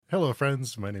Hello,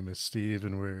 friends. My name is Steve,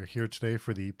 and we're here today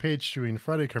for the Page Chewing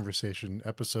Friday conversation,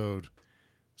 episode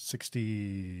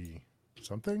 60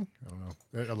 something. I don't know.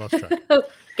 I lost track.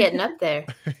 Getting up there.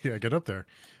 Yeah, get up there.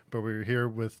 But we're here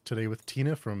today with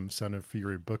Tina from Sound of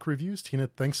Fury Book Reviews. Tina,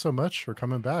 thanks so much for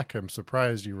coming back. I'm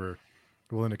surprised you were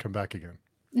willing to come back again.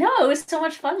 No, it was so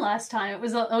much fun last time. It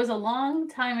was a long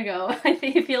time ago. I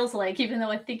think it feels like, even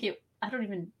though I don't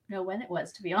even know when it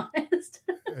was, to be honest.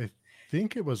 I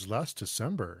think it was last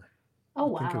December.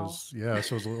 Oh, I think it wow. was, yeah,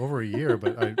 so it was over a year,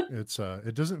 but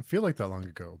it doesn't feel like that long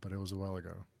ago, but it was a while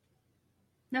ago.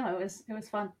 No, it was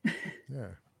fun. Yeah.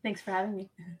 Thanks for having me.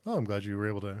 Oh, I'm glad you were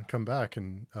able to come back.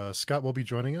 And Scott will be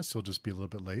joining us. He'll just be a little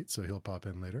bit late, so he'll pop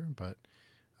in later. But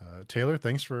Taylor,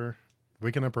 thanks for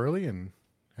waking up early and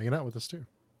hanging out with us too.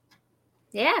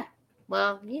 Yeah.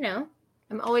 Well,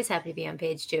 I'm always happy to be on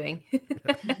Page Chewing.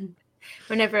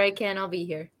 Whenever I can, I'll be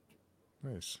here.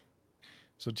 Nice.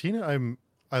 So Tina,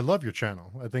 I love your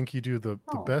channel. I think you do the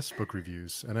Oh. best book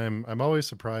reviews, and I'm always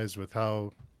surprised with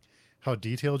how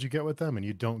detailed you get with them, and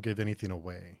you don't give anything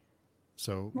away.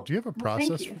 So, do you have a Well, thank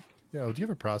process? you. Yeah, do you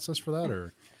have a process for that,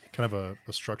 or kind of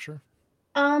a structure?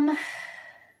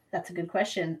 That's a good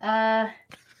question. No.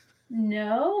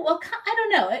 Well, I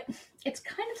don't know. It's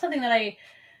kind of something that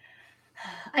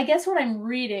I guess when I'm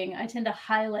reading, I tend to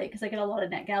highlight, because I get a lot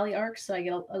of NetGalley arcs, so I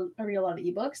read a lot of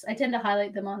ebooks. I tend to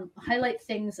highlight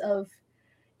things of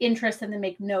interest and then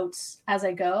make notes as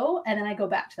I go, and then I go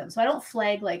back to them. So I don't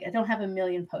flag, like, I don't have a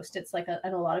million post-its like I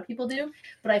know a lot of people do,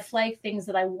 but I flag things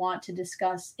that I want to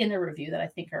discuss in the review that I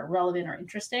think are relevant or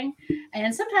interesting.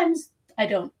 And sometimes I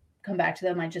don't come back to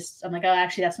them. I'm like, oh,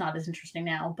 actually, that's not as interesting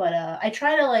now. But I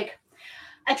try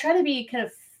to be kind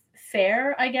of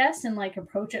fair, I guess, and like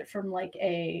approach it from like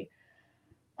a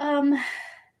kind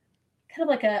of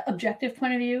like a objective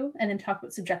point of view, and then talk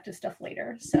about subjective stuff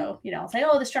later. So, I'll say,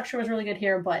 oh, the structure was really good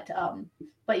here, but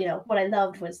what I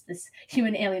loved was this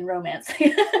human alien romance,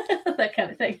 that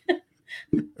kind of thing.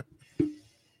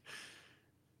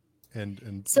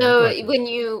 And So when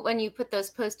you put those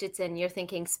post-its in, you're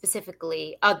thinking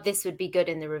specifically, oh, this would be good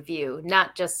in the review,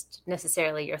 not just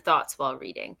necessarily your thoughts while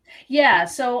reading. Yeah,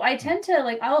 so I tend to,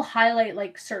 like, I'll highlight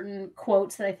like certain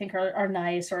quotes that I think are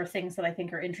nice, or things that I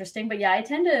think are interesting. But yeah, I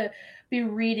tend to be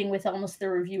reading with almost the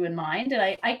review in mind.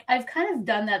 And I've kind of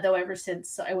done that, though, ever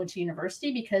since I went to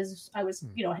university, because I was,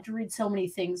 I had to read so many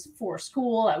things for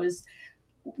school. I was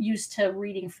used to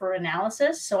reading for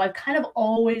analysis, so I've kind of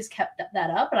always kept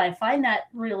that up, and I find that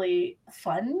really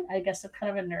fun. I guess I'm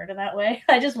kind of a nerd in that way.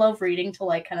 I just love reading to,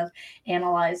 like, kind of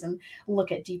analyze and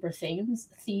look at deeper themes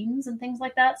and things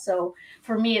like that. So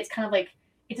for me, it's kind of like,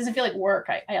 it doesn't feel like work.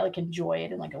 I like enjoy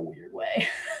it in like a weird way.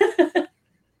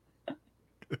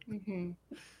 Mm-hmm.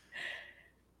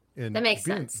 and That makes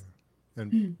sense.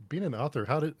 And being an author,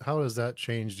 how has that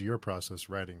changed your process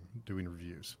doing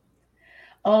reviews?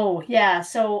 Oh, yeah.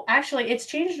 So actually, it's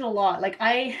changed a lot. Like,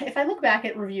 if I look back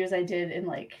at reviews I did in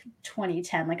like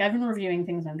 2010, like, I've been reviewing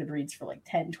things on Goodreads for like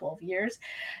 10, 12 years.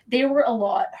 They were a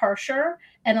lot harsher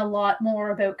and a lot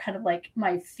more about kind of like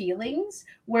my feelings.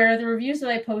 Where the reviews that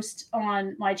I post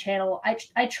on my channel,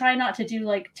 I try not to do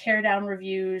like tear down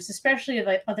reviews, especially of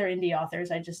like other indie authors.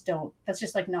 I just don't, that's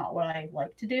just like not what I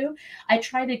like to do. I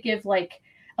try to give like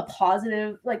a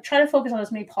positive, like, try to focus on as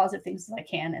many positive things as I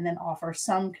can, and then offer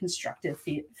some constructive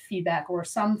feedback, or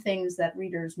some things that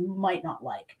readers might not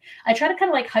like. I try to kind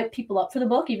of like hype people up for the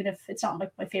book, even if it's not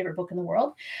like my favorite book in the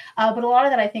world. But a lot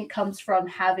of that, I think, comes from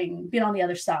having been on the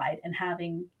other side, and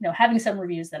having some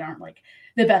reviews that aren't like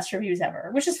the best reviews ever,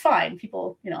 which is fine.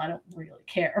 People, I don't really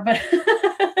care, but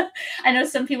I know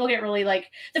some people get really, like,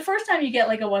 the first time you get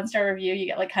like a 1-star review, you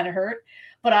get like kind of hurt.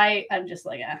 But I'm just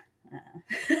like,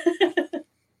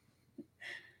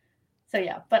 So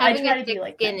yeah, but having I try a to thick be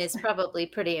like skin nice. is probably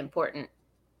pretty important,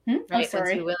 I'm right? Once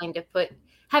sorry. you're willing to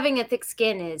having a thick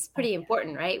skin is pretty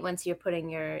important, right? Once you're putting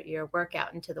your work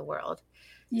out into the world.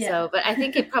 Yeah. So, but I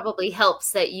think it probably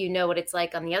helps that you know what it's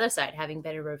like on the other side, having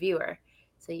been a reviewer,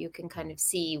 so you can kind of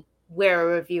see where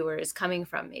a reviewer is coming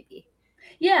from, maybe.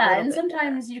 Yeah, and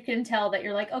sometimes you can tell that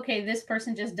you're like, okay, this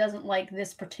person just doesn't like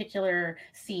this particular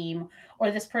theme,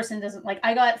 or this person doesn't like.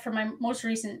 I got, for my most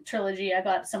recent trilogy, I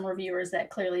got some reviewers that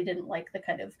clearly didn't like the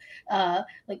kind of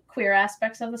like queer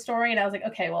aspects of the story, and I was like,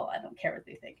 okay, well, I don't care what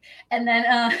they think. And then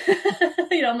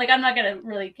I'm like, I'm not gonna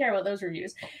really care about those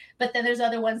reviews. But then there's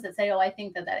other ones that say, oh, I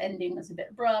think that ending was a bit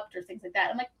abrupt, or things like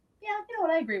that. I'm like, yeah, you know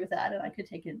what, I agree with that, and I could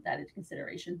take that into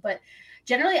consideration. But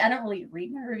generally, I don't really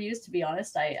read my reviews, to be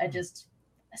honest. I just,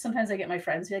 sometimes I get my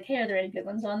friends be like, hey, are there any good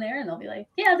ones on there? And they'll be like,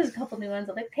 yeah, there's a couple new ones.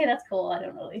 I'm like, hey, that's cool.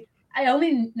 I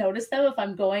only notice, though, if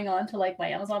I'm going on to like my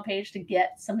Amazon page to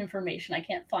get some information I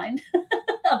can't find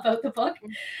about the book.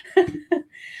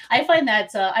 I find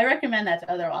that I recommend that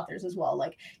to other authors as well.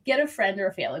 Like, get a friend or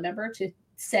a family member to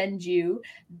send you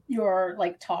your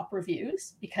like top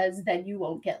reviews, because then you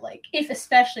won't get like,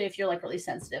 especially if you're like really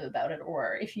sensitive about it,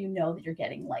 or if you know that you're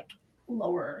getting like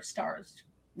lower stars,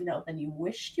 than you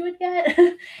wished you would get.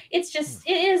 It's just,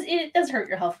 it does hurt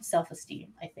your self-esteem,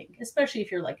 I think, especially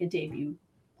if you're like a debut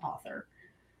author.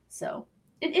 So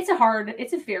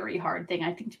it's a very hard thing,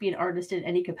 I think, to be an artist in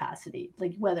any capacity,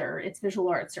 like whether it's visual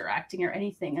arts or acting or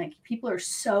anything. Like, people are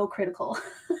so critical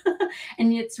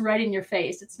and it's right in your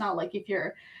face. It's not like if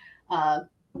you're I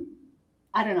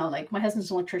don't know, like my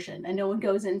husband's an electrician and no one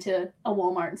goes into a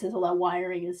Walmart and says, well, that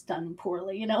wiring is done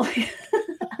poorly,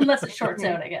 unless it shorts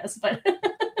out, I guess. But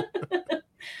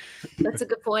that's a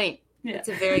good point. Yeah. It's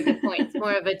a very good point. It's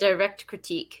more of a direct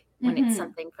critique when it's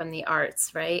something from the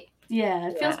arts, right? Yeah,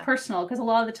 it feels personal, because a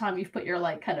lot of the time you've put your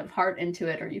like kind of heart into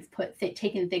it, or you've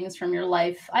taken things from your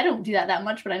life. I don't do that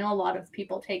much, but I know a lot of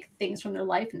people take things from their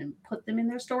life and then put them in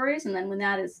their stories, and then when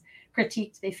that is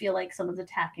critiqued, they feel like someone's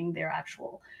attacking their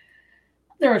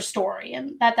story,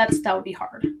 and that would be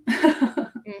hard. I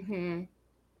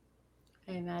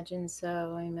imagine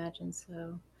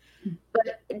so.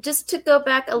 But just to go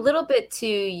back a little bit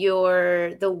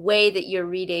to the way that you're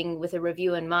reading with a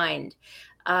review in mind,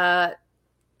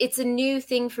 it's a new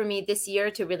thing for me this year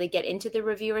to really get into the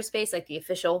reviewer space, like the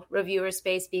official reviewer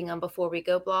space, being on Before We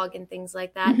Go blog and things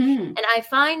like that. And I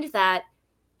find that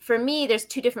for me, there's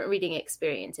two different reading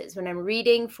experiences. When I'm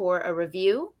reading for a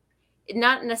review,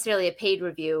 not necessarily a paid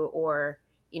review or,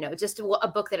 just a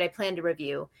book that I plan to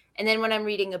review. And then when I'm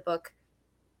reading a book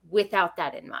without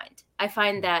that in mind, I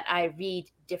find that I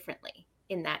read differently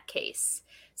in that case.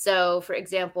 So, for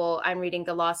example, I'm reading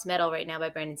The Lost Metal right now by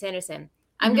Brandon Sanderson.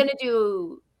 I'm going to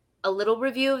do a little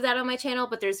review of that on my channel,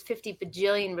 but there's 50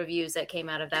 bajillion reviews that came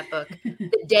out of that book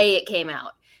the day it came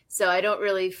out. So I don't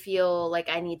really feel like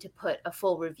I need to put a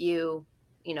full review,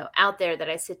 out there that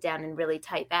I sit down and really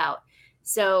type out.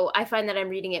 So I find that I'm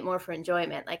reading it more for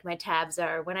enjoyment. Like, my tabs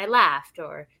are when I laughed,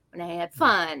 or when I had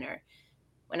fun, or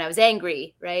when I was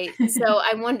angry, right? So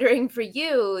I'm wondering, for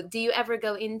you, do you ever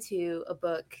go into a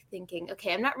book thinking,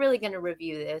 okay, I'm not really going to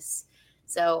review this,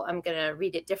 so I'm going to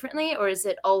read it differently? Or is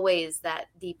it always that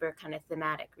deeper kind of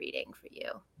thematic reading for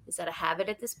you? Is that a habit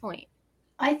at this point?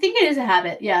 I think it is a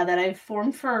habit, that I've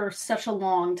formed for such a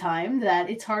long time that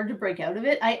it's hard to break out of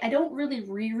it. I don't really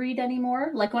reread anymore.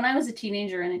 Like, when I was a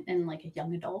teenager and like a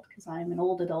young adult, because I'm an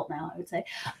old adult now, I would say,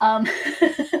 I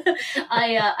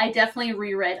definitely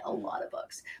reread a lot of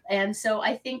books. And so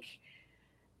I think,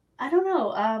 I don't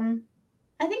know,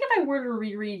 I think if I were to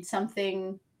reread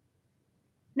something,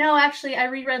 no, actually, I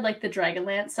reread like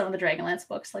some of the Dragonlance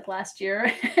books like last year,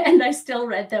 and I still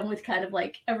read them with kind of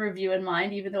like a review in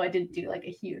mind, even though I didn't do like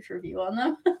a huge review on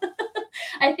them.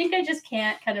 I think I just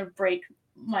can't kind of break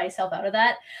myself out of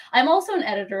that. I'm also an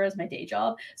editor as my day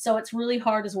job, so it's really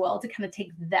hard as well to kind of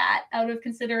take that out of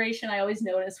consideration. I always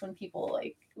notice when people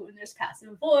when there's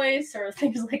passive voice or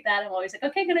things like that, I'm always like,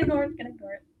 okay, gonna ignore it.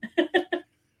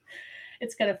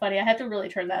 It's kind of funny. I have to really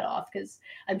turn that off, because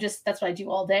that's what I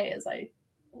do all day, is I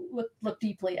look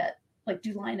deeply at, like,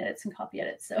 do line edits and copy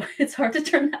edits. So it's hard to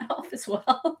turn that off as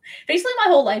well. Basically, my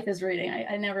whole life is reading.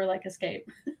 I never escape.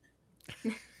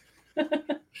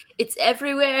 It's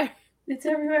everywhere. It's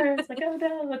everywhere. It's like, oh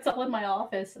no, it's all in my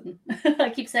office. And I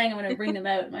keep saying I'm going to bring them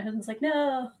out. My husband's like,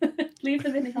 no, leave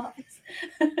them in the office.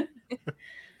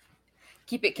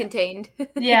 Keep it contained.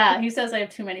 Yeah, he says I have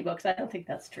too many books. I don't think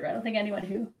that's true. I don't think anyone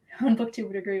who on BookTube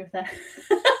would agree with that.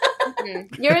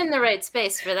 You're in the right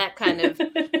space for that kind of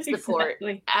support.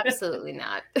 Exactly. Absolutely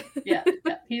not. Yeah.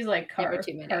 He's like car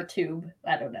tube.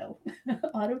 I don't know.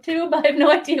 Auto tube? I have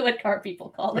no idea what car people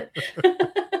call it.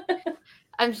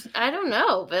 I don't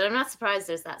know, but I'm not surprised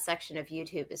there's that section of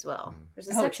YouTube as well. There's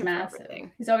a section for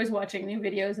everything. He's always watching new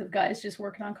videos of guys just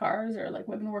working on cars, or like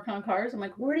women working on cars. I'm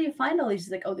like, where do you find all these?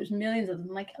 He's like, oh, there's millions of them.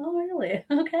 I'm like, oh, really?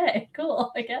 Okay,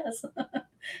 cool, I guess.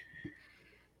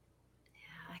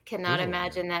 Cannot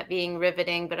imagine that being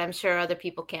riveting, but I'm sure other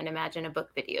people can't imagine a book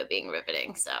video being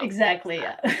riveting. So exactly,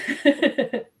 yeah.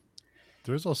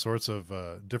 There's all sorts of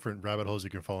different rabbit holes you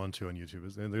can fall into on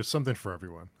YouTube, and there's something for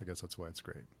everyone. I guess that's why it's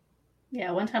great.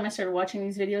 Yeah, one time I started watching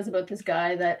these videos about this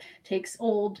guy that takes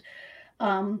old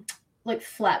like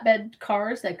flatbed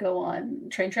cars that go on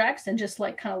train tracks and just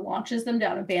like kind of launches them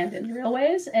down abandoned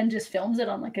railways and just films it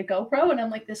on like a GoPro. And I'm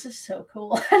like, this is so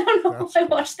cool. I don't know. I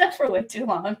watched that for way too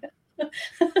long.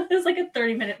 It was like a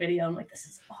 30-minute video. I'm like, this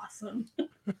is awesome.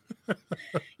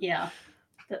 Yeah.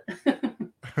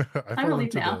 I fall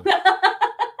into now.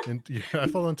 I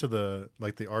fall into the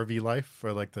like the RV life,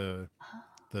 or like the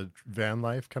the van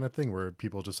life kind of thing where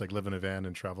people just like live in a van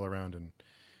and travel around and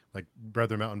like ride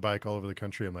their mountain bike all over the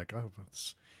country. I'm like, oh,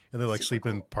 that's, and they like Super sleep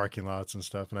in cool. parking lots and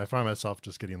stuff. And I find myself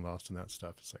just getting lost in that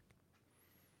stuff. It's like,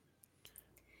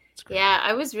 it's crazy. Yeah,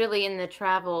 I was really in the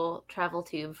travel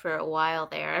tube for a while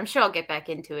there. I'm sure I'll get back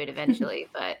into it eventually,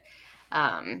 but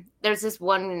there's this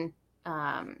one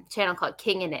channel called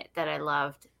King in It that I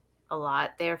loved a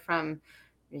lot. They're from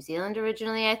New Zealand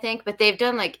originally, I think, but they've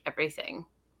done like everything.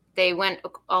 They went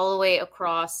all the way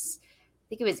across, I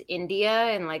think it was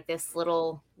India, in like this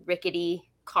little rickety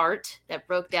cart that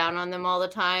broke down on them all the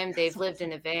time. They've lived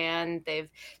in a van.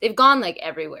 They've gone like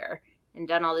everywhere and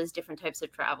done all these different types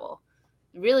of travel.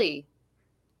 Really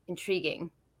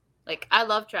intriguing. Like, I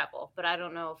love travel, but I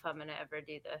don't know if I'm gonna ever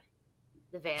do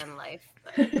the van life.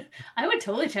 But I would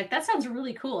totally check. That sounds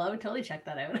really cool. I would totally check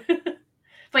that out.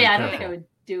 But Be yeah, I don't think I careful. would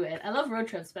do it. I love road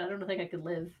trips, but I don't think I could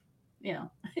live,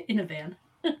 in a van.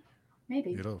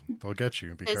 Maybe. They'll get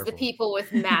you. Be there's careful. the people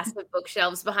with massive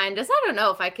bookshelves behind us. I don't know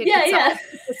if I could Yeah.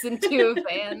 this into a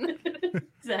van.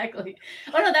 Exactly.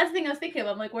 Oh no, that's the thing I was thinking of.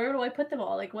 I'm like, where do I put them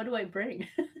all? Like, what do I bring?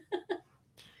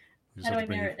 You just How do have I to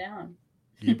bring narrow it down?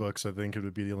 ebooks. I think it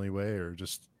would be the only way, or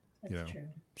just That's know, true.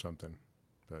 something.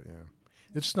 But yeah,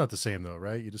 it's just not the same though,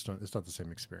 right? You just don't. It's not the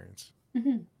same experience.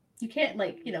 Mm-hmm. You can't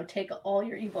take all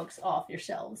your ebooks off your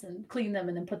shelves and clean them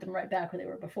and then put them right back where they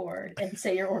were before and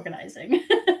say you're organizing.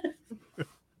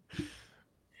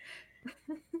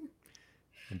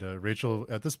 And Rachel,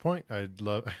 at this point, I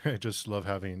just love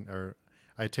having, or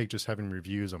I take just having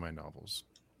reviews on my novels.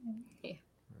 Yeah.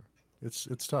 It's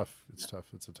tough. It's tough.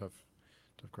 It's a tough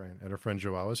grind. And our friend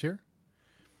Joao's here.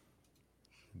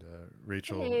 And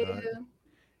Rachel,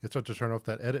 it's about to turn off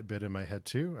that edit bit in my head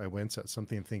too. I wince at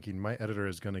something thinking my editor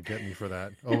is going to get me for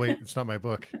that. Oh wait, it's not my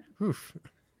book. Oof.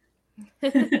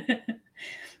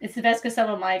 It's the best because some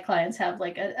of my clients have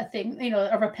like a thing,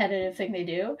 a repetitive thing they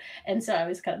do. And so I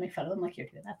always kind of make fun of them, like, you're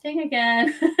doing that thing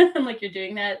again. I'm like, you're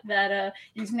doing that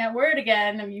using that word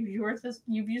again. I mean,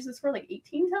 you've used this word like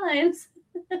 18 times.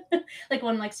 Like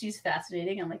one likes to use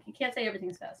fascinating. I'm like, you can't say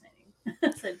everything's fascinating.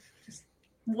 So just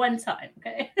one time,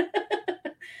 okay?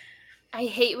 I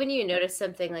hate when you notice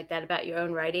something like that about your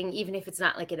own writing, even if it's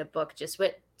not like in a book, just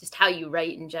how you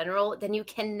write in general, then you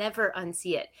can never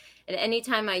unsee it. And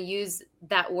anytime I use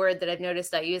that word that I've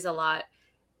noticed I use a lot,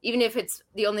 even if it's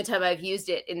the only time I've used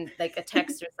it in like a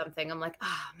text or something, I'm like,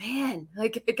 oh man,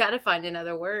 like I gotta find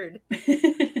another word.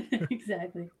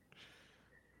 Exactly.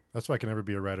 That's why I can never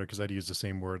be a writer, because I'd use the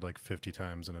same word like 50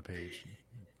 times in a page.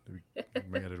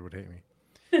 My editor would hate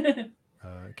me.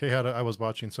 I was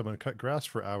watching someone cut grass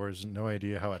for hours, no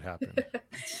idea how it happened.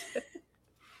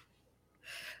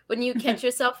 When you catch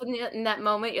yourself in that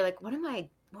moment, you're like, what am I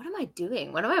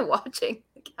doing? What am I watching?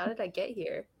 Like, how did I get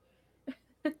here?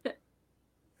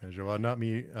 Joelle, not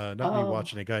me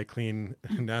watching a guy clean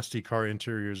nasty car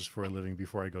interiors for a living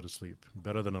before I go to sleep.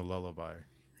 Better than a lullaby.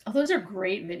 Oh, those are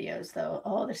great videos, though.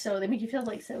 Oh, they make you feel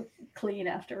like so clean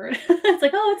afterward. It's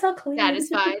like, oh, it's all clean.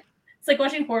 Satisfied. It's like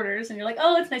watching Hoarders, and you're like,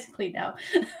 oh, it's nice and clean now.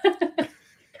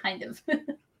 Kind of.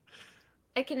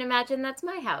 I can imagine that's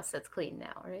my house that's clean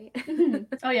now, right?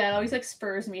 Oh yeah, it always like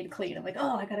spurs me to clean. I'm like,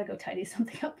 oh, I gotta go tidy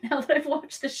something up now that I've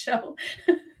watched the show.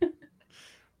 I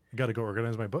gotta go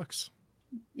organize my books.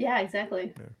 Yeah,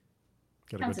 exactly. Yeah.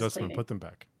 Gotta Counts go as dust them and cleaning. put them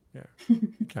back. Yeah.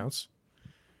 Counts.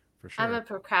 For sure. I'm a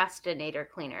procrastinator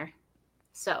cleaner.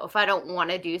 So if I don't want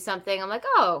to do something, I'm like,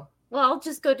 oh, well, I'll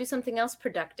just go do something else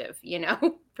productive,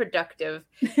 productive,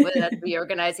 whether that's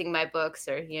reorganizing my books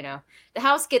or, the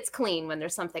house gets clean when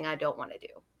there's something I don't want to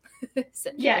do.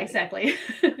 Yeah, exactly.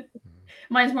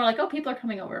 Mine's more like, oh, people are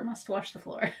coming over. Must wash the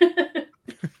floor.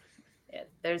 Yeah,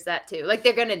 there's that too. Like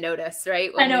they're going to notice, right?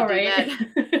 I know, right?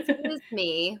 Excuse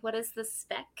me. What is the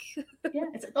spec? Yeah,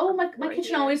 it's like, oh, my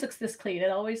kitchen always looks this clean. It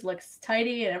always looks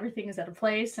tidy and everything is at a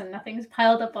place and nothing's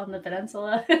piled up on the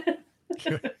peninsula.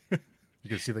 You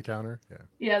can see the counter. Yeah.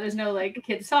 Yeah, there's no like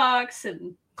kid socks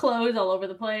and clothes all over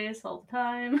the place all the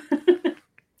time.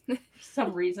 For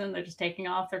some reason they're just taking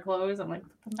off their clothes. I'm like,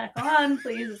 put them back on,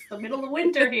 please. It's the middle of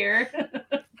winter here.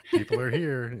 People are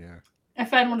here. Yeah. I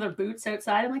find one of their boots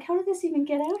outside. I'm like, how did this even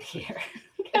get out here?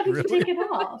 How did Really? you take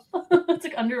it off? It's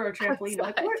like under a trampoline. I'm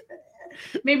like, where?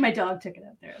 Maybe my dog took it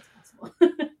out there. It's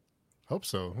possible. Hope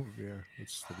so. Yeah.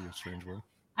 That'd be a strange one.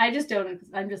 I just don't.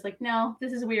 I'm just like, no,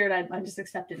 this is weird. I'm just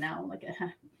accept it now. I'm like,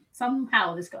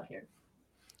 somehow this got here.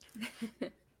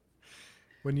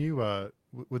 When you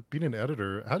with being an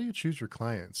editor, how do you choose your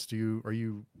clients? Are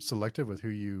you selective with who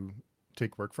you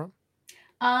take work from?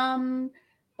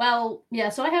 Well, yeah,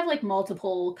 so I have like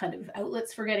multiple kind of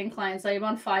outlets for getting clients. I'm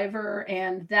on Fiverr,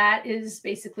 and that is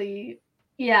basically,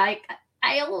 yeah,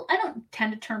 I don't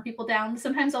tend to turn people down.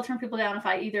 Sometimes I'll turn people down if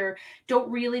I either don't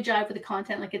really jive with the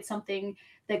content, like it's something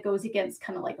that goes against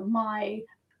kind of like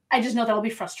I just know that I'll be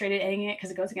frustrated editing it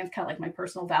because it goes against kind of like my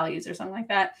personal values or something like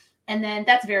that. And then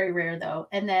that's very rare though.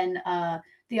 And then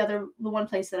the one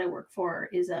place that I work for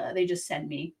is they just send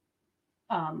me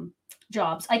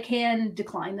jobs. I can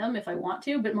decline them if I want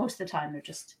to, but most of the time they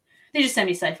just send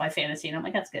me sci-fi fantasy, and I'm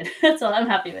like, that's good. That's all. I'm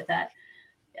happy with that.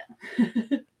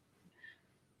 Yeah.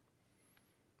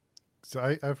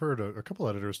 So I've heard a couple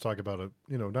editors talk about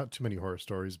not too many horror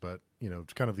stories, but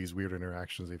kind of these weird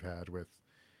interactions they've had with,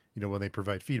 when they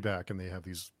provide feedback and they have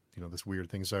these, this weird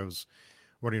thing. So I was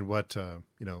wondering what have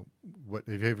you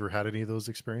ever had any of those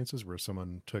experiences where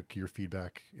someone took your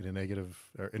feedback in a negative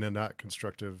or in a not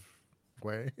constructive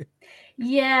way?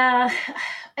 Yeah,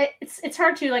 it's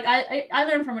hard to like. I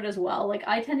learn from it as well. Like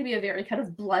I tend to be a very kind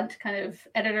of blunt kind of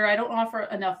editor. I don't offer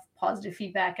enough positive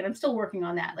feedback, and I'm still working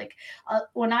on that. Like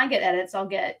when I get edits, I'll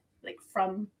get like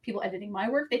from people editing my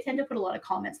work. They tend to put a lot of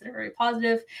comments that are very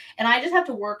positive, and I just have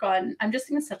to work on. I'm just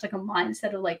in such like a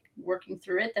mindset of like working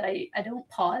through it that I don't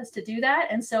pause to do that.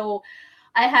 And so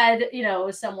I had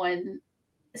someone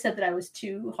said that I was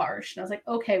too harsh, and I was like,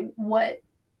 okay, what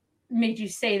made you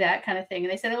say that kind of thing?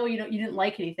 And they said, oh, you didn't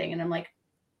like anything. And I'm like,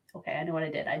 okay, I know what I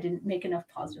did. I didn't make enough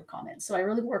positive comments. So I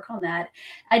really work on that.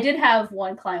 I did have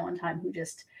one client one time who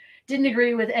just didn't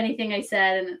agree with anything I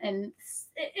said. And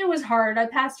it was hard. I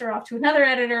passed her off to another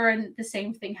editor and the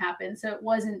same thing happened. So that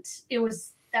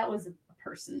was a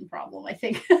person problem, I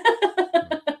think.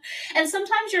 And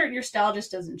sometimes your style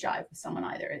just doesn't jive with someone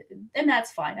either. And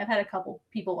that's fine. I've had a couple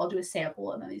people, I'll do a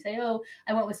sample and then they say, oh,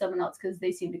 I went with someone else because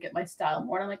they seem to get my style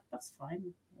more. And I'm like, that's fine.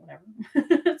 Whatever.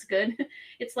 That's good.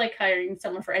 It's like hiring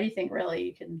someone for anything, really.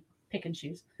 You can pick and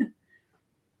choose.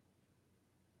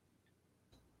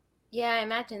 Yeah, I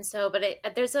imagine so. But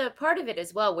there's a part of it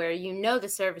as well where the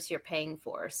service you're paying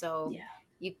for. So yeah,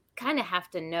 you kind of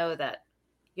have to know that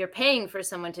you're paying for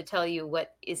someone to tell you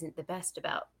what isn't the best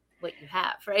about what you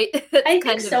have, right? I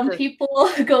think some people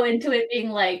go into it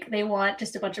being like they want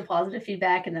just a bunch of positive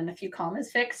feedback and then a few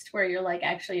commas fixed, where you're like,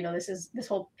 actually, this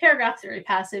whole paragraph's very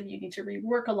passive. You need to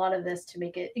rework a lot of this to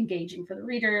make it engaging for the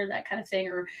reader, that kind of thing.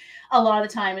 Or a lot of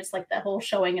the time it's like that whole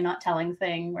showing and not telling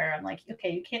thing where I'm like,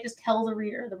 okay, you can't just tell the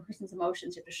reader the person's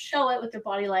emotions. You have to show it with their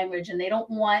body language. And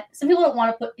some people don't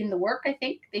want to put in the work. I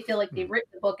think they feel like they've written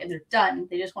the book and they're done.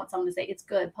 They just want someone to say it's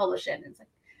good, publish it. And it's like,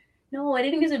 no,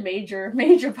 editing is a major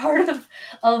part of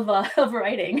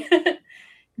writing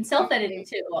and self-editing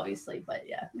too, obviously. But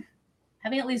yeah,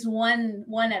 having at least one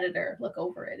editor look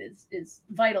over it is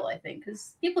vital, I think,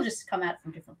 because people just come at it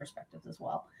from different perspectives as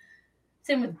well.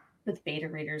 Same with beta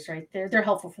readers, right? They're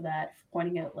helpful for that, for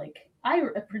pointing out like I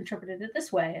interpreted it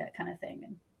this way, that kind of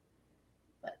thing.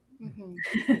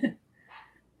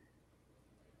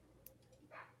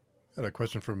 I had a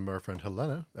question from our friend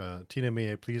Helena. Tina,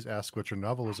 may I please ask what your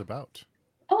novel is about?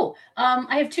 Oh,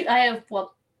 I have two. I have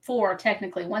four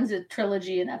technically. One's a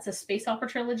trilogy, and that's a space opera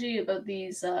trilogy about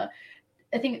these. I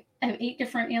think I have 5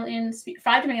 different alien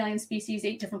species,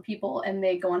 8 different people, and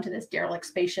they go onto this derelict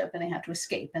spaceship and they have to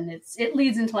escape. And it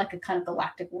leads into like a kind of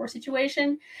galactic war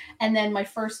situation. And then my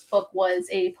first book was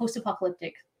a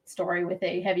post-apocalyptic story with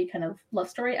a heavy kind of love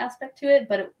story aspect to it,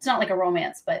 but it's not like a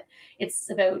romance, but it's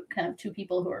about kind of 2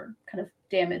 people who are kind of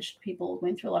damaged people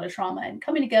going through a lot of trauma and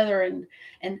coming together and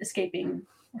escaping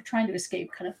or trying to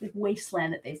escape kind of the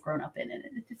wasteland that they've grown up in.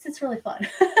 And it's really fun.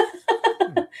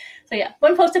 So yeah,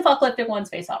 one post-apocalyptic, one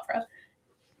space opera,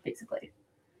 basically.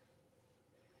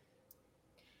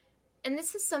 And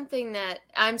this is something that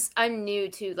I'm new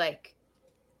to, like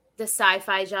the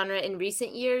sci-fi genre in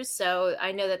recent years. So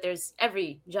I know that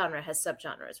every genre has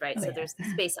subgenres, right? There's the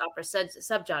space opera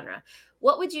subgenre.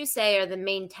 What would you say are the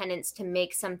main tenets to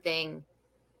make something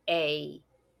a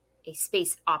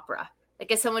space opera?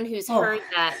 Like, as someone who's heard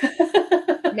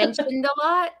that mentioned a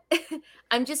lot,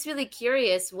 I'm just really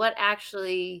curious what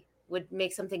actually would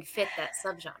make something fit that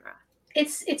subgenre.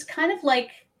 It's kind of like,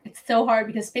 it's so hard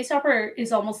because space opera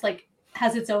is almost like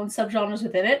has its own subgenres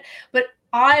within it, but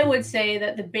I would say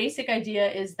that the basic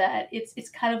idea is that it's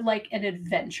kind of like an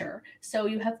adventure. So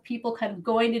you have people kind of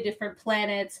going to different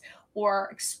planets or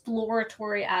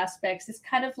exploratory aspects. It's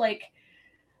kind of like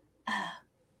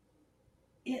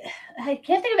I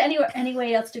can't think of any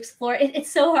way else to explore.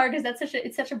 It's so hard because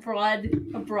it's such a broad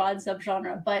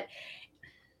subgenre, but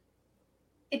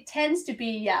it tends to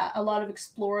be a lot of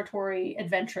exploratory,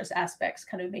 adventurous aspects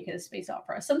kind of make it a space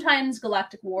opera. Sometimes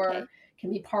galactic war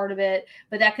can be part of it,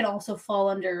 but that can also fall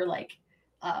under like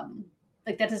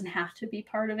that doesn't have to be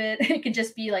part of it. It can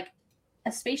just be like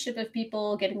a spaceship of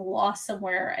people getting lost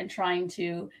somewhere and trying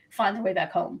to find their way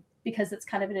back home. because it's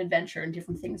kind of an adventure and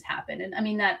different things happen. And I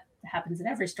mean, that happens in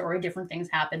every story, different things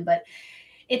happen, but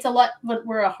it's a lot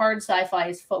where a hard sci-fi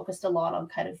is focused a lot on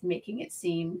kind of making it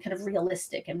seem kind of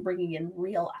realistic and bringing in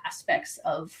real aspects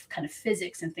of kind of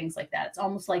physics and things like that. It's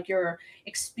almost like you're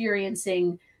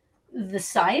experiencing the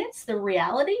science, the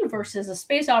reality, versus a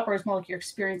space opera is more like you're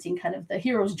experiencing kind of the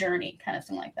hero's journey, kind of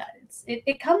thing like that.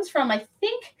 It comes from, I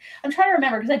think, I'm trying to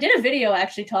remember, because I did a video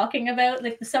actually talking about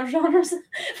like the subgenres,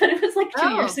 but it was like 2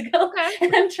 years ago. Okay.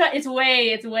 And I'm trying, it's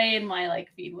way in my like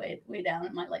feed, way down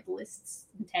in my like lists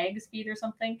and tags feed or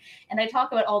something. And I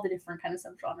talk about all the different kind of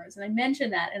subgenres. And I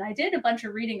mentioned that, and I did a bunch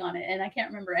of reading on it, and I can't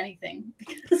remember anything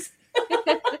because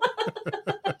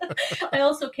I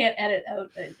also can't edit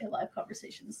out a live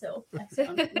conversation, so I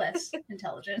sound less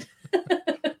intelligent.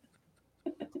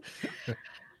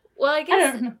 Well, I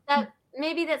guess that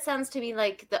maybe that sounds to me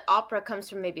like the opera comes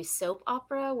from maybe soap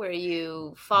opera, where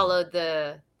you follow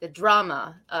the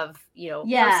drama of,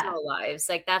 personal lives.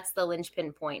 Like that's the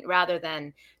linchpin point rather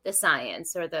than the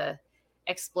science or the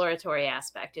exploratory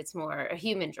aspect. It's more a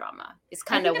human drama. It's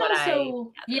kind of what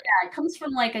it comes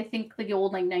from like, I think the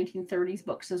old like 1930s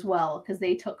books as well, because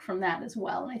they took from that as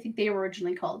well. And I think they were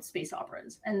originally called space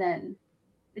operas, and then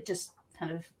it just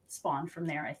kind of spawned from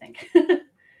there, I think.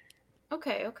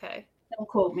 Okay. Don't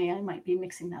quote me, I might be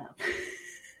mixing that up.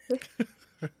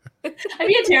 I'd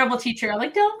be a terrible teacher. I'm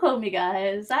like, don't quote me,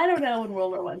 guys. I don't know when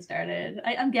World War I started.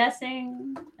 I'm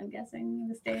guessing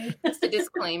this day. Just a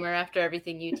disclaimer after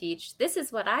everything you teach. This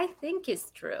is what I think is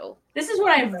true. This is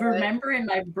what I remember in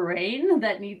my brain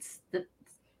that's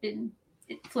been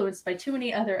influenced by too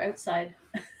many other outside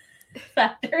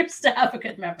factors to have a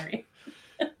good memory.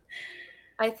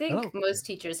 I think most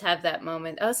teachers have that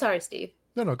moment. Oh, sorry, Steve.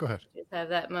 No, go ahead. Have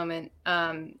that moment.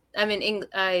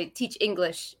 I teach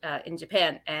English in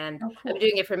Japan, and cool. I've been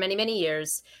doing it for many, many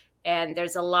years. And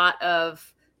there's a lot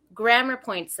of grammar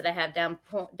points that I have down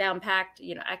packed.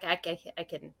 I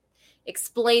can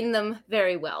explain them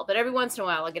very well. But every once in a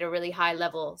while, I'll get a really high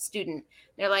level student.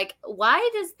 They're like, "Why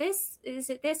is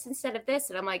it this instead of this?"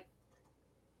 And I'm like,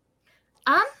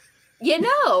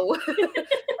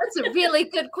 that's a really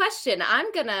good question.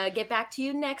 I'm going to get back to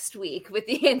you next week with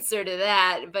the answer to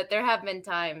that. But there have been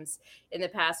times in the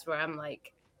past where I'm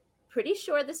like, pretty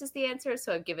sure this is the answer.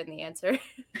 So I've given the answer.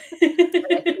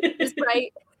 It's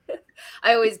right.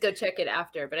 I always go check it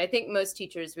after. But I think most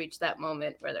teachers reach that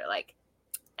moment where they're like,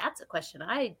 that's a question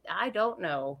I don't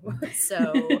know.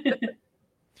 So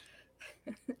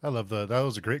I love that. That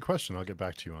was a great question. I'll get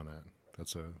back to you on that.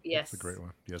 That's a great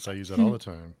one. Yes, I use that all the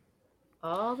time.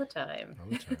 All the time.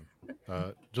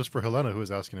 Just for Helena, who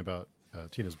was asking about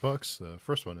Tina's books, the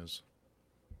first one is,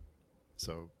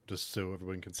 so just so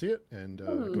everyone can see it and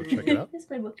go check it out. It's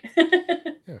my book.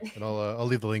 Yeah, and I'll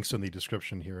leave the links in the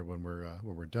description here when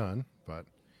we're done. But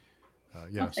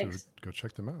so go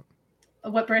check them out.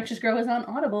 What Branches Grow is on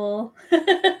Audible,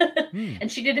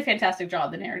 and she did a fantastic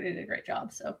job. The narrator did a great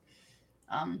job. So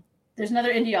there's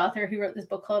another indie author who wrote this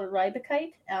book called Ride the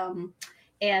Kite.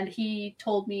 And he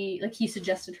told me, like, he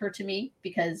suggested her to me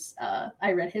because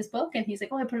I read his book, and he's like,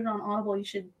 "Oh, I put it on Audible. You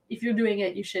should, if you're doing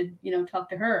it, you should, talk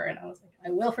to her." And I was like, "I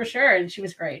will for sure." And she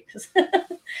was great because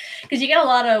you get a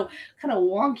lot of kind of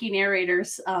wonky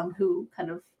narrators who kind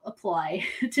of apply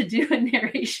to do a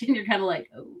narration. You're kind of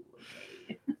like, "Oh,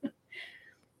 okay."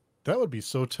 That would be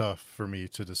so tough for me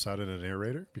to decide on a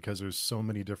narrator because there's so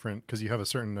many different, because you have a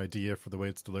certain idea for the way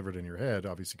it's delivered in your head,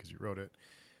 obviously because you wrote it.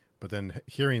 But then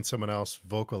hearing someone else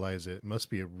vocalize it must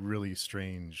be a really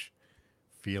strange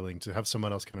feeling to have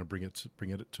someone else kind of bring it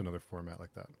to another format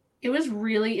like that. It was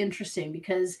really interesting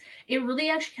because it really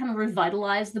actually kind of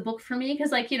revitalized the book for me.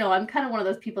 Because, I'm kind of one of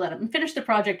those people that I'm finished the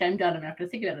project, I'm done, I'm not going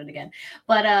to think about it again.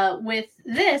 But with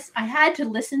this, I had to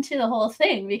listen to the whole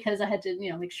thing because I had to,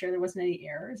 make sure there wasn't any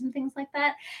errors and things like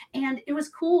that. And it was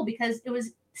cool because it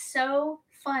was so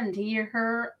fun to hear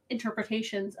her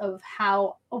interpretations of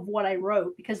what I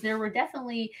wrote, because there were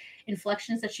definitely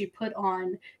inflections that she put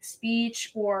on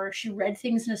speech, or she read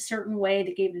things in a certain way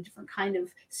that gave it a different kind of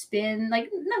spin.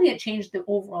 Like nothing that changed the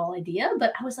overall idea,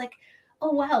 but I was like, oh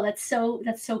wow, that's so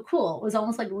cool. It was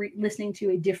almost like listening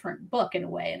to a different book in a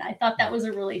way, and I thought that was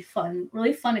a really fun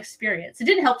experience. It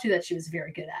didn't help too that she was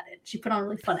very good at it. She put on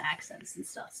really fun accents and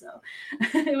stuff, so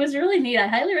it was really neat. I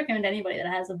highly recommend anybody that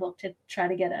has a book to try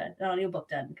to get an audiobook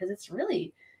done, because it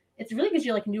really gives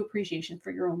you like a new appreciation for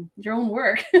your own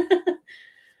work.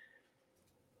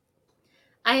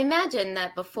 I imagine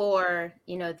that before,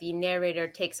 the narrator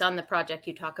takes on the project,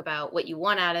 you talk about what you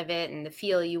want out of it and the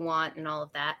feel you want and all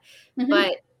of that. Mm-hmm.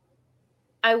 But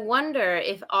I wonder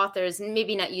if authors,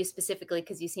 maybe not you specifically,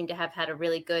 because you seem to have had a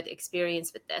really good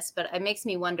experience with this, but it makes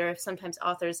me wonder if sometimes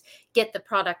authors get the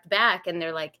product back and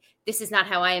they're like, this is not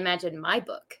how I imagined my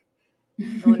book.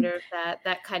 I wonder if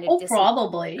that kind of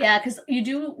probably, yeah, because we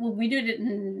do it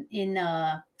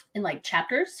in like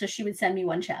chapters. So she would send me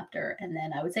one chapter and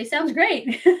then I would say, sounds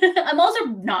great. I'm also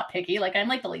not picky. Like I'm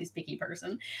like the least picky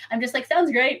person. I'm just like,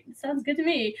 sounds great. Sounds good to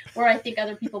me. Or I think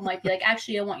other people might be like,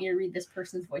 actually, I want you to read this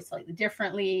person's voice slightly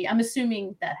differently. I'm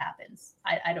assuming that happens.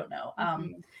 I don't know.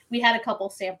 We had a couple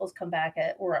samples come back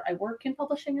or I work in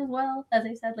publishing as well. As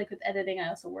I said, like with editing, I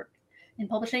also work in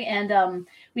publishing, and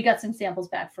we got some samples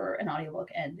back for an audiobook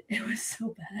and it was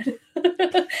so bad.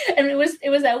 And it was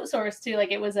outsourced too.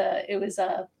 Like it was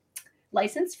a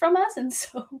license from us, and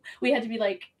so we had to be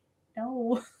like,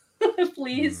 no,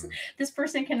 please, this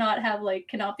person cannot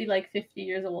be like 50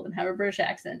 years old and have a British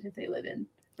accent if they live in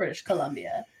British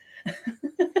Columbia.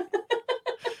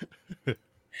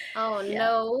 Oh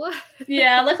no.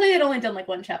 Yeah, luckily they'd only done like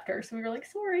one chapter, so we were like,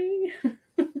 sorry.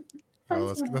 Oh,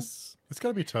 it's got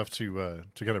to be tough to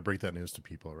kind of break that news to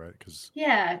people, right? Because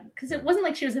it wasn't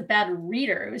like she was a bad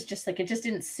reader. It was just like it just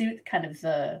didn't suit kind of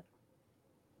the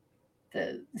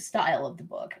style of the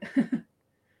book.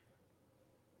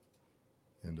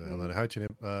 And Helena, hi, Tina.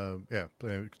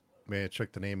 May I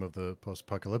check the name of the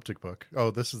post-apocalyptic book?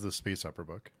 Oh, this is the space opera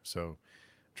book. So,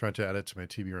 trying to add it to my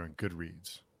TBR on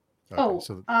Goodreads.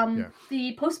 Okay,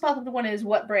 the post-apocalyptic one is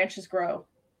What Branches Grow.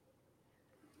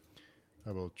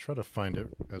 I will try to find it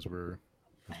as we're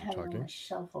talking. I have it on a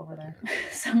shelf over there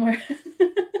somewhere.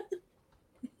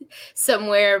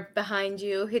 Somewhere behind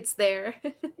you, it's there.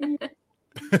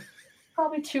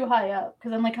 Probably too high up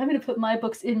because I'm going to put my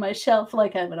books in my shelf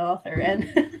like I'm an author, and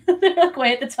they're like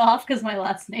way at the top because my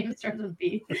last name starts with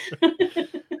B.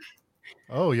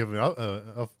 Oh, you have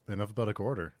an alphabetical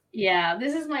order. Yeah,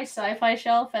 this is my sci-fi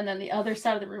shelf, and then the other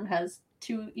side of the room has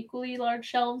two equally large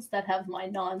shelves that have my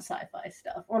non-sci-fi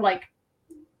stuff, or like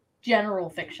general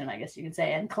fiction, I guess you could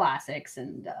say, and classics,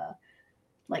 and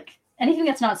like anything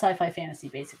that's not sci-fi fantasy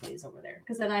basically is over there.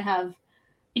 Because then I have,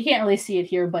 you can't really see it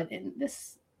here, but in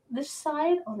this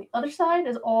side, on the other side,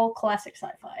 is all classic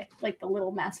sci-fi, like the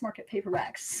little mass market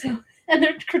paperbacks. So, and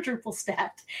they're quadruple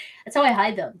stacked. That's how I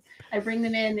hide them. I bring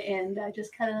them in and I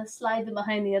just kind of slide them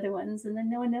behind the other ones, and then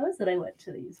no one knows that I went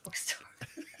to the used bookstore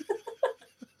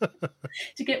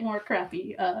to get more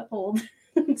crappy old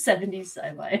 70s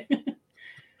sci-fi.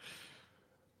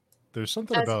 There's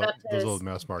something about those old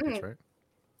mass markets, right?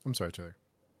 I'm sorry, Taylor.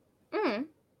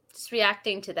 Just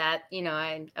reacting to that,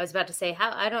 I was about to say,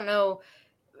 how, I don't know.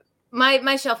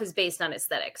 My shelf is based on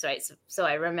aesthetics, right? So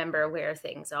I remember where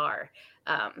things are.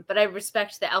 But I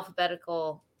respect the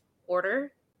alphabetical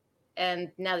order.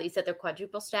 And now that you said they're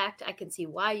quadruple stacked, I can see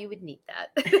why you would need that.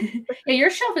 Yeah, your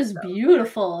shelf is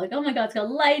beautiful. Like, oh my God, it's got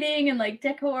lighting and like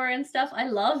decor and stuff. I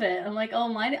love it. I'm like, oh,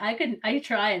 mine, I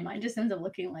try, and mine just ends up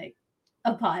looking like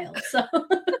a pile. So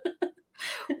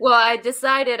well, I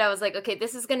decided, I was like, okay,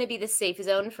 this is going to be the safe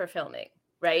zone for filming,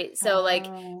 right? So like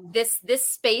this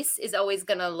space is always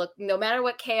going to look, no matter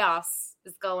what chaos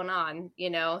is going on,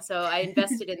 so I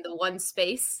invested in the one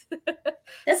space.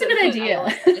 That's a good idea.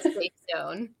 A safe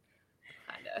zone.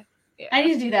 Kinda. Yeah. I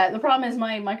need to do that. The problem is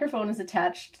my microphone is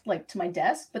attached like to my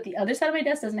desk, but the other side of my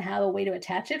desk doesn't have a way to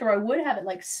attach it, or I would have it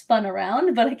like spun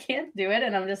around, but I can't do it.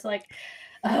 And I'm just like,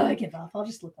 oh, I give up. I'll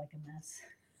just look like a mess.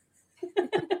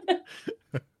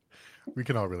 We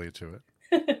can all relate to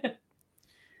it.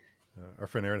 Our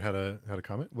friend Aaron had a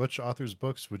comment. Which author's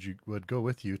books would go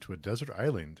with you to a desert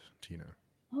island, Tina?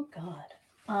 Oh God.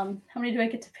 How many do I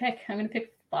get to pick? I'm going to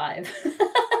pick 5.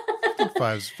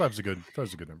 Five's a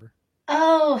good number.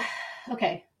 Oh,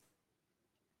 okay.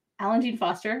 Alan Dean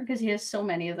Foster, because he has so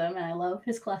many of them, and I love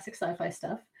his classic sci-fi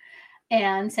stuff.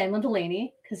 And Samuel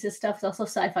Delany, because his stuff's also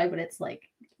sci-fi, but it's like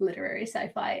literary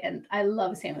sci-fi, and I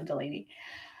love Samuel Delany.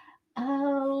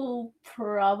 Oh,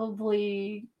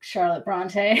 probably Charlotte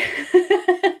Bronte,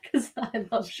 because I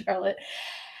love Charlotte.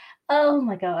 Oh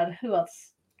my God, who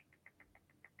else?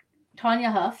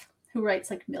 Tanya Huff, who writes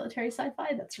like military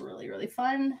sci-fi. That's really, really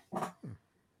fun. Oh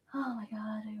my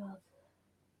God, who else?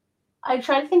 I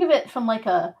try to think of it from like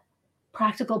a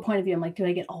practical point of view. I'm like, do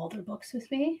I get all their books with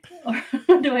me, or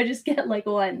do I just get like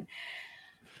one?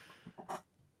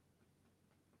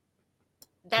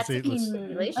 That's a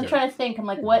I'm trying to think. I'm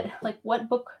like, what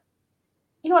book?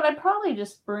 You know what? I'd probably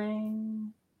just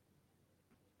bring.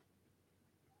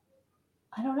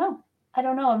 I don't know.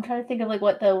 I'm trying to think of like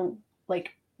what the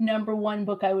like number one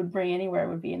book I would bring anywhere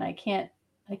would be, and I can't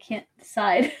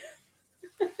decide.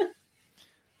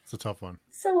 It's a tough one.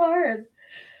 So hard.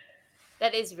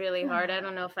 That is really hard. I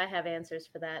don't know if I have answers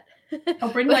for that.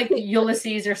 I'll bring like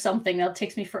Ulysses or something. That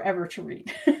takes me forever to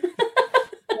read.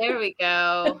 There we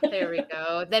go. There we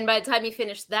go. Then by the time you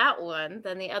finish that one,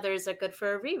 then the others are good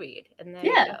for a reread. And there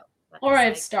you go. That's or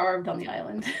I've starved on the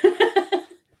island.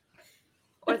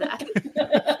 Or that.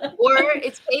 Or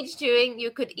it's page chewing. You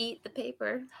could eat the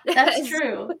paper. That's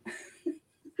true.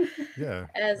 Yeah.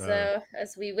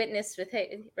 As we witnessed with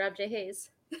Rob J.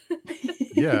 Hayes.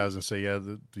 Yeah, I was gonna say, yeah,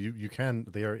 you can.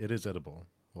 It is edible.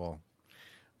 Well,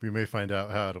 we may find out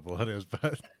how edible it is,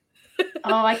 but.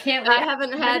 Oh, I can't wait. I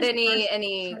haven't had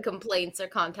any complaints or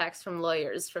contacts from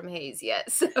lawyers from Hayes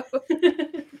yet. So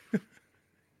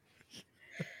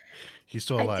he's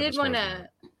still alive. I did want to.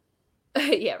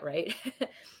 Yeah, right.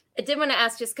 I did want to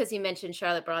ask, just because you mentioned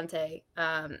Charlotte Bronte.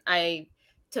 I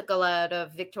took a lot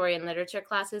of Victorian literature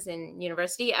classes in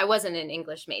university. I wasn't an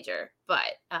English major,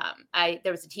 but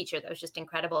there was a teacher that was just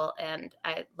incredible, and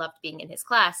I loved being in his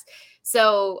class.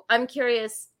 So I'm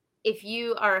curious if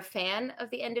you are a fan of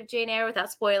the end of Jane Eyre,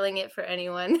 without spoiling it for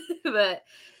anyone, but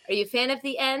are you a fan of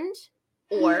the end,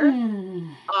 or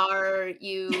are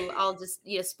you? I'll just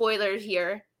spoiler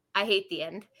here. I hate the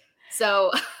end,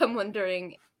 so I'm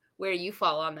wondering where you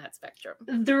fall on that spectrum.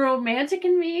 The romantic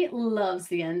in me loves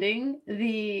the ending.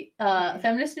 The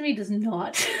feminist in me does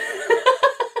not.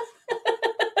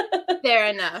 Fair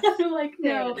enough. I'm like,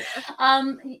 no.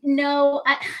 No.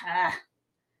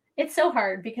 It's so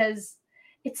hard because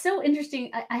it's so interesting.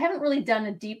 I haven't really done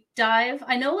a deep dive.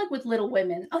 I know, like with Little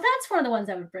Women. Oh, that's one of the ones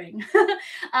I would bring.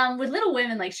 With Little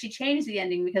Women, like she changed the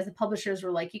ending because the publishers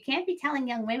were like, you can't be telling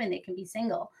young women they can be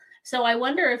single. So I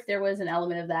wonder if there was an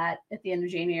element of that at the end of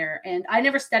Jane Eyre. And I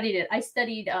never studied it. I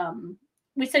studied,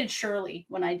 we studied Shirley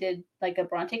when I did like a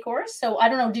Bronte course. So I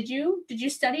don't know. Did you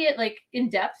study it like in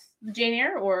depth, Jane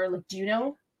Eyre, or like do you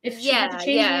know if she had to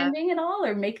change the ending at all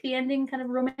or make the ending kind of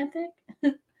romantic?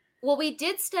 Well, we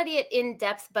did study it in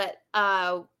depth, but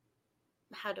how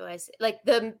do I say? Like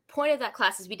the point of that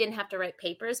class is we didn't have to write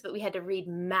papers, but we had to read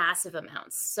massive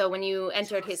amounts. So when you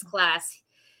entered his class,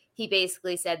 he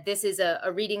basically said, this is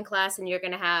a reading class and you're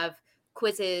going to have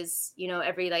quizzes,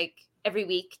 every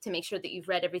week to make sure that you've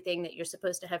read everything that you're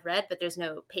supposed to have read, but there's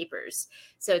no papers.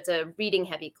 So it's a reading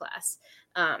heavy class.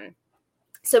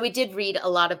 So we did read a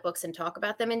lot of books and talk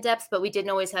about them in depth, but we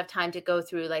didn't always have time to go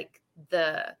through like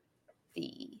the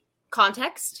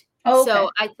context. Oh, okay. So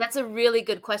that's a really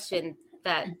good question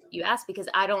that you asked, because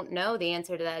I don't know the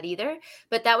answer to that either,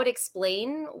 but that would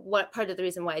explain what part of the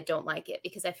reason why I don't like it,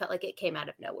 because I felt like it came out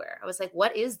of nowhere. I was like,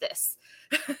 what is this?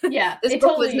 Yeah. This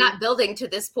book was not building to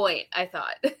this point, I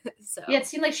thought. So yeah, it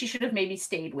seemed like she should have maybe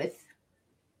stayed with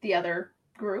the other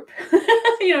group.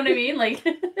 You know what I mean? Like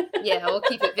yeah, we'll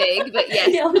keep it vague, but yes.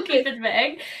 Yeah, we'll keep it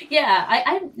vague. Yeah,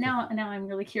 I now I'm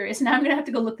really curious. Now I'm gonna have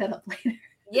to go look that up later.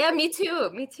 Yeah, me too.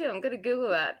 I'm gonna Google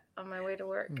that on my way to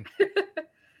work.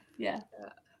 Yeah,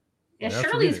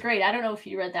 Shirley's great. I don't know if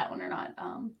you read that one or not.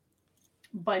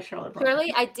 By Charlotte Bronte.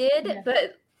 Shirley, I did,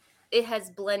 but it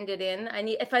has blended in.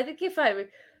 If I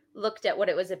looked at what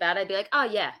it was about, I'd be like, oh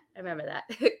yeah, I remember that,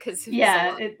 because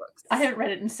I haven't read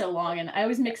it in so long, and I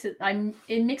always mix it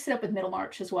up with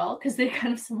Middlemarch as well, because they're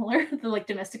kind of similar. The like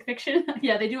domestic fiction.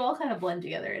 Yeah, they do all kind of blend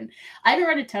together, and I haven't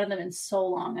read a ton of them in so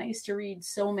long. I used to read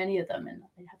so many of them, and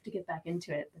I have to get back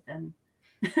into it, but then.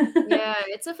 Yeah,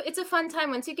 it's a fun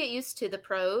time once you get used to the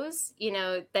prose,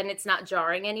 then it's not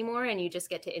jarring anymore and you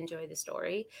just get to enjoy the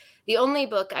story. The only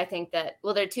book I think there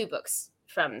are two books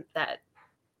from that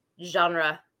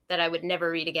genre that I would never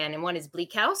read again, and one is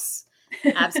Bleak House.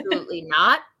 Absolutely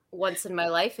not. Once in my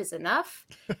life is enough.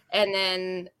 And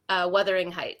then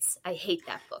Wuthering Heights. I hate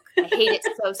that book. I hate it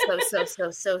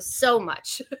so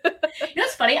much.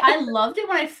 It's funny. I loved it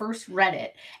when I first read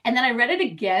it. And then I read it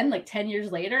again like 10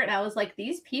 years later. And I was like,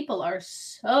 these people are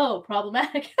so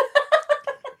problematic.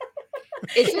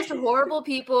 It's just horrible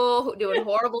people doing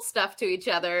horrible stuff to each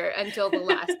other until the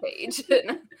last page.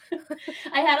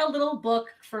 I had a little book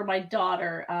for my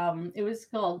daughter. It was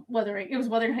called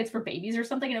Wuthering Heights for Babies or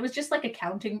something. And it was just like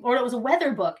accounting, or it was a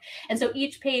weather book. And so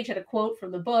each page had a quote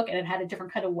from the book and it had a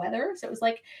different kind of weather. So it was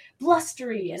like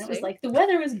blustery. And it was like, the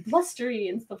weather was blustery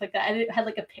and stuff like that. And it had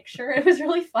like a picture. It was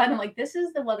really fun. I'm like, this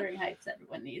is the Wuthering Heights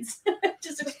everyone needs. It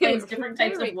just explains different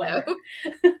types of weather.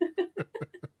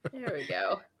 There we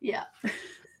go. Yeah.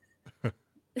 I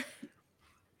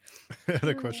had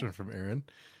a question from Aaron.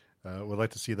 Would like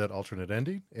to see that alternate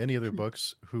ending. Any other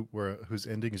books whose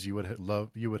endings you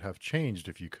would have changed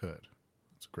if you could?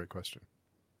 That's a great question.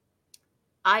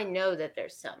 I know that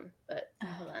there's some, but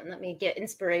hold on, let me get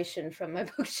inspiration from my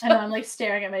bookshelf. I know, I'm like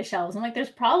staring at my shelves. I'm like,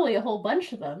 there's probably a whole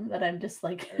bunch of them that I'm just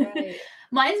like, Right.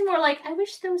 Mine's more like, I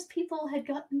wish those people had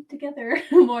gotten together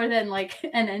more than like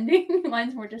an ending.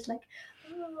 Mine's more just like,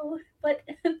 oh, but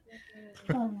oh,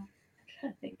 I'm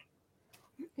trying to think.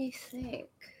 Let me think.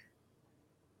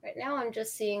 Right now, I'm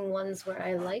just seeing ones where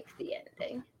I like the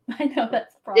ending. I know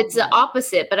that's the problem. It's the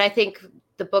opposite, but I think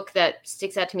the book that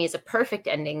sticks out to me as a perfect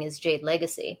ending is Jade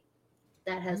Legacy.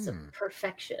 That has a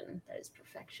perfection. That is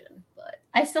perfection. But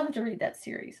I still have to read that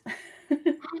series. Do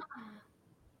it.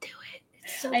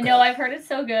 It's so I know, I've heard it's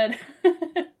so good.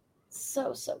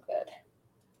 so good.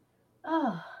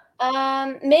 Oh.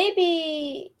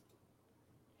 Maybe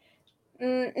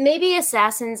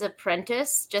Assassin's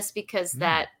Apprentice, just because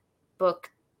that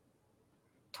book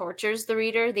tortures the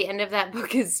reader. The end of that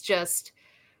book is just,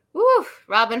 woo.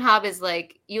 Robin Hobb is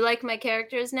like, you like my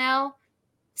characters now?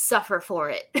 Suffer for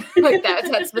it. Like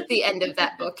that's what the end of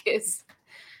that book is.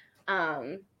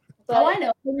 I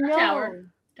know.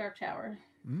 Dark Tower.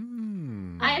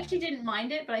 I actually didn't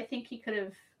mind it, but I think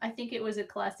I think it was a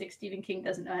classic Stephen King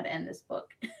doesn't know how to end this book.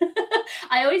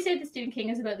 I always say that Stephen King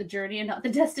is about the journey and not the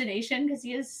destination, because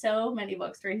he has so many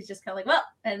books where he's just kind of like, well,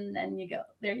 and then you go.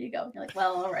 There you go. You're like,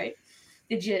 well, all right.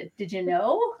 Did you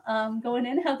know going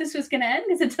in how this was going to end?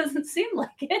 Because it doesn't seem like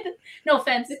it. No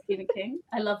offense, Stephen King.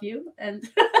 I love you. And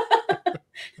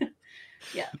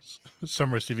yeah.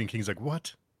 Somewhere Stephen King's like,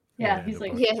 what? Yeah, he's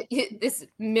like, yeah, this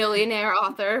millionaire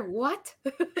author. What?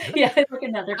 Yeah, it's like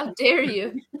another. How dare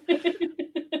you?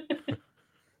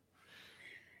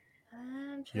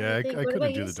 Yeah, I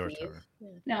couldn't do the Dark Tower.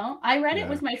 No, I read it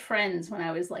with my friends when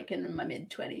I was like in my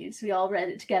mid-20s. We all read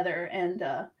it together, and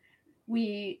I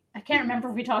can't remember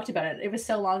if we talked about it. It was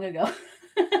so long ago.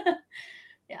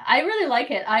 Yeah, I really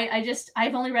like it.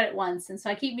 I've only read it once, and so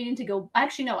I keep meaning to go.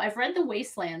 Actually, no, I've read The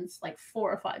Wastelands like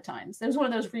 4 or 5 times. That was one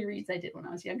of those rereads I did when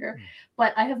I was younger,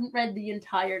 but I haven't read the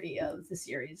entirety of the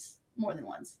series more than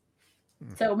once.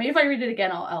 So maybe if I read it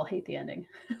again, I'll hate the ending,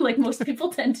 like most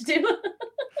people tend to do.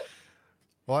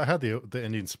 Well, I had the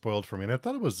ending spoiled for me, and I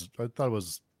thought it was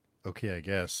okay, I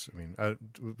guess. I mean,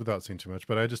 without saying too much,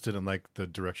 but I just didn't like the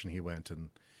direction he went, and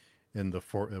in the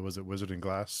was it Wizard and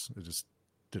Glass? It just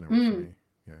didn't work for me.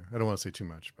 Yeah, I don't want to say too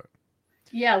much, but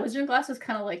yeah, Wizard and Glass was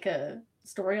kind of like a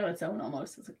story on its own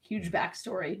almost. It's a huge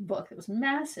backstory book that was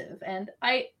massive, and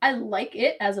I like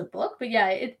it as a book, but yeah,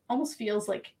 it almost feels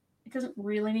like it doesn't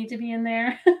really need to be in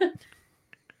there.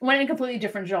 Went in a completely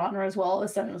different genre as well. All of a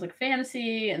sudden, it was like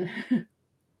fantasy and.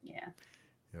 Yeah,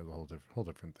 the whole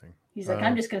different thing. He's like,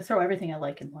 I'm just going to throw everything I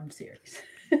like in one series.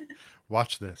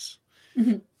 Watch this.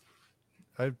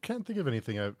 I can't think of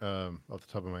anything off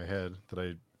the top of my head that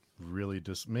I really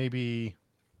just maybe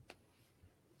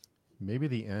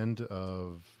the end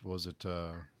of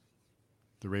The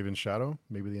Raven's Shadow.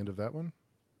 Maybe the end of that one.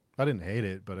 I didn't hate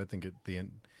it, but I think at the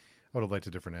end I would have liked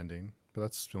a different ending. But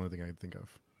that's the only thing I can think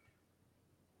of.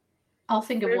 I'll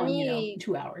think of one, in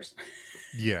 2 hours.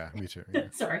 Yeah, me too. Yeah.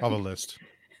 Sorry. I'll have a list.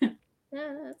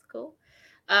 Yeah, that's cool.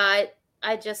 I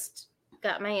just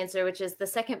got my answer, which is the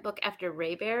second book after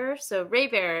Raybearer. So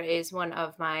Raybearer is one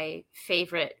of my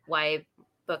favorite YA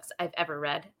books I've ever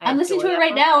read. I'm listening to it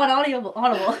right now on Audible.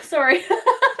 Sorry.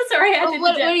 Sorry.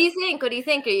 What do you think? What do you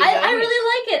think? I really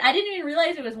like it. I didn't even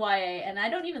realize it was YA, and I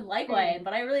don't even like YA,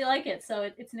 but I really like it. So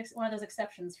it's one of those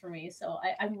exceptions for me. So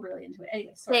I'm really into it.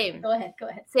 Anyway, sorry. Same. Go ahead.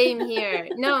 Same here.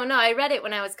 No, I read it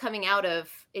when I was coming out of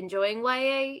enjoying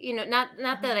YA. You know, not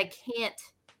that I can't,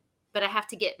 but I have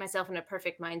to get myself in a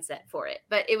perfect mindset for it.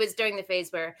 But it was during the phase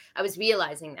where I was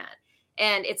realizing that,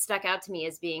 and it stuck out to me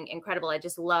as being incredible. I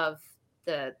just love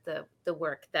the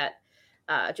work that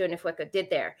Joe Nfueko did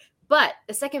there. But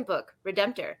the second book,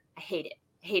 Redemptor, I hate it.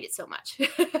 I hate it so much.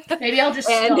 Maybe I'll just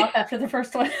stop after the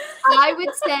first one. I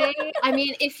would say, I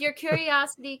mean, if your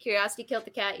curiosity killed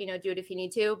the cat, do it if you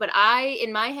need to. But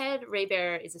in my head,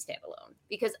 Raybearer is a standalone,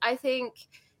 because I think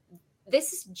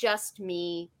this is just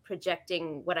me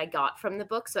projecting what I got from the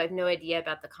book. So I have no idea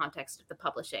about the context of the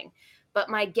publishing. But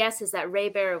my guess is that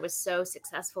Raybearer was so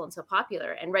successful and so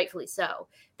popular, and rightfully so,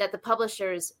 that the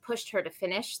publishers pushed her to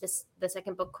finish the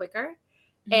second book quicker.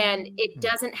 And it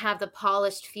doesn't have the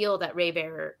polished feel that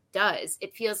Raybearer does.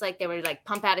 It feels like they were like,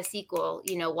 pump out a sequel,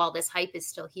 while this hype is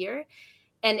still here.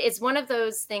 And it's one of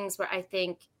those things where I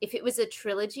think if it was a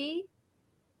trilogy,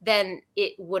 then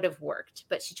it would have worked.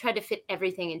 But she tried to fit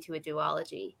everything into a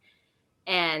duology.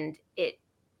 And it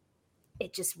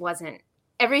just wasn't.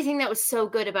 Everything that was so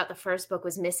good about the first book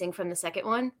was missing from the second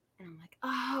one. And I'm like,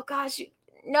 oh, gosh,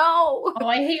 no. Oh,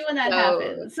 I hate when that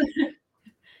happens.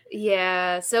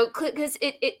 Yeah, so because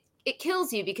it it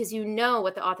kills you because you know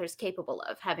what the author's capable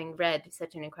of, having read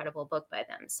such an incredible book by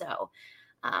them. So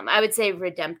I would say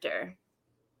Redemptor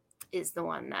is the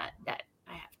one that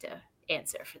I have to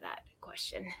answer for that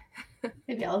question.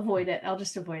 Maybe I'll avoid it. I'll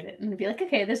just avoid it and be like,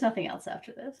 okay, there's nothing else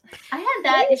after this. I had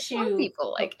that issue. Some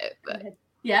people like it, but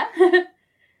yeah.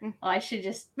 Well, I should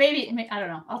just maybe I don't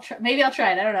know. I'll try. Maybe I'll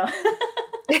try it. I don't know.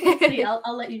 We'll see.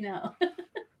 I'll let you know.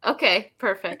 Okay,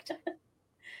 perfect.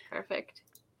 Perfect.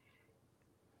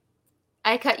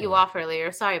 I cut you off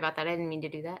earlier. Sorry about that. I didn't mean to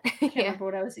do that. I can't remember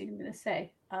what I was even going to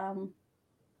say.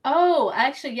 Oh,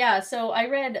 actually, yeah. So I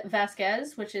read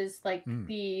Vasquez, which is like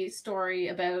the story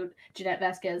about Jeanette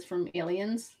Vasquez from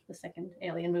Aliens, the second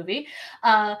Alien movie.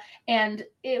 And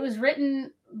it was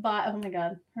written by, oh my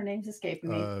God, her name's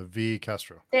escaping me. V.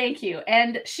 Castro. Thank you.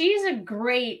 And she's a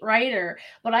great writer,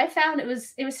 but I found it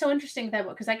was so interesting that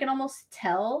book because I can almost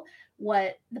tell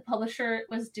what the publisher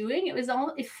was doing.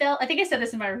 It felt, I think I said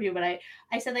this in my review, but I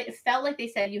said that it felt like they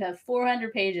said you have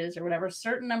 400 pages or whatever,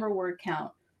 certain number word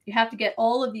count. You have to get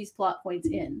all of these plot points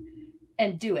in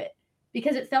and do it,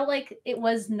 because it felt like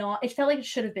it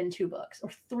should have been 2 books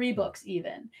or 3 books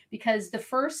even, because the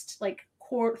first like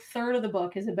third of the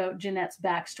book is about Jeanette's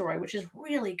backstory, which is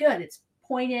really good. It's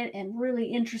poignant and really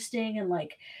interesting and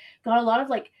like got a lot of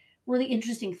like really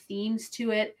interesting themes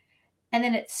to it. And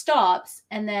then it stops,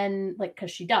 and then like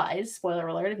because she dies. Spoiler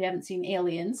alert! If you haven't seen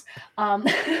Aliens,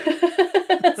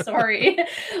 sorry,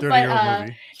 but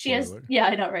she has. Yeah,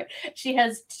 I know, right? She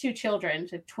has 2 children,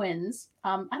 twins.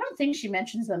 I don't think she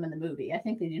mentions them in the movie. I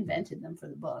think they invented them for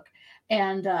the book,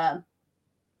 and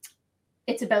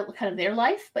it's about kind of their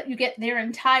life. But you get their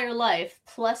entire life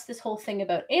plus this whole thing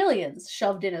about aliens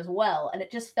shoved in as well, and it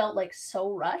just felt like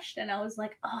so rushed. And I was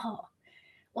like, oh,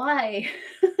 why?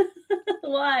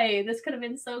 Why? This could have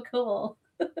been so cool.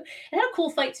 It had a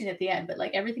cool fight scene at the end, but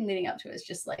like everything leading up to it is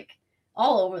just like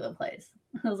all over the place.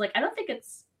 I was like, I don't think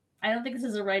this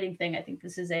is a writing thing. I think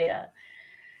this is a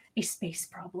space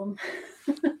problem.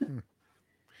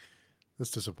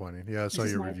 That's disappointing. Yeah, I saw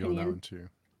your review on that one too.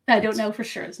 I don't know for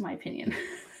sure. It's my opinion.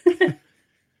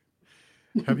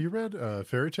 Have you read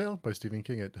Fairy Tale by Stephen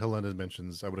King? Helena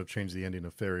mentions I would have changed the ending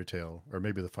of Fairy Tale, or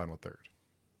maybe the final third.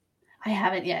 I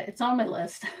haven't yet. It's on my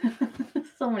list.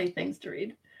 So many things to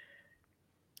read.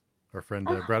 Our friend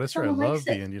Bradisher, I love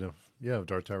the ending of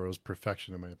Dark Tower's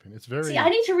perfection, in my opinion. It's very. See, I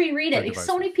need to reread it because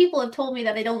so many people have told me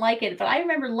that they don't like it, but I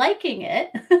remember liking it.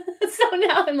 So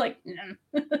now I'm like,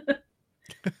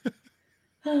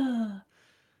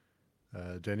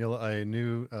 Daniel, I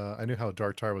knew how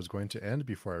Dark Tower was going to end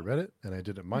before I read it, and I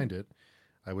didn't mind it.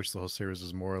 I wish the whole series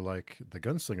was more like The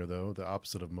Gunslinger, though, the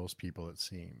opposite of most people, it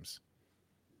seems.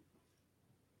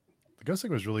 The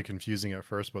Gunslinger was really confusing at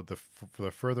first, but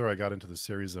the further I got into the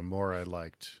series, the more I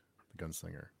liked The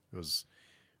Gunslinger. It was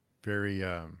very,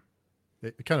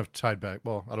 it kind of tied back.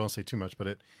 Well, I don't want to say too much, but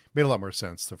it made a lot more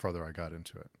sense the further I got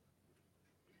into it.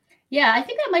 Yeah, I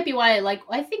think that might be why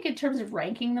I think in terms of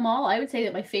ranking them all, I would say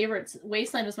that my favorites,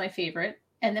 Wasteland was my favorite.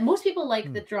 And then most people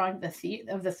like the drawing of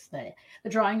the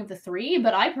drawing of the 3,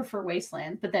 but I prefer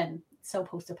Wasteland. But then it's so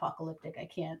post-apocalyptic, I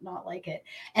can't not like it.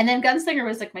 And then Gunslinger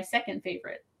was like my second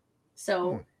favorite.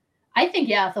 So I think,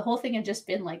 yeah, if the whole thing had just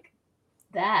been like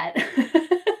that,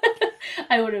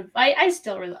 I would have, I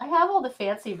still really, I have all the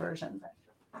fancy versions.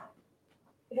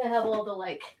 I have all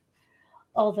the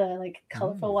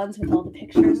colorful ones with all the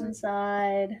pictures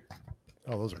inside.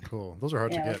 Oh, those are cool. Those are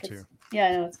hard to get too. Yeah,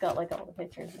 I know, it's got like all the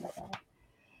pictures and that.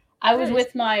 I was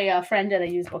with my friend at a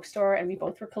used bookstore, and we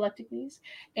both were collecting these.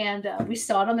 And we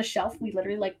saw it on the shelf. We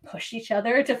literally like pushed each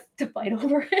other to fight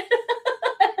over it.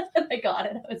 I got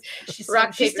it.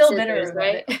 She's still bitter,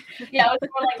 right? Yeah, it was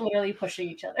more like literally pushing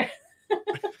each other.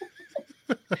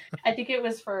 I think it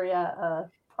was for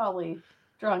probably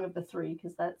drawing of the 3,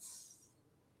 because that's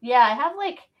I have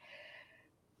like,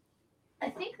 I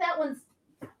think that one's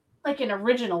like an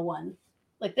original one.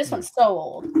 Like this one's so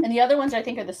old, and the other ones I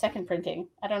think are the second printing.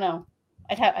 I don't know.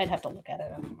 I'd have to look at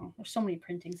it. I don't know. There's so many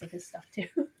printings of his stuff too.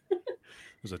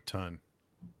 There's a ton.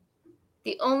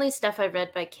 The only stuff I've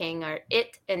read by King are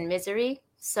It and Misery.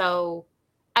 So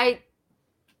I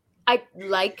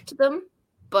liked them,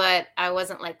 but I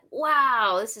wasn't like,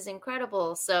 wow, this is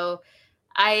incredible. So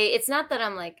it's not that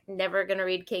I'm like never going to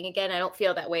read King again. I don't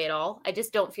feel that way at all. I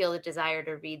just don't feel the desire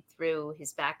to read through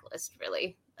his backlist,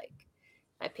 really. Like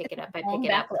I pick it up. Kind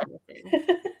of thing.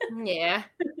 Yeah.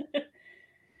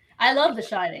 I love The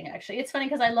Shining, actually. It's funny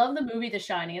because I love the movie The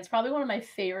Shining. It's probably one of my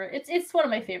favorite. It's one of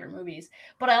my favorite movies.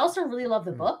 But I also really love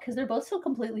the book because they're both so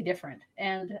completely different.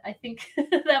 And I think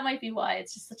that might be why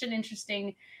it's just such an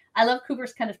interesting. I love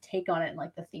Kubrick's kind of take on it and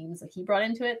like the themes that he brought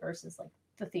into it versus like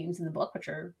the themes in the book, which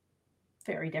are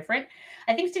very different.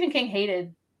 I think Stephen King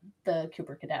hated the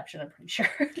Kubrick adaptation, I'm pretty sure.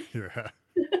 Yeah.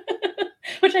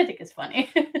 Which I think is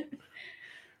funny.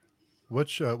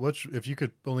 Which if you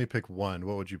could only pick one,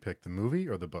 what would you pick, the movie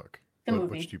or the book? The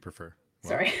movie. Which do you prefer?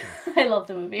 Sorry. I love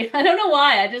the movie. I don't know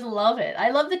why. I just love it.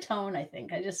 I love the tone, I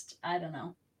think. I don't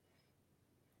know.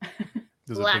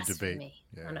 There's a big debate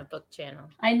on a book channel.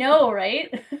 I know,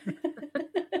 right?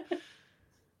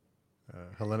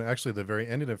 Helena, actually, the very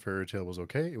ending of Fairy Tale was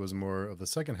okay. It was more of the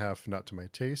second half, not to my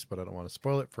taste, but I don't want to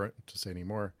spoil it to say any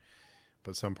more.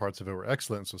 But some parts of it were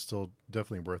excellent, so still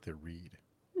definitely worth a read.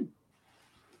 And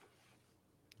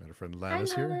our friend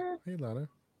Lana's here. Hey, Lana.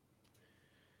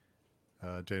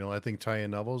 Daniel, I think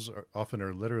tie-in novels often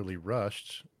are literally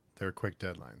rushed. They're quick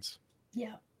deadlines.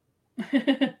 Yeah.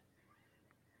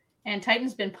 And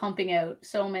Titan's been pumping out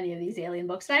so many of these Alien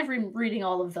books, and I've been reading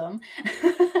all of them.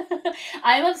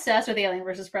 I'm obsessed with Alien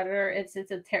versus Predator. It's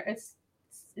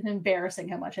embarrassing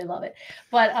how much I love it.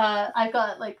 But I've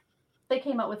got they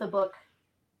came out with a book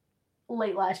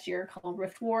late last year called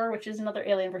Rift War, which is another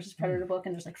Alien versus Predator book,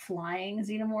 and there's flying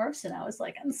xenomorphs, and I was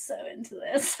like, I'm so into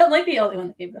this. I'm the only one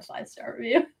that gave it a 5-star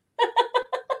review.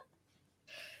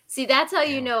 See, that's how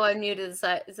you know I'm new to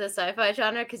the sci-fi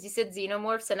genre, because you said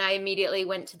xenomorphs, and I immediately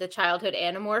went to the childhood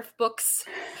Animorph books.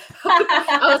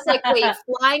 I was like, wait,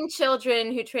 flying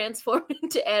children who transform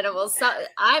into animals.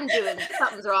 I'm doing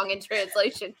something's wrong in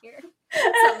translation here.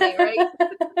 Something, right?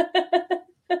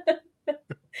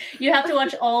 You have to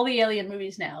watch all the Alien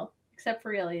movies now, except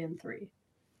for Alien 3.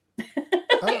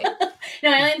 Okay.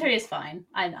 No, Alien 3 is fine.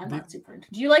 I'm not super into.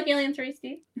 Do you like Alien 3,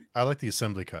 Steve? I like the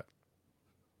assembly cut.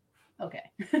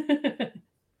 Okay.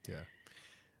 Yeah.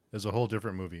 There's a whole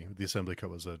different movie. The assembly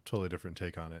cut was a totally different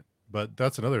take on it. But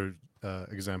that's another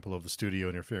example of the studio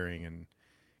interfering and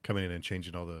coming in and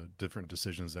changing all the different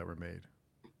decisions that were made.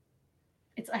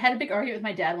 I had a big argument with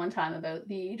my dad one time about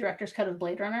the director's cut of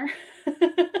Blade Runner.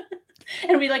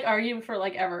 And we argued for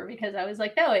ever, because I was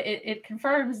like, no, it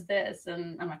confirms this,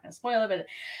 and I'm not going to spoil it, but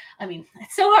I mean,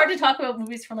 it's so hard to talk about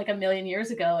movies from a million years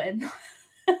ago and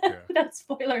without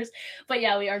spoilers. But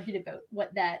yeah, we argued about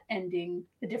what that ending,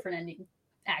 the different ending,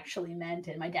 actually meant,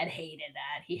 and my dad hated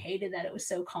that. He hated that it was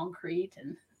so concrete,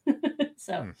 and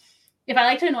so if I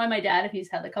like to annoy my dad, if he's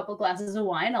had a couple glasses of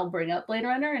wine, I'll bring up Blade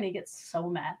Runner, and he gets so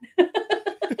mad.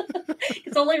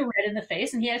 It's all red in the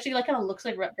face, and he actually kind of looks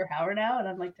like Rutger Hauer now, and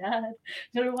I'm like, Dad,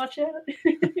 did we watch it?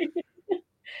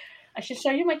 I should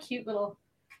show you my cute little.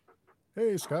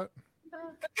 Hey, Scott.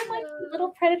 My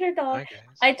little predator dog. Hi,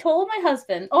 guys. I told my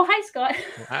husband. Oh, hi, Scott.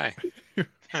 Hi.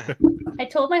 I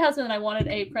told my husband that I wanted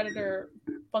a Predator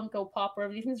Funko Pop,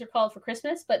 whatever these things are called, for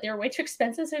Christmas, but they were way too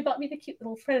expensive, so he bought me the cute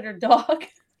little Predator dog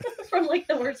from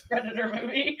the worst Predator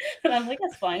movie. And I'm like,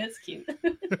 that's fine, it's cute.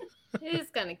 It is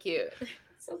kind of cute.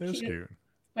 So It was cute.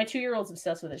 My 2-year-old's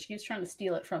obsessed with it. She keeps trying to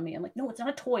steal it from me. I'm like, no, it's not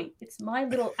a toy. It's my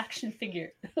little action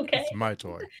figure. Okay? It's my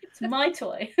toy. It's my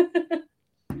toy.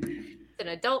 It's an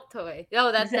adult toy.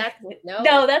 No, that's exactly.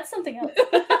 No, that's something else.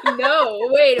 No,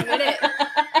 wait a minute.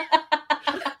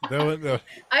 No.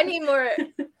 I need more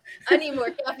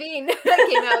caffeine. I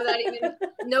came out without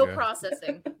even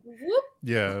processing. Whoop.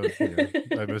 Yeah,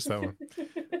 I missed that one.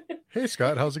 Hey,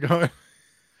 Scott, how's it going?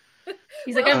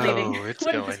 He's like, I'm leaving. Oh, it's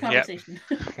What going. is this conversation?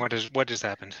 Yep. What just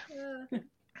happened? I'm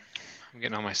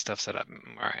getting all my stuff set up.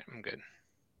 All right, I'm good.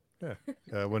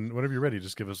 Yeah. Whenever you're ready,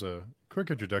 just give us a quick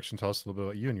introduction. Tell us a little bit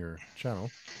about you and your channel.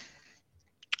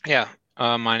 Yeah.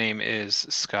 My name is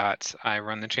Scott. I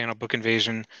run the channel Book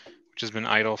Invasion, which has been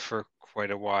idle for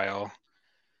quite a while.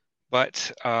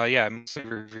 But I mostly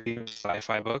review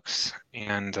sci-fi books,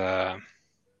 and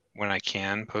when I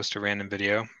can, post a random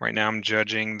video. Right now I'm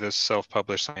judging the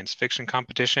self-published science fiction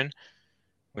competition,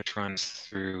 which runs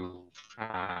through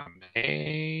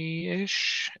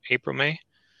May-ish, April, May.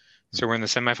 So we're in the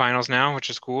semifinals now, which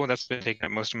is cool. That's been taking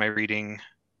up most of my reading,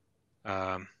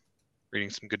 reading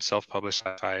some good self-published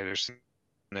sci-fi.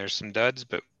 There's some duds,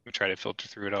 but we try to filter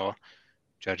through it all,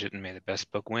 judge it, and may the best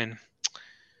book win.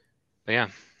 But yeah,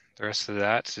 the rest of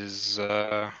that is,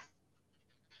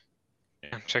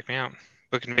 check me out.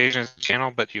 Book Invasion is the channel,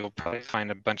 but you'll probably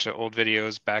find a bunch of old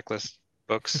videos, backlist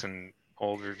books, and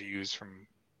old reviews from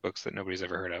books that nobody's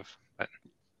ever heard of. But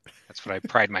that's what I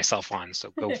pride myself on.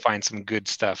 So go find some good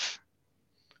stuff.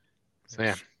 So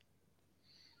yeah.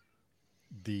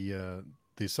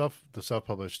 The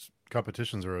self-published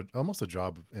competitions are almost a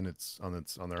job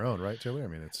on their own, right, Taylor? I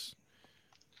mean, it's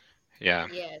Yeah,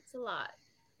 it's a lot.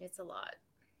 It's a lot.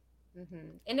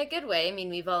 Mm-hmm. In a good way. I mean,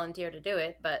 we volunteer to do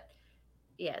it, but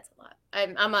yeah, it's a lot.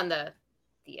 I'm on the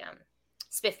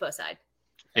SPIFFO side.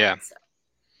 Yeah. So.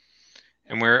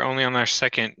 And we're only on our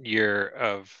second year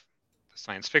of the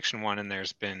science fiction one, and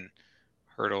there's been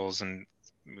hurdles, and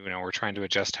we're trying to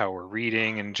adjust how we're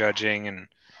reading and judging, and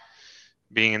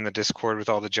being in the Discord with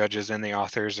all the judges and the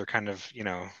authors are kind of,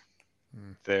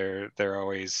 they're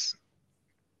always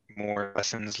more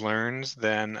lessons learned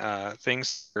than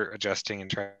things. We're adjusting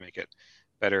and trying to make it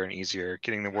better and easier,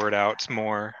 getting the word out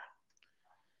more.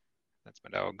 That's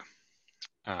my dog.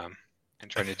 And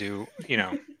trying to do,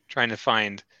 trying to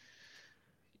find,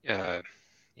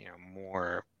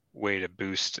 more way to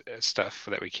boost stuff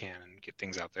that we can and get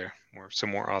things out there so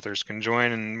more authors can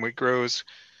join and it grows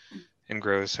and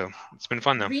grows. So it's been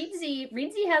fun though.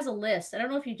 Reedsy has a list. I don't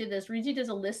know if you did this. Reedsy does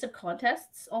a list of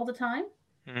contests all the time.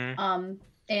 Mm-hmm.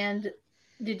 And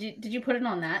did you put it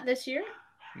on that this year?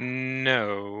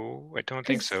 No, I don't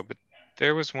think so. But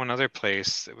there was one other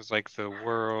place. It was like the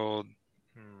world.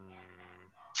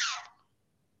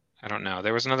 I don't know.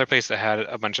 There was another place that had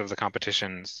a bunch of the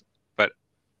competitions, but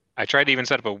I tried to even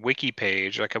set up a wiki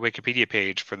page, like a Wikipedia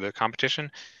page for the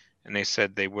competition, and they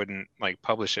said they wouldn't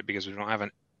publish it because we don't have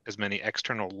as many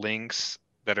external links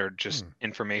that are just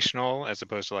informational as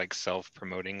opposed to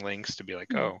self-promoting links to be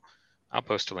like, oh, I'll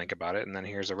post a link about it and then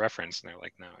here's a reference, and they're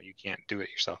like, no, you can't do it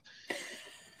yourself.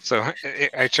 So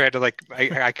I tried to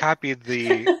I copied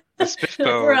the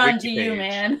Spiffbo We're on wiki to you, page.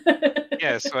 man.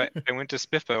 Yeah, so I went to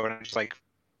Spiffbo and I just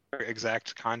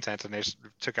exact content, and they just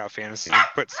took out fantasy and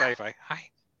put sci-fi. Hi.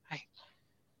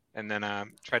 And then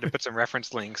tried to put some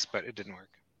reference links, but it didn't work.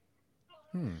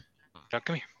 Dog,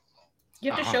 come here.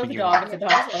 You have to show the dog if the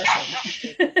dog's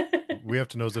awesome. We have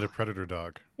to know, is it a predator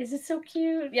dog? Is it so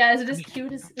cute? Yeah, is it as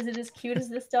cute as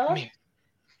this dog?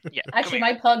 Yeah. Actually,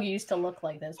 my pug used to look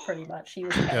like this pretty much. He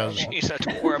was terrible. She's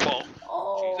adorable.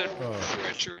 Oh, she's a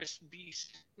treacherous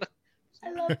beast.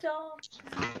 I love dogs.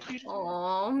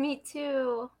 Oh, me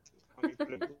too.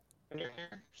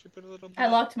 I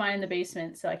locked mine in the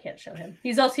basement, so I can't show him.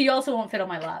 He also won't fit on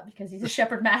my lap because he's a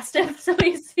Shepherd Mastiff, so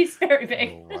he's very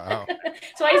big. Oh, wow.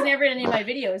 So he's never in any of my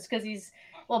videos because he's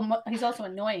also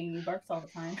annoying. He barks all the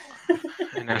time.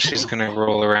 And now she's gonna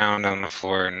roll around on the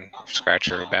floor and scratch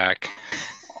her back.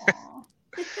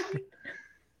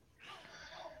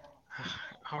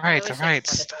 All right.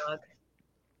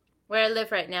 Where I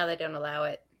live right now, they don't allow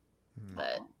it,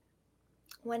 but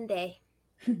one day.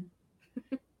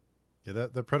 Yeah,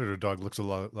 that predator dog looks a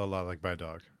lot like my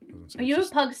dog. You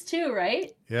have pugs too,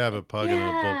 right? Yeah, I have a pug and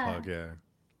a bull pug. Yeah.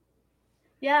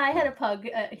 Yeah, I had a pug.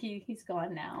 He's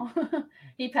gone now.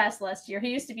 He passed last year. He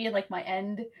used to be in my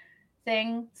end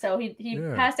thing, so he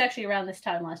passed actually around this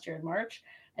time last year in March,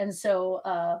 and so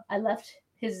I left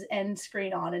his end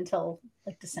screen on until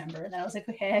December, and then I was like,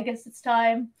 okay, I guess it's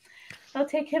time. I'll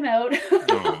take him out.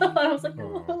 I was like,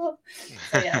 oh.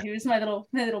 So yeah, he was my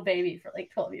little baby for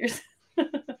 12 years.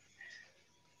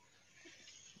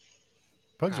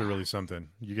 Pugs are really something.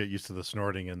 You get used to the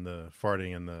snorting and the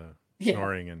farting and the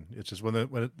snoring, and it's just when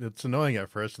it's annoying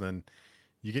at first, and then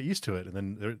you get used to it, and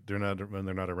then when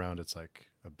they're not around, it's like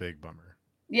a big bummer.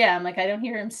 Yeah, I'm like, I don't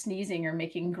hear him sneezing or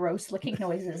making gross licking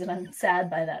noises, and I'm sad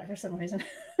by that for some reason.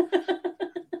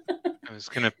 I was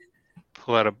gonna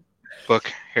pull out a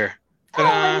book here.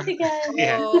 Oh, you guys.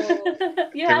 Yeah. Did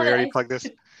we already plug this?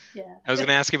 Yeah. I was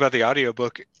gonna ask you about the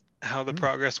audiobook, how the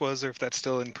progress was, or if that's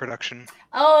still in production.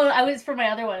 Oh, I was for my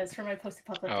other one. It's for my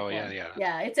post-apocalyptic one. Yeah.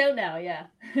 Yeah, it's out now. Yeah.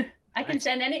 I can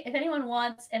send if anyone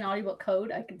wants an audiobook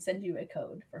code, I can send you a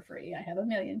code for free. I have 1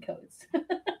 million codes.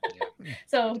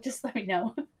 So just let me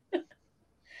know. I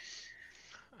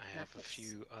have a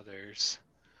few others.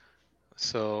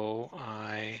 So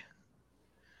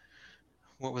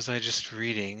what was I just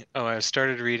reading? Oh, I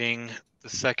started reading the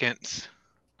second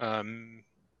Antimatter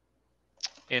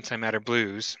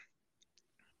Blues.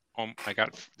 I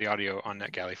got the audio on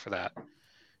NetGalley for that.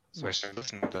 So I started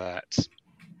listening to that.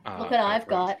 Look what I've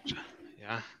got.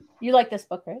 Yeah. You like this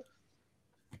book, right?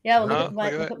 Yeah, well,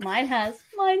 look what mine has.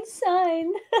 Mine's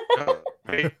signed. Oh,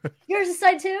 great. Yours is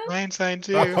signed too? Mine's signed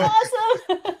too.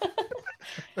 Awesome.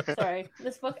 Sorry.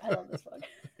 This book, I love this book.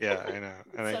 Yeah, I know.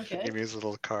 And So he gave me his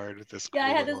little card with this. Yeah, I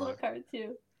had this little card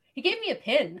too. He gave me a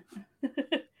pin.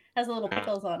 Has a little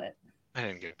pickles on it. I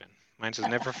didn't get a pin. Mine says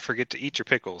never forget to eat your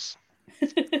pickles.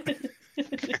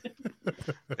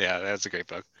 Yeah, that's a great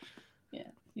book. Yeah,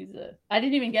 I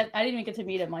didn't even get to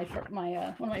meet him. My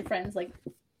one of my friends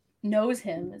knows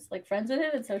him, is friends with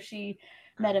him, and so she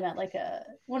met him at I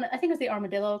think it was the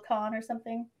Armadillo Con or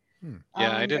something.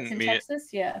 Yeah, I didn't meet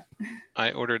Texas. Yeah.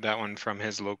 I ordered that one from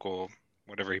his local,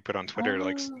 whatever he put on Twitter.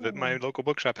 My local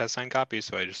bookshop has signed copies,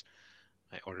 so I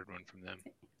ordered one from them.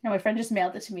 And my friend just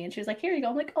mailed it to me, and she was like, "Here you go."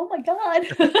 I'm like, "Oh my god."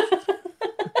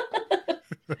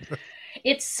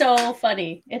 It's so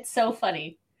funny.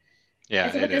 Yeah,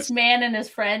 It's about it this is. man and his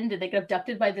friend, and they get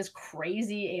abducted by this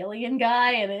crazy alien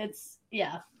guy, and it's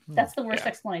that's the worst Yeah.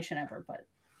 explanation ever, but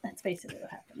that's basically what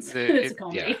happens. The- It's a it-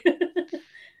 comedy.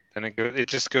 Then it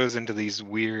just goes into these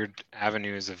weird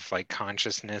avenues of like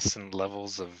consciousness and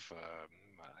levels of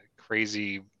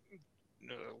crazy,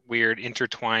 weird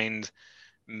intertwined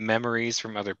memories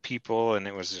from other people, and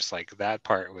it was just like that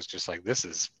part was just like this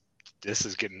is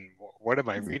getting, what am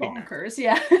I It's reading now? bonkers,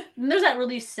 yeah. And there's that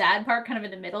really sad part kind of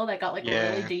in the middle that got like really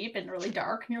Yeah. deep and really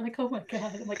dark, and you're like, oh my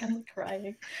god, I'm like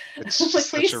crying. It's I'm like, such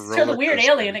please a show the roller weird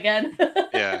coaster. alien again.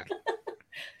 Yeah.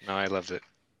 No, I loved it.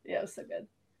 Yeah, it was so good.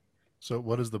 So,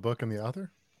 what is the book and the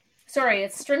author? Sorry,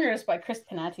 it's Stringers by Chris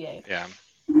Panatier. Yeah.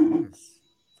 It's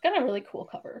got a really cool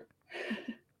cover.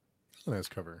 That's a nice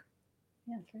cover.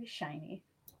 Yeah, it's very shiny.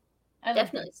 I love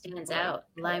Definitely the stands bright out.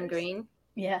 Lime colors. green.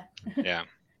 Yeah. Yeah.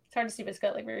 It's hard to see, but it's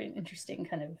got like very interesting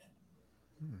kind of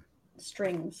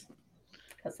strings,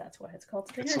 because that's why it's called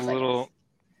Stringers. It's a little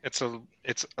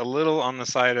it's a little on the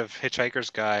side of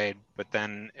Hitchhiker's Guide, but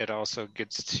then it also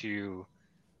gets to,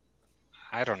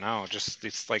 I don't know, just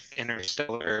it's like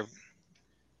Interstellar.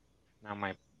 Now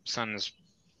my son's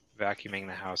vacuuming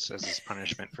the house as his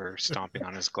punishment for stomping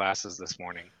on his glasses this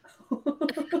morning.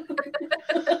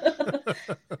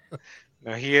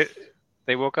 No,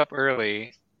 they woke up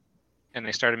early and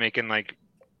they started making like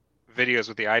videos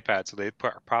with the iPad. So they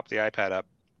propped the iPad up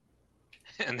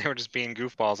and they were just being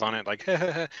goofballs on it, like,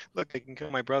 look, I can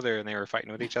kill my brother. And they were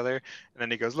fighting with each other. And then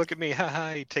he goes, look at me,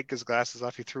 haha. He take his glasses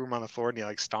off, he threw them on the floor, and he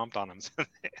like stomped on them.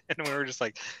 And we were just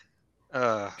like,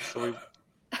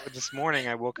 this morning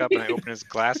I woke up and I opened his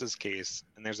glasses case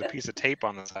and there's a piece of tape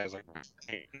on the side. I was like,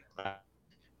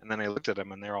 and then I looked at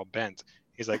them and they're all bent.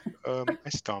 He's like, I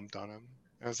stomped on him.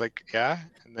 I was like, yeah?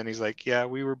 And then he's like, yeah,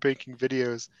 we were making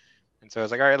videos. And so I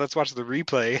was like, all right, let's watch the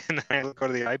replay. And then I go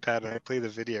to the iPad and I play the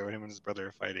video and him and his brother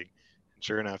are fighting. And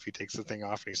sure enough, he takes the thing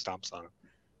off and he stomps on him.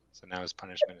 So now his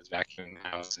punishment is vacuuming the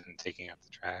house and taking out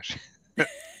the trash.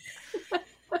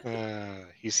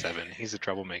 He's 7. He's a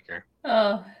troublemaker.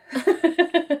 Oh.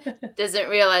 Doesn't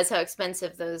realize how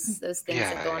expensive those things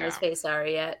that go on his Yeah. face are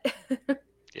yet.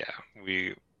 Yeah,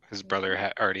 his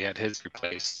brother already had his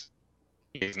replaced.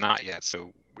 He's not yet,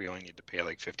 so we only need to pay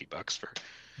like $50 for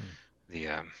the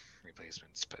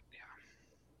replacements. But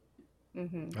yeah,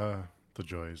 Mm-hmm. The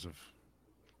joys of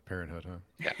parenthood,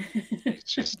 huh?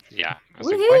 it's just I was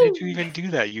like, why did you even do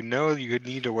that? You know, you would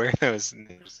need to wear those. And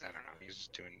I don't know. He's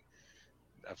just doing,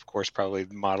 of course, probably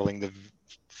modeling the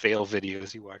fail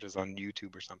videos he watches on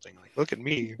YouTube or something. Like, look at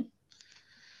me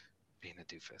being a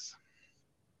doofus.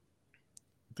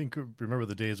 I think remember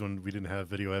the days when we didn't have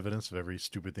video evidence of every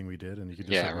stupid thing we did, and you could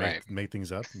just make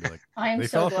things up and be like, I'm they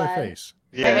so fell glad. off my face.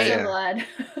 I'm so glad.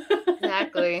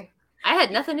 Exactly. I had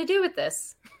nothing to do with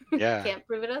this. Yeah. Can't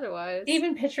prove it otherwise.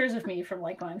 Even pictures of me from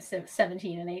like when I'm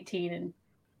 17 and 18, and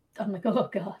I'm like, oh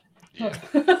god. Yeah.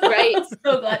 Right.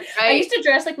 So glad. I Right. used to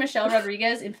dress like Michelle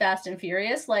Rodriguez in Fast and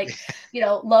Furious, like,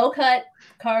 low cut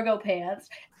cargo pants,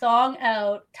 thong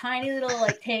out, tiny little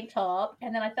like tank top,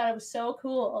 and then I thought it was so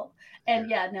cool. And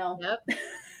no. Yep.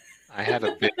 I had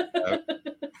a bit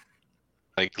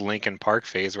like Linkin Park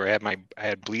phase where I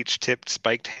had bleach tipped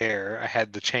spiked hair. I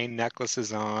had the chain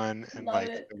necklaces on and Love like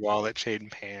it. the wallet chain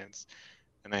pants,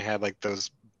 and I had like those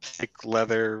thick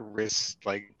leather wrist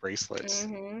like bracelets.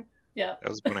 Mm-hmm. Yeah. That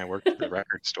was when I worked at the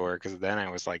record store, because then I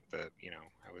was like I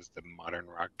was the modern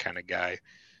rock kind of guy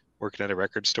working at a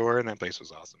record store, and that place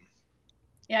was awesome.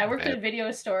 Yeah, I worked at a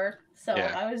video store, so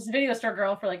I was a video store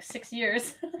girl for like 6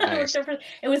 years. Nice.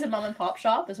 It was a mom and pop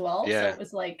shop as well, so Yeah. it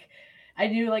was like I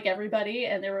knew like everybody,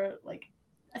 and there were like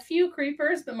a few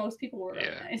creepers, but most people were really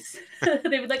nice.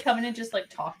 They would like come in and just like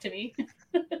talk to me.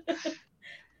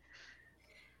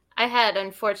 I had,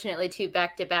 unfortunately, 2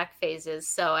 back-to-back phases.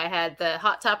 So I had the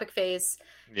Hot Topic phase,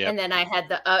 and then I had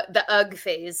the UGG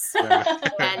phase.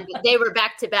 And they were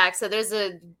back-to-back. So there's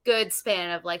a good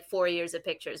span of like 4 years of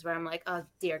pictures where I'm like, oh,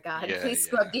 dear God, please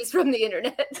scrub these from the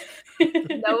internet.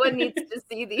 No one needs to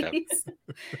see these.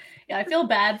 Yeah, I feel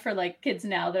bad for like kids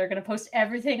now that are going to post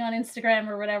everything on Instagram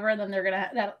or whatever, and then they're going to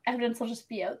that evidence will just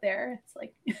be out there. It's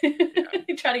like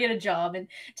you try to get a job in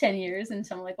 10 years, and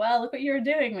someone like, wow, look what you were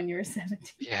doing when you were 17.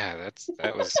 Yeah,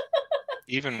 that was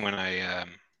even when I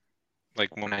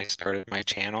when I started my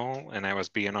channel and I was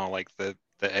being all like the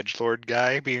edgelord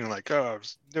guy, being like, oh,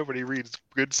 nobody reads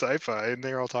good sci-fi, and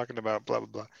they're all talking about blah blah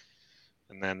blah.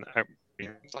 And then I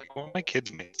was like, well, my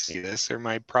kids may see this, or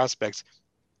my prospects.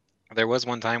 There was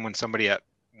one time when somebody at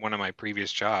one of my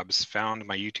previous jobs found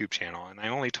my YouTube channel, and I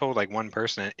only told like one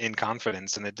person in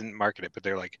confidence, and it didn't market it, but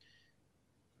they're like,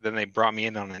 then they brought me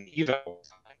in on an eval.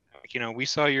 like, we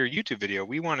saw your YouTube video.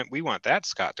 We want that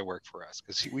Scott to work for us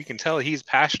because we can tell he's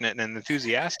passionate and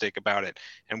enthusiastic about it,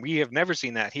 and we have never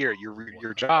seen that here at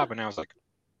your job. And I was like,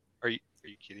 are you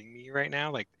kidding me right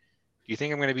now? Like, do you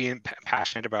think I'm going to be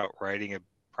passionate about writing a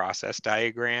process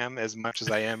diagram as much as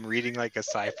I am reading like a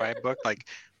sci-fi book? Like,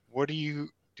 what do you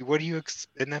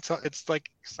and that's it's like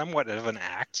somewhat of an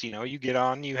act, you get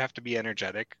on, you have to be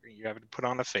energetic, you have to put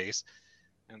on a face,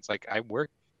 and it's like I work,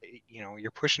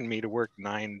 you're pushing me to work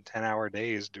 9-10 hour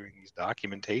days doing these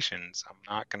documentations. I'm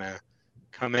not gonna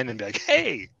come in and be like,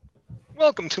 hey,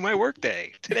 welcome to my work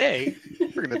day. Today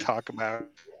we're gonna talk about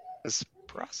this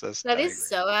process that diagram. Is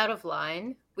so out of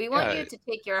line. We want you to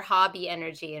take your hobby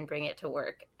energy and bring it to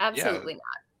work. Absolutely not.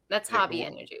 That's hobby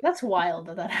energy. That's wild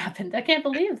that happened. I can't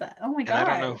believe that. Oh my God. And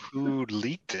I don't know who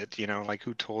leaked it, like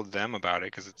who told them about it,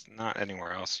 because it's not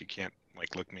anywhere else. You can't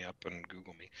like look me up and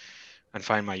Google me and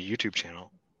find my YouTube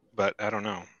channel. But I don't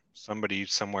know. Somebody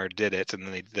somewhere did it, and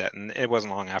then they did that. And it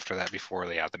wasn't long after that before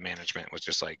the management was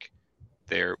just like,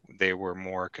 they were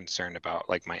more concerned about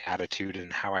like my attitude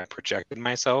and how I projected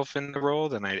myself in the role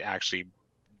than I actually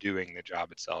doing the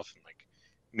job itself and like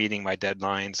meeting my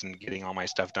deadlines and getting all my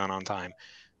stuff done on time.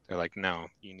 They're like, no,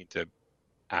 you need to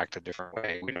act a different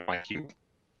way. We don't like you.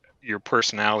 Your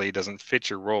personality doesn't fit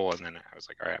your role. And then I was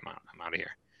like, all right, I'm out of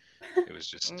here. It was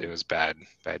just, it was bad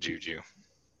juju.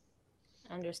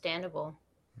 Understandable.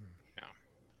 Yeah.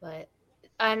 But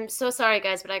I'm so sorry,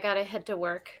 guys, but I gotta head to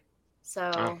work.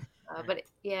 So, but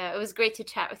yeah, it was great to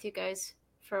chat with you guys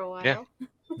for a while.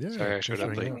 Yeah. Sorry, I showed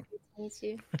up late. Nice to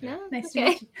meet you. No, Nice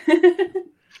okay. to meet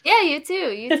you. Yeah, you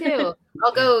too.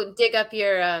 I'll go dig up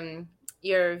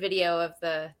your video of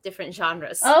the different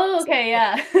genres. Oh, okay,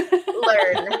 yeah.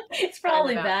 Learn. It's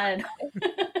probably bad.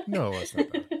 No, it's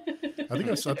not bad. I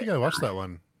think I watched that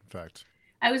one, in fact.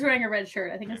 I was wearing a red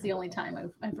shirt. I think it's the only time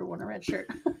I've ever worn a red shirt.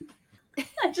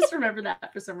 I just remember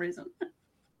that for some reason.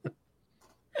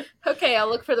 Okay, I'll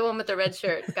look for the one with the red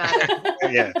shirt. Got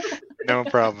it. Yeah, no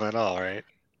problem at all, right?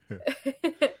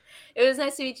 It was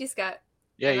nice to meet you, Scott.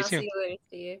 Yeah, and you I'll too. see you later,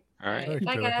 Steve. All right. Thank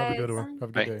Bye, you. guys. Have a good one. Have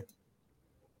a good day.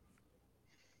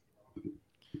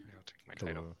 I'll take my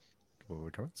title.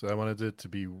 So I wanted it to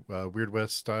be Weird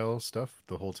West style stuff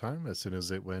the whole time. As soon as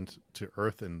it went to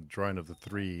Earth and Drawing of the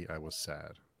Three, I was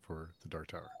sad for the Dark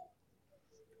Tower.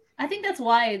 I think that's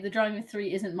why the Drawing of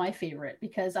Three isn't my favorite,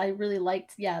 because I really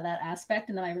liked, that aspect,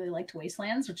 and then I really liked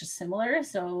Wastelands, which is similar.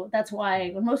 So that's why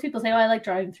when most people say, oh, I like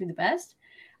Drawing of Three the best,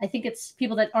 I think it's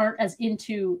people that aren't as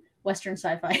into Western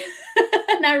sci-fi.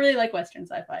 And I really like Western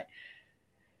sci-fi.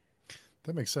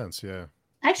 That makes sense, yeah.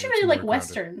 I actually really like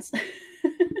Westerns.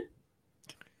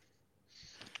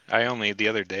 The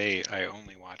other day, I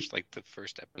only watched like the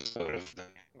first episode of The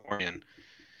Mandalorian.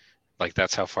 Like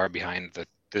that's how far behind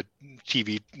the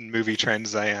TV movie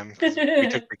trends I am. 'Cause we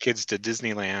took the kids to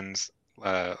Disneyland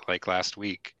like last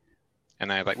week,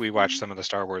 and we watched some of the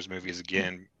Star Wars movies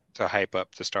again to hype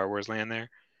up the Star Wars land there.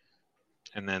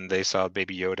 And then they saw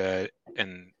Baby Yoda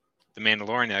and The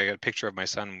Mandalorian. I got a picture of my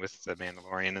son with The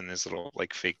Mandalorian and this little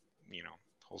like fake,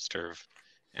 holster of,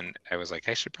 and I was like,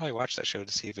 I should probably watch that show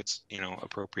to see if it's,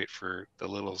 appropriate for the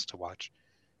littles to watch.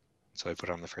 So I put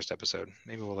on the first episode.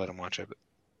 Maybe we'll let them watch it,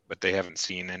 but they haven't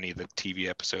seen any of the TV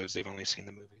episodes. They've only seen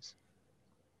the movies.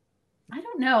 I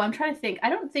don't know. I'm trying to think.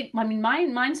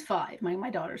 Mine's 5. My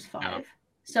daughter's 5. Oh.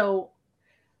 So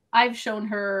I've shown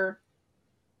her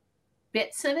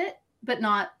bits of it, but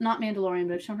not Mandalorian,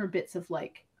 but I've shown her bits of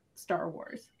like Star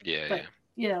Wars. Yeah.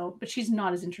 But she's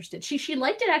not as interested. She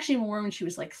liked it actually more when she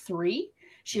was like 3.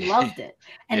 She loved it.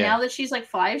 And now that she's like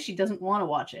 5, she doesn't want to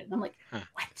watch it. And I'm like,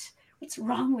 what? What's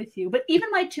wrong with you? But even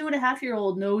my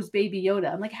 2.5-year-old knows Baby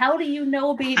Yoda. I'm like, how do you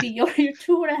know Baby Yoda? You're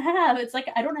 2.5. It's like,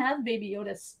 I don't have Baby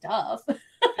Yoda stuff.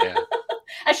 Yeah.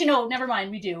 Actually, no, never mind.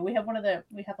 We do. We have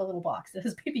a little box that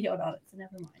has Baby Yoda on it, so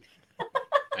never mind.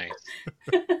 Nice.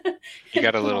 You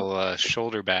got a little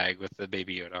shoulder bag with the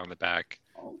Baby Yoda on the back.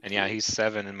 Okay. And yeah, he's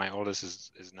 7 and my oldest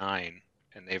is 9.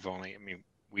 And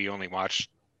we only watched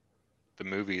the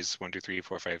movies 1, 2, 3,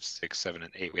 4, 5, 6, 7,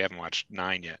 and 8. We haven't watched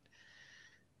 9 yet.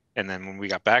 And then when we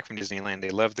got back from Disneyland, they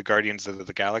loved the Guardians of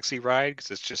the Galaxy ride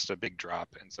because it's just a big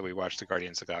drop. And so we watched the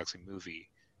Guardians of the Galaxy movie,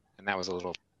 and that was a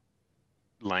little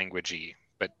languagey.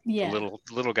 But the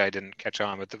little guy didn't catch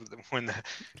on. But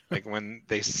when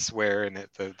they swear and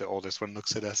the oldest one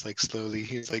looks at us like slowly,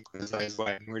 he's like with his eyes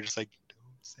wide, and we're just like, don't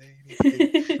say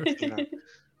anything.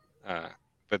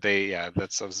 But they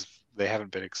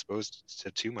haven't been exposed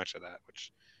to too much of that,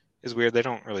 which is weird. They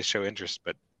don't really show interest,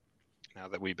 but now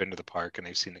that we've been to the park and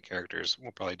they've seen the characters,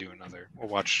 we'll probably do another. We'll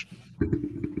watch the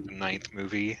 9th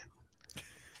movie,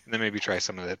 and then maybe try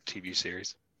some of the TV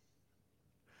series.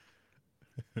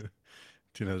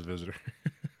 Tina's visitor.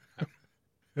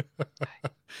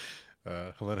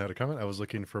 Helena had a comment. I was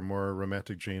looking for more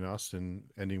romantic Jane Austen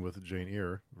ending with Jane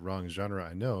Eyre. Wrong genre,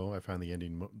 I know. I find the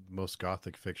ending most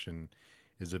gothic fiction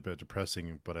is a bit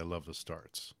depressing, but I love the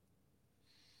starts.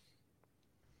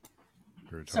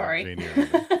 Sorry. Jane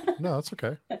Eyre. No, it's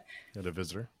okay. You had a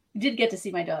visitor. You did get to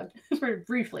see my dog for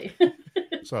briefly.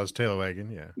 So I was tail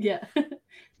wagging, yeah. Yeah. Hi,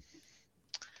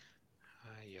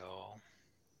 y'all.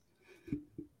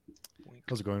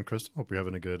 How's it going, Kristen? Hope you're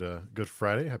having a good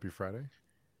Friday. Happy Friday.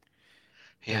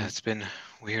 Yeah, it's been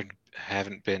weird. I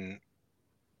haven't been,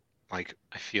 I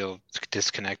feel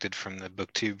disconnected from the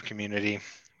BookTube community,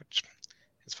 which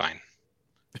is fine.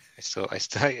 I still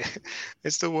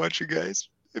watch you guys.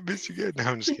 I miss you guys. No,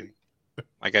 I'm just kidding.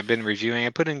 I've been reviewing. I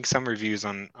put in some reviews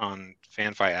on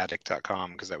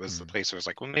fanfiaddict.com because that was the place where I was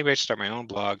like, well, maybe I should start my own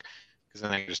blog because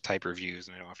then I can just type reviews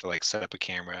and I don't have to set up a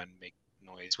camera and make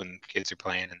noise when kids are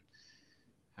playing. And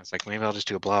I was like, maybe I'll just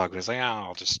do a blog. But I was like,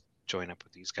 I'll just join up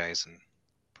with these guys and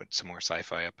put some more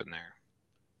sci-fi up in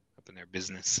their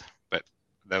business. But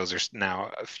those are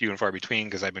now few and far between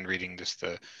because I've been reading just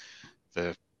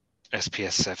the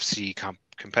SPSFC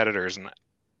competitors, and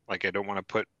I don't want to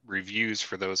put reviews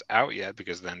for those out yet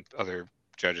because then other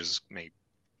judges may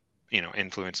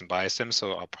influence and bias them.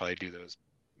 So I'll probably do those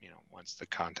once the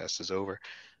contest is over.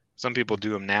 Some people do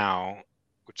them now,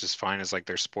 which is fine, as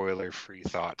their spoiler free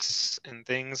thoughts and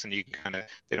things, and you can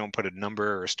they don't put a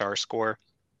number or a star score.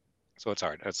 So it's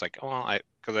hard. It's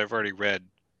because I've already read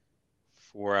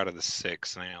 4 out of the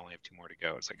 6, and I only have 2 more to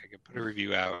go. It's I could put a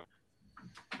review out,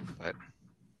 but.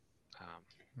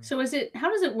 So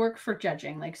how does it work for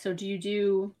judging? So do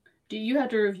you have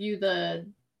to review the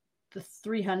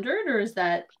 300, or is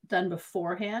that done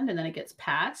beforehand and then it gets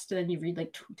passed and then you read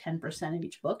 10% of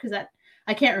each book? Is that,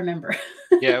 I can't remember.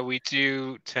 Yeah, we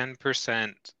do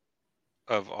 10%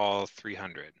 of all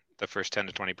 300. The first 10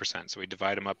 to 20%. So we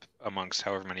divide them up amongst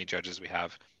however many judges we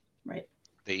have. Right.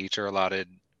 They each are allotted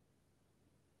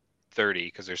 30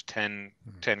 because there's 10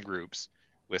 groups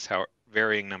with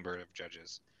varying number of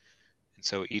judges. And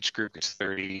so each group gets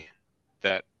 30.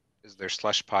 That is their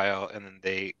slush pile, and then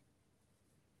they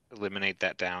eliminate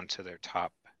that down to their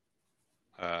top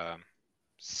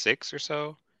 6 or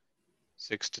so,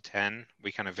 6 to 10.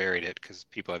 We kind of varied it because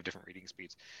people have different reading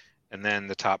speeds. And then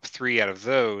the top 3 out of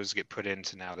those get put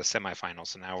into now the semifinals.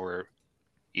 So now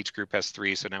each group has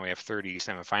 3, so now we have 30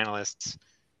 semifinalists.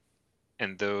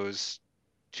 And those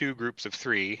 2 groups of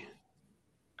 3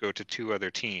 go to 2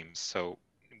 other teams. So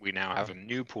we now have a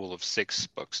new pool of 6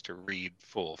 books to read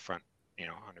full front, 100%.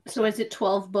 So is it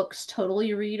 12 books total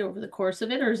you read over the course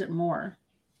of it, or is it more?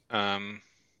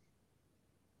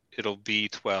 It'll be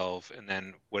 12, and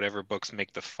then whatever books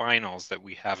make the finals that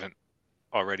we haven't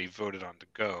already voted on to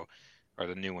go are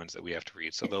the new ones that we have to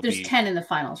read. So there's 10 in the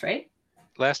finals, right?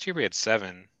 Last year we had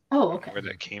 7. Oh, okay. Where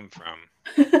that came from.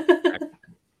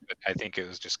 I think it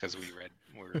was just because we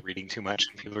were reading too much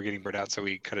and people were getting burnt out, so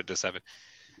we cut it to 7.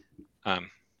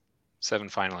 7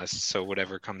 finalists. So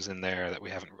whatever comes in there that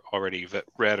we haven't already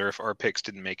read, or if our picks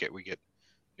didn't make it, we get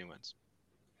new ones.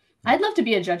 I'd love to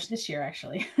be a judge this year,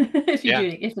 actually.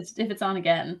 if it's on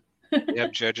again. We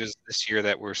have judges this year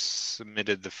that were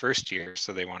submitted the first year,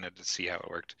 so they wanted to see how it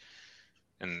worked.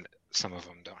 And some of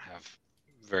them don't have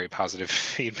very positive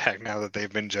feedback now that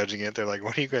they've been judging it. They're like,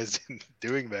 what are you guys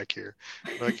doing back here?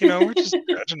 We're we're just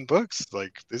judging books.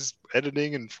 This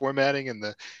editing and formatting and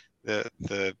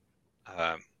the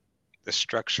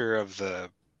structure of the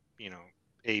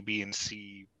A, B, and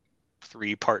C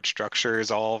 3-part structure is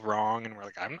all wrong, and we're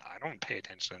like, I don't pay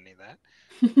attention to any of that.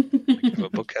 If a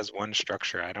book has one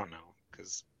structure, I don't know,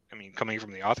 because coming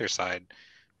from the author side,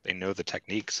 they know the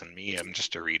techniques, and me, I'm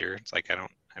just a reader. It's I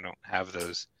don't have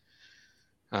those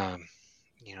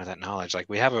that knowledge.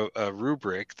 We have a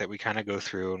rubric that we kind of go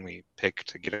through and we pick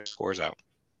to get our scores out,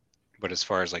 but as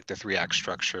far as the 3-act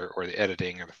structure or the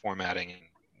editing or the formatting and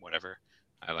whatever,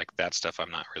 I that stuff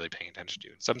I'm not really paying attention to.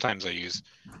 Sometimes I use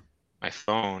my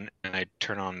phone and I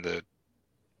turn on the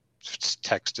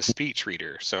text to speech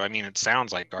reader. So it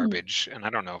sounds like garbage, and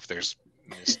I don't know if there's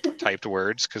mistyped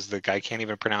words because the guy can't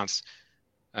even pronounce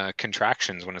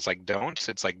contractions when it's don't.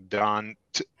 It's don't,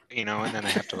 and then I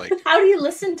have to How do you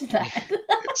listen to that?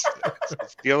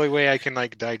 it's the only way I can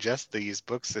digest these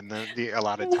books in the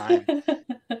allotted time.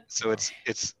 So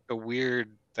it's a weird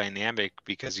dynamic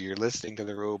because you're listening to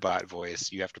the robot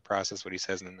voice. You have to process what he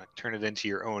says and then turn it into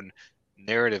your own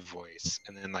narrative voice,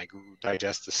 and then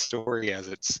digest the story as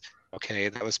it's okay.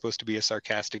 That was supposed to be a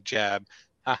sarcastic jab.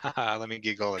 Ha ha ha! Let me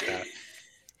giggle at that.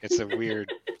 It's a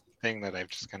weird thing that I've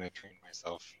just kind of trained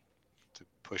myself to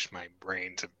push my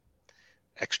brain to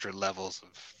extra levels of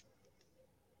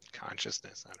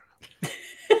consciousness. I don't know.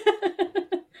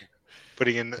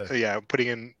 Putting in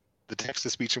the text to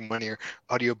speech in one ear,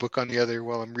 audiobook on the other,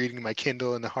 while I'm reading my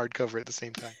Kindle and the hardcover at the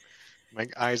same time. My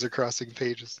eyes are crossing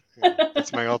pages.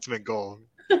 That's my ultimate goal.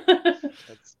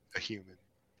 That's a human.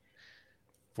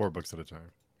 4 books at a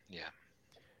time. Yeah.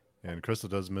 And Crystal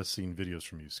does miss seeing videos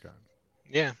from you, Scott.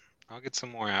 Yeah, I'll get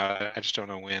some more out. I just don't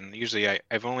know when. Usually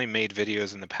I've only made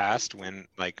videos in the past when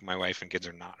like my wife and kids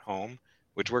are not home,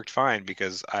 which worked fine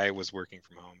because I was working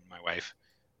from home. My wife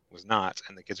was not,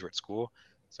 and the kids were at school.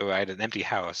 So I had an empty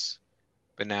house.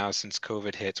 But now since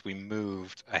COVID hits, we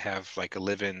moved. I have like a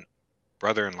live-in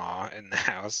brother-in-law in the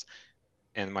house,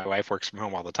 and my wife works from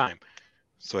home all the time.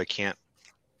 So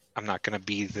I'm not going to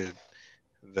be the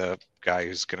guy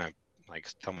who's going to like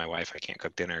tell my wife I can't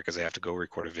cook dinner because I have to go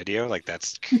record a video. Like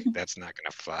that's not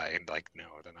gonna fly. And like, no,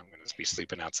 then I'm gonna be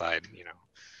sleeping outside,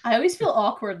 I always feel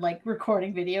awkward like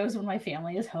recording videos when my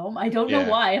family is home. I don't know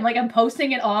why. I'm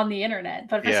posting it on the internet,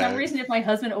 but for some reason, if my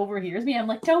husband overhears me, I'm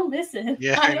like, don't listen.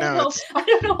 Yeah, I don't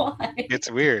know why. It's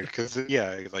weird because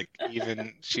like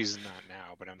even she's not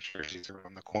now, but I'm sure she's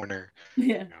around the corner.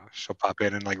 Yeah, she'll pop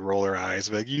in and like roll her eyes,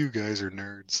 be like, you guys are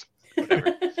nerds.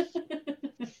 Whatever.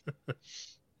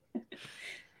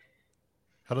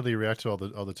 How do they react to all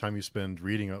the time you spend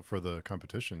reading up for the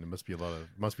competition? It must be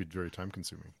very time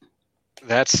consuming.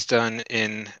 That's done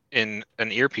in an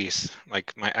earpiece.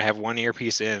 Like I have one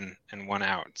earpiece in and one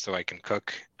out, so I can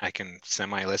cook, I can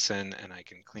semi-listen, and I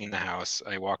can clean the house.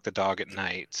 I walk the dog at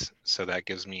night, so that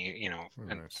gives me,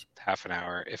 Nice. half an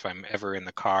hour. If I'm ever in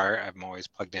the car, I'm always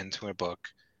plugged into a book.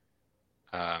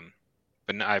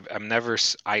 But I'm never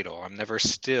idle. I'm never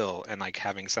still and like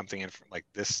having something in like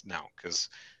this now because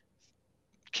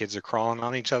kids are crawling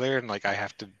on each other and like I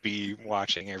have to be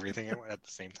watching everything at the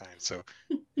same time. So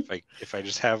if I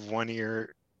just have one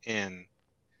ear in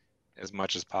as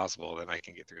much as possible, then I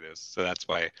can get through this. So that's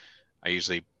why I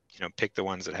usually pick the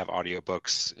ones that have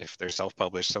audiobooks if they're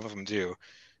self-published. Some of them do,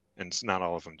 and not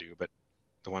all of them do, but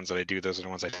the ones that I do, those are the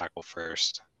ones I tackle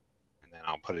first, and then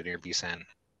I'll put an earpiece in,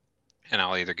 and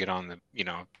I'll either get on the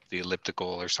elliptical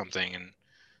or something and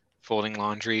folding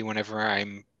laundry whenever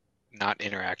I'm not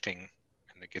interacting.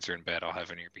 The kids are in bed, I'll have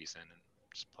an earpiece in and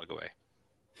just plug away.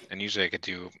 And usually I could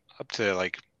do up to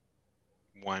like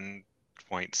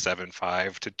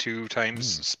 1.75 to 2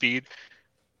 times speed,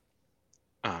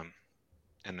 and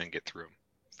then get through them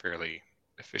fairly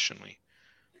efficiently.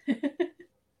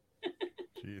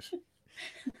 Jeez.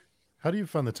 How do you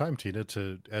find the time, Tina,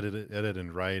 to edit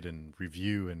and write and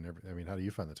review and everything? I mean, how do you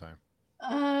find the time?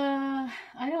 I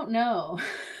don't know.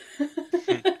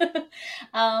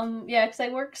 Because I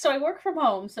work from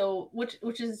home, so which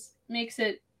makes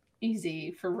it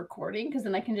easy for recording because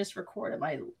then I can just record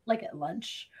at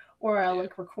lunch, or I'll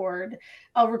record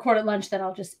at lunch, then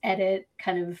I'll just edit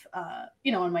kind of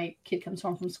when my kid comes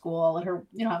home from school, I'll let her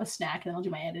have a snack and then I'll do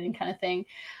my editing kind of thing.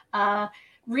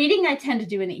 Reading I tend to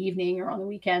do in the evening or on the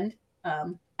weekend.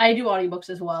 I do audiobooks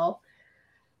as well.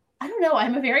 I don't know.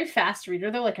 I'm a very fast reader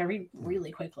though. Like I read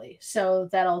really quickly. So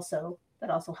that also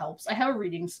helps. I have a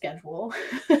reading schedule.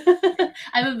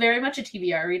 I'm very much a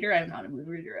TBR reader. I'm not a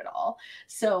movie reader at all.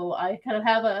 So I kind of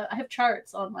I have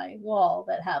charts on my wall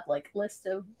that have like list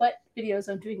of what videos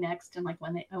I'm doing next and like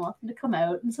when I want them to come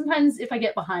out. And sometimes if I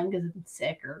get behind because I'm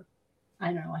sick or I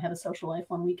don't know, I have a social life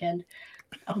one weekend,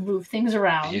 I'll move things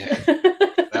around. Yeah.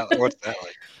 What's that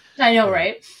like? I know,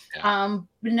 right? Yeah.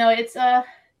 But no, it's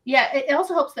it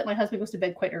also helps that my husband goes to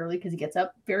bed quite early because he gets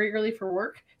up very early for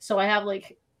work. So I have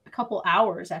like a couple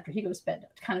hours after he goes to bed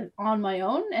kind of on my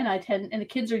own, and the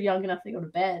kids are young enough to go to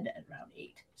bed at around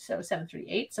 8, so 7:30,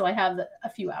 8. So I have a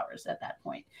few hours at that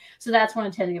point. So that's when I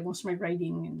tend to get most of my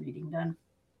writing and reading done,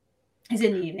 is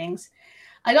in the evenings.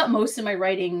 I got most of my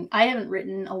writing. I haven't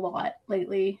written a lot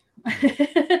lately.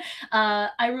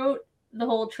 I wrote the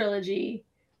whole trilogy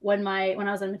when I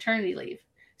was on maternity leave.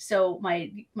 So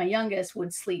my youngest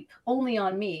would sleep only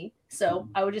on me. So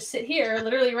I would just sit here,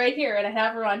 literally right here, and I'd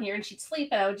have her on here and she'd sleep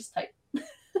and I would just type.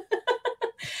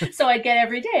 So I'd get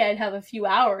every day, I'd have a few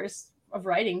hours of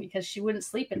writing because she wouldn't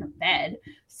sleep in her bed.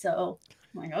 So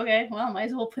I'm like, okay, well, I might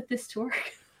as well put this to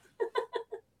work.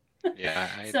 Yeah.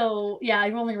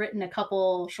 I've only written a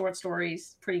couple short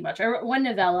stories pretty much. I wrote one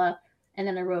novella and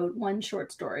then I wrote one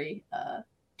short story,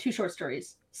 2 short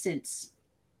stories since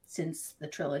the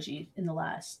trilogy in the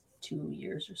last 2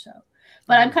 years or so.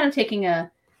 But I'm kind of taking a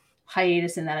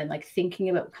hiatus in that. I'm like thinking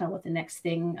about kind of what the next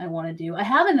thing I want to do. I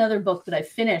have another book that I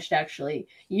finished actually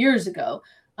years ago.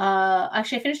 I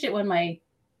finished it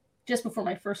just before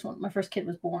my first kid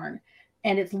was born.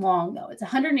 And it's long though. It's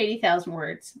 180,000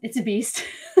 words. It's a beast.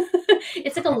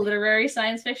 It's like a literary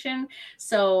science fiction.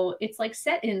 So it's like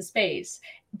set in space,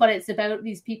 but it's about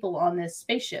these people on this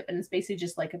spaceship, and it's basically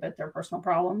just like about their personal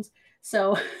problems.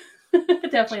 So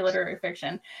definitely literary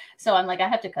fiction. So I'm like, I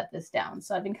have to cut this down.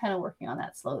 So I've been kind of working on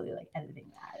that slowly, like editing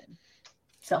that and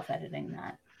self-editing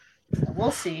that. So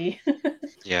we'll see.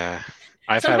 Yeah.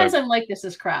 Sometimes I'm like, this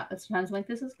is crap. And sometimes I'm like,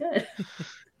 this is good.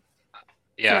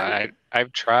 Yeah,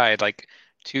 I've tried. Like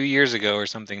 2 years ago or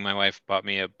something, my wife bought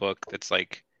me a book that's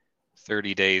like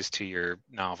 30 days to your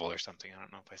novel or something. I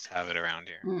don't know if I have it around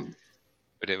here.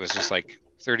 But it was just like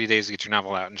 30 days to get your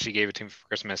novel out, and she gave it to me for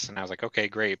Christmas, and I was like, okay,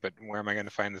 great, but where am I going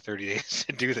to find the 30 days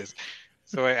to do this?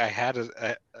 So I had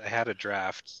a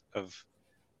draft of,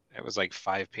 it was like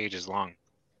 5 pages long.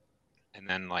 And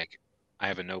then like I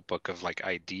have a notebook of like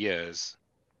ideas,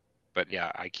 but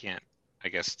yeah, I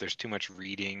guess there's too much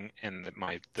reading, and the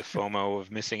FOMO of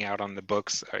missing out on the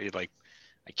books. Like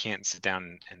I can't sit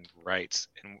down and write,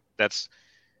 and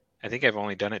I think I've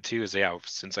only done it too.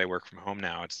 Since I work from home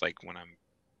now, it's like when I'm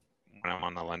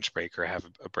on the lunch break or have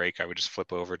a break, I would just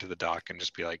flip over to the doc and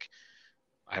just be like,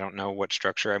 I don't know what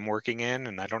structure I'm working in,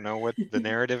 and I don't know what the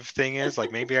narrative thing is.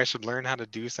 Like maybe I should learn how to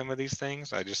do some of these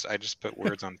things. I just put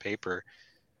words on paper,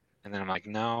 and then I'm like,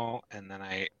 no, and then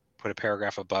I put a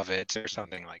paragraph above it or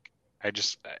something. Like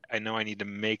I know I need to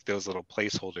make those little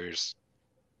placeholders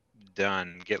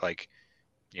done, get like,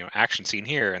 action scene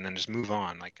here, and then just move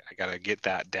on. Like I gotta get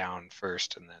that down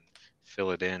first and then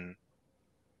fill it in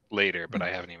later, but I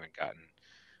haven't even gotten,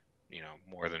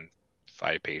 more than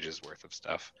 5 pages worth of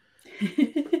stuff.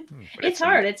 It's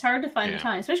hard. It's hard to find the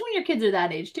time, especially when your kids are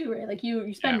that age too, right? Like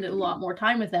you spend a lot more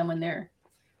time with them when they're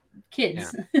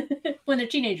kids. When they're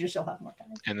teenagers, you'll have more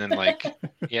time. And then like,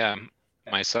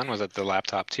 my son was at the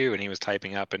laptop too, and he was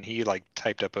typing up, and he like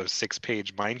typed up a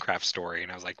 6-page Minecraft story,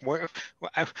 and I was like, "What?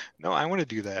 No, I want to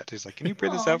do that." He's like, "Can you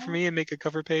print this out for me and make a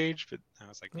cover page?" But I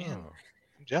was like, "Man,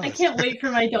 I'm jealous." I can't wait for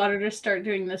my daughter to start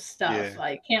doing this stuff. Yeah.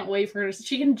 I can't wait for her.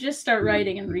 She can just start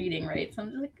writing and reading, right? So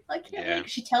I'm just like, I can't wait.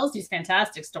 She tells these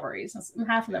fantastic stories. And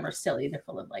half of them are silly. They're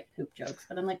full of like poop jokes.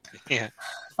 But I'm like,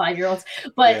 5-year-olds.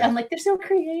 But I'm like, they're so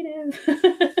creative.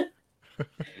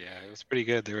 Yeah, it was pretty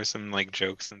good. There were some like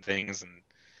jokes and things,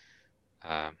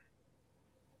 and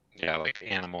like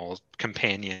animal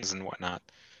companions and whatnot.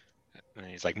 And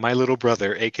he's like, my little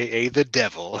brother, aka the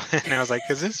devil. And I was like,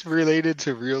 is this related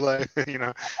to real life? It's like,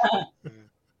 no,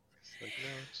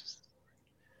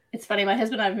 it's funny. My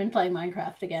husband and I have been playing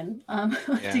Minecraft again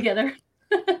together.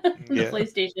 The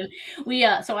PlayStation.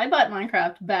 So I bought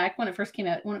Minecraft back when it first came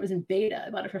out, when it was in beta. I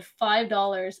bought it for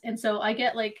 $5, and so I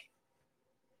get like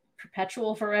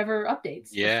perpetual forever updates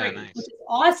for free, nice. Which is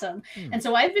awesome. And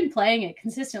so I've been playing it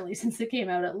consistently since it came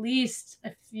out, at least a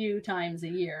few times a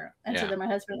year. And so then my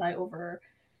husband and I,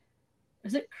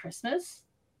 was it Christmas?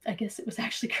 I guess it was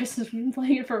actually Christmas. We've been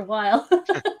playing it for a while.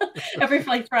 Every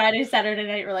like Friday, Saturday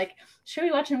night, we're like, should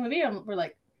we watch a movie? And we're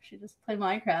like, we should just play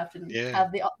Minecraft and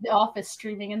have the Office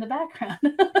streaming in the background.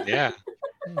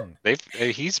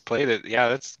 He's played it. Yeah,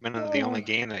 that's been the only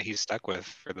game that he's stuck with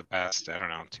for the past, I don't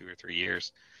know, 2 or 3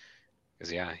 years.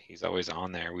 Because he's always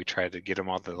on there. We tried to get him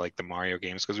all the Mario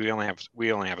games, because we only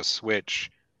have a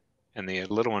Switch, and the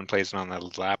little one plays it on the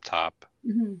laptop.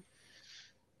 Mm-hmm.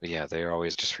 But they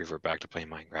always just revert back to playing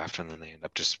Minecraft, and then they end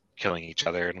up just killing each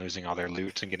other and losing all their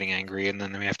loot and getting angry, and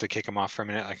then we have to kick them off for a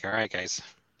minute. Like, all right, guys,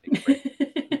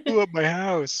 blew up my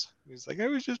house. He's like, I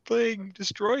was just playing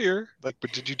Destroyer. Like,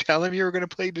 but did you tell him you were going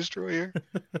to play Destroyer?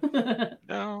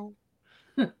 No.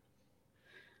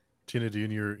 Tina, do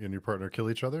you and your partner kill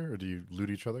each other, or do you loot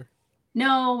each other?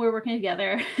 No, we're working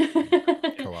together.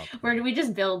 Co-op. Where we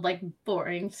just build like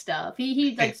boring stuff.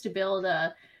 He likes to build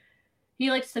he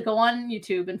likes to go on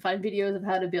YouTube and find videos of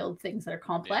how to build things that are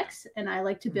complex, and I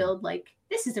like to build like,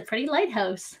 this is a pretty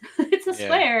lighthouse. It's a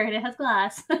square and it has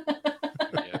glass.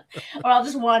 Or I'll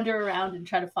just wander around and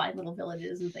try to find little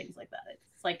villages and things like that.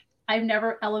 It's like, I've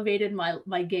never elevated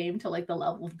my game to like the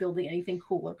level of building anything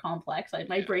cool or complex.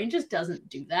 My brain just doesn't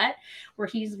do that, where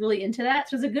he's really into that.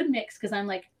 So it's a good mix, because I'm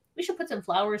like, we should put some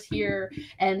flowers here,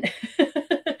 and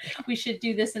we should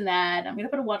do this and that. I'm going to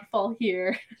put a waterfall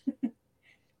here.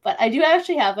 But I do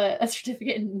actually have a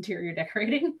certificate in interior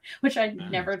decorating, which I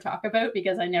never talk about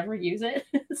because I never use it.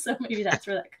 So maybe that's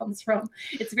where that comes from.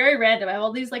 It's very random. I have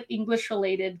all these like English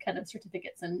related kind of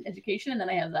certificates in education, and then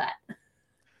I have that.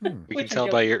 We can tell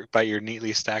by your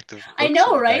neatly stacked of books. I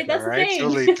know, right? That's the thing.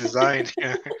 Totally designed.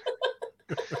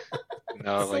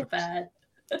 No, so bad.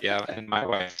 Yeah, and my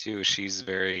wife too. She's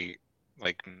very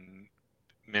like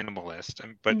minimalist,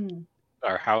 but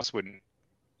our house wouldn't.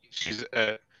 She's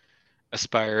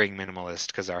aspiring minimalist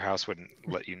because our house wouldn't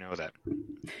let you know that.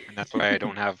 And that's why I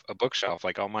don't have a bookshelf.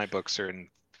 Like all my books are in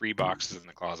 3 boxes in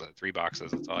the closet. 3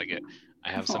 boxes, that's all I get.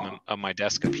 I have some on my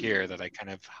desk up here that I kind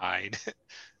of hide.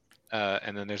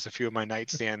 And then there's a few of my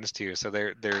nightstands too. So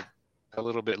they're a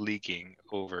little bit leaking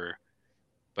over.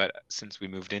 But since we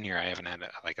moved in here, I haven't had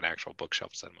like an actual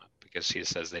bookshelf set them up because she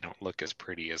says they don't look as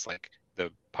pretty as like the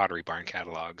Pottery Barn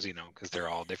catalogs, you know, because they're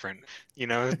all different, you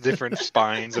know, different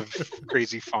spines of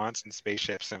crazy fonts and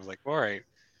spaceships. And I was like, all right,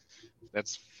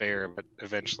 that's fair. But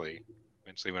eventually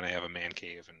when I have a man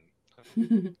cave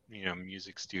and, you know,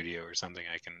 music studio or something,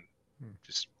 I can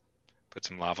just put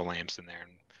some lava lamps in there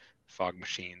and fog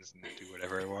machines and do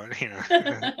whatever I want, you know.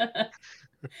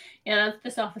 Yeah,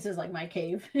 this office is like my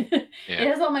cave. It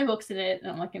has all my books in it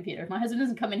and on my computer. My husband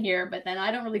doesn't come in here, but then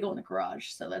I don't really go in the garage.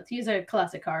 So he's a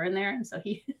classic car in there, and so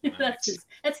he Nice.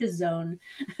 that's his zone.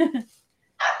 And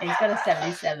he's got a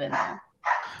 77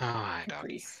 Hi, doggy.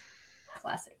 Caprice.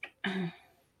 Classic.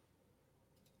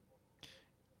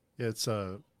 Yeah, it's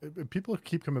people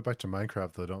keep coming back to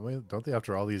Minecraft though, don't they,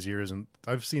 after all these years? And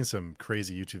I've seen some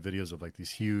crazy YouTube videos of like these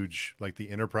huge, like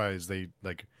the Enterprise, they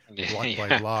like block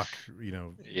by block, you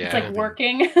know. Yeah. It's like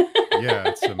working. Yeah,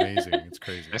 it's amazing. It's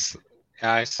crazy.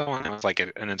 I saw one that was like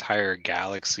an entire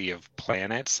galaxy of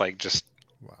planets, like just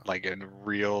like in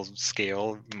real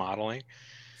scale modeling.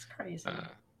 It's crazy.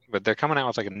 But they're coming out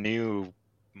with like a new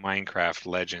Minecraft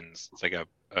Legends. It's like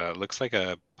looks like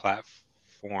a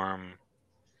platform.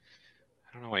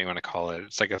 I don't know what you want to call it.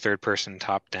 It's like a third-person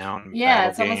top-down. Yeah,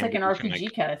 it's almost like an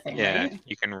RPG kind of thing. Yeah, right?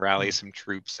 you can rally some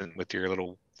troops and with your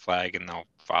little flag, and they'll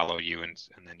follow you, and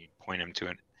then you point them to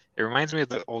it. It reminds me of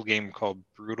the old game called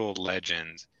Brutal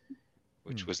Legends,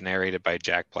 which was narrated by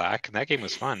Jack Black, and that game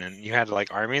was fun. And you had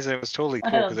like armies, and it was totally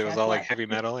cool because it was all like heavy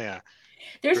metal. Yeah.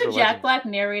 There's a Jack Black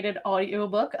narrated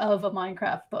audiobook of a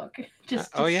Minecraft book.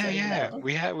 Yeah.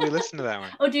 We listened to that one.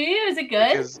 Oh, do you? Is it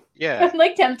good? Because, yeah. I'm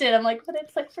like tempted. I'm like, but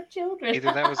it's like for children.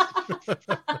 Either that was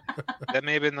that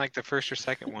may have been like the first or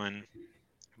second one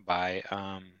by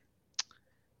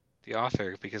the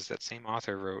author, because that same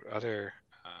author wrote other.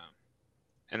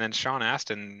 And then Sean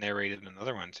Astin narrated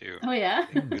another one too. Oh yeah.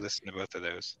 We listened to both of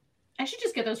those. I should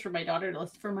just get those for my daughter to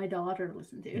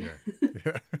listen to.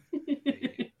 Yeah.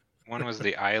 One was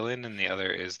the island, and the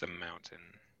other is the mountain.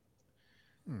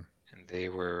 And they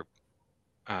were,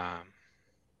 by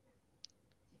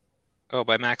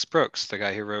Max Brooks, the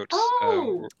guy who wrote.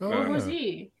 World War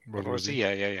Z. World War Z,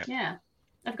 yeah. Yeah,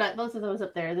 I've got both of those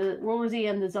up there: the World War Z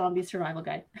and the Zombie Survival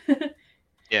Guide.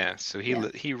 Yeah, so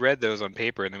he read those on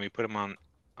paper, and then we put them on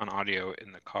audio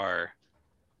in the car.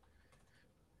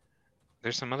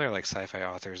 There's some other like sci-fi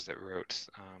authors that wrote.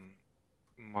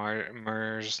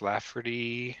 Mars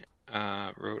Lafferty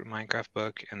wrote a Minecraft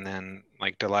book, and then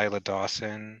like Delilah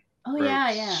Dawson.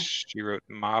 She wrote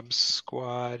Mob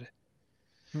Squad.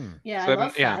 Yeah, so I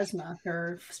love Phasma,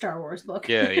 her Star Wars book.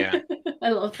 Yeah. I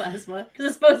love Phasma because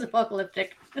it's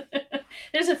post-apocalyptic.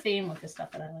 There's a theme with this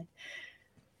stuff that I like.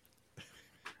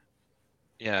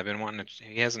 Yeah, I've been wanting to.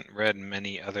 He hasn't read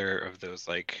many other of those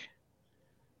like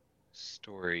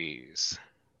stories.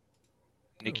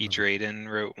 Nikki Drayden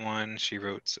wrote one. She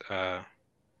wrote the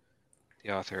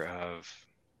author of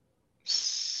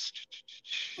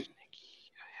Nikki.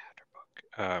 I had her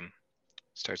book.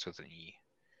 Starts with an E.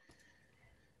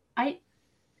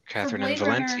 Catherine and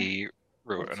Valenti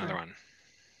wrote another one.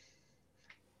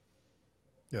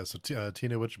 Yeah, so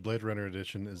Tina, which Blade Runner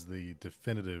edition is the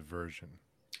definitive version?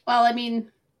 Well, I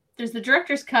mean, there's the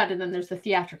director's cut and then there's the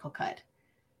theatrical cut.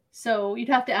 So you'd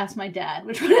have to ask my dad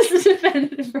which one is the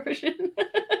definitive version.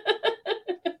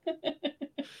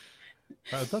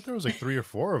 I thought there was like 3 or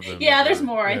 4 of them. Yeah, there's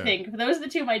more, I think. Those are the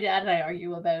two my dad and I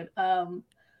argue about.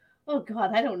 Oh,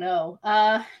 God, I don't know.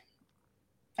 I'd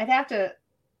have to...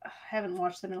 I haven't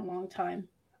watched them in a long time.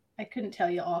 I couldn't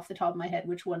tell you off the top of my head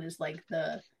which one is like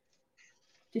the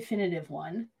definitive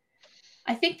one.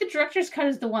 I think the director's cut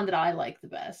is the one that I like the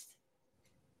best.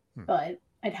 But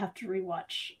I'd have to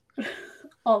rewatch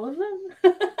all of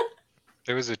them.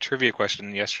 There was a trivia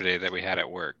question yesterday that we had at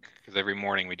work, because every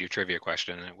morning we do trivia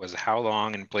question, and it was how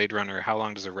long in Blade Runner, how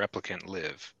long does a replicant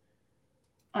live?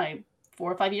 4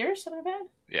 or 5 years, something like that?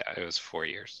 Yeah, it was 4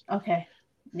 years. Okay.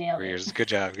 Nailed 4 it. years. Good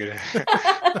job.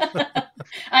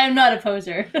 I am not a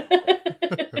poser.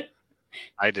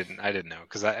 I didn't know,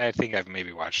 because I think I've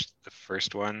maybe watched the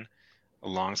first one a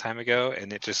long time ago,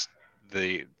 and it just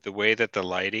the way that the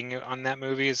lighting on that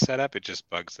movie is set up, it just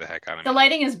bugs the heck out of me. The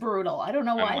lighting is brutal. I don't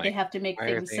know why they have to make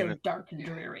things so dark and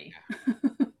dreary.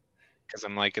 Because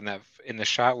I'm like in the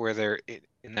shot where they're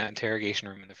in that interrogation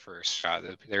room in the first shot,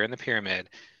 they're in the pyramid,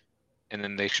 and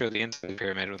then they show the inside of the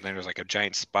pyramid, and there's like a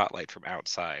giant spotlight from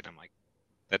outside. I'm like,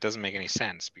 that doesn't make any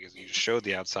sense because you just showed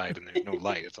the outside and there's no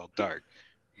light. It's all dark.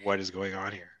 What is going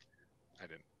on here? I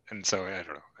didn't, and so I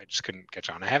don't know. I just couldn't catch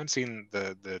on. I haven't seen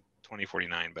the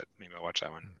 2049, but maybe I'll watch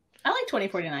that one. I like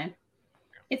 2049.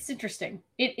 It's interesting.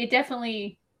 It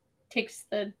definitely takes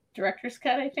the director's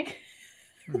cut, I think.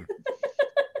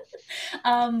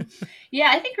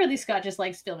 Yeah, I think Ridley Scott just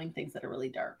likes filming things that are really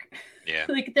dark. Yeah.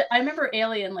 Like I remember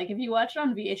Alien, like if you watch it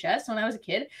on VHS when I was a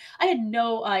kid, I had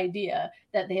no idea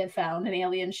that they had found an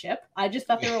alien ship. I just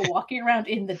thought they were walking around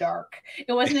in the dark.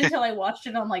 It wasn't until I watched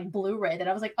it on like Blu-ray that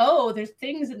I was like, oh, there's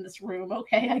things in this room.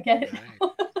 Okay, I get it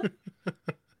now.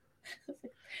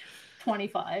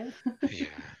 25. Yeah.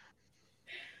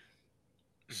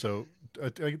 So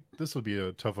this will be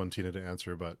a tough one, Tina, to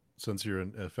answer, but since you're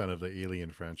a fan of the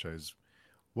Alien franchise,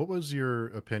 what was your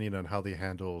opinion on how they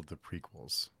handled the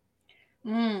prequels?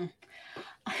 I'm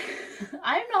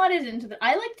not as into the.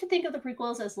 I like to think of the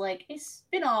prequels as like a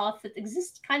spin-off that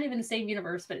exists kind of in the same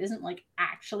universe, but isn't like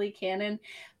actually canon.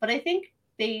 But I think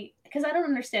because I don't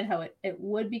understand how it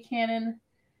would be canon.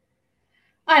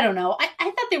 I don't know. I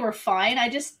thought they were fine. I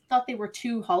just thought they were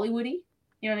too Hollywoody.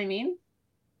 You know what I mean?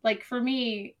 Like for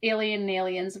me, Alien and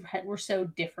Aliens were so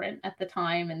different at the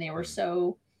time, and they were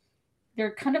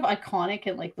they're kind of iconic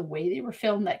in like the way they were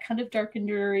filmed, that kind of dark and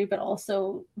dreary, but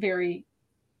also very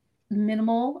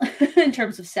minimal in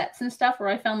terms of sets and stuff. Where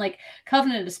I found like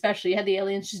Covenant, especially, had the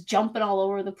aliens just jumping all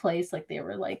over the place, like they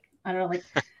were like, I don't know, like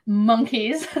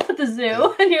monkeys at the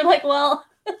zoo, and you're like, well,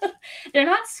 they're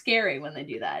not scary when they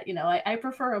do that. You know, I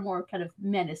prefer a more kind of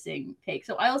menacing take.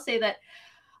 So I'll say that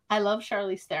I love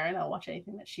Charlize Theron. I'll watch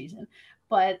anything that she's in.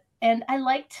 And I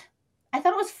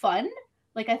thought it was fun.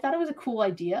 Like, I thought it was a cool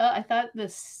idea. I thought the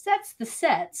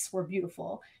sets were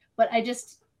beautiful, but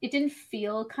it didn't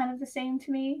feel kind of the same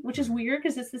to me, which is weird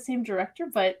because it's the same director,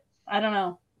 but I don't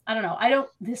know. I don't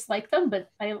dislike them,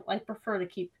 but I prefer to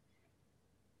keep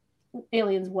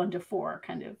Aliens 1 to 4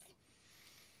 kind of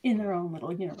in their own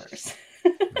little universe.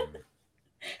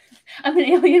 I'm an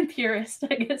alien purist,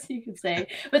 I guess you could say.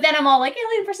 But then I'm all like,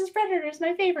 Alien versus Predator is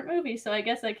my favorite movie, so I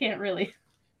guess I can't really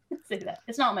say that.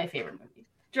 It's not my favorite movie.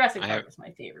 Jurassic Park is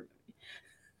my favorite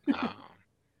movie.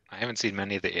 I haven't seen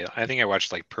many of the. I think I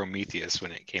watched like Prometheus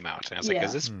when it came out, and I was like,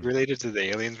 "Is this related to the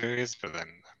Aliens movies?" But then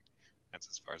that's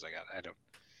as far as I got. I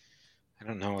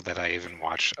don't know that I even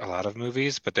watch a lot of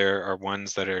movies, but there are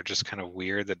ones that are just kind of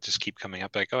weird that just keep coming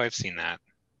up. Like, oh, I've seen that,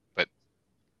 but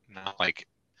not like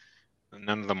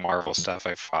none of the Marvel stuff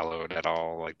I've followed at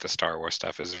all. Like the Star Wars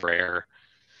stuff is rare.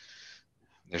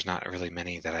 There's not really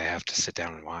many that I have to sit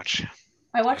down and watch.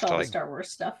 I watch all the Star Wars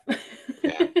stuff.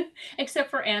 Yeah. Except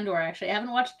for Andor, actually. I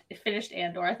haven't finished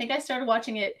Andor. I think I started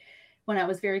watching it when I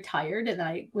was very tired and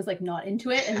I was like not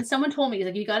into it. And someone told me, he's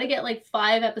like, you got to get like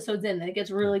 5 episodes in, then it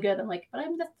gets really good. I'm like, but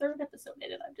I'm the 3rd episode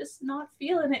in and I'm just not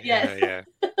feeling it yet. Yeah.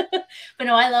 But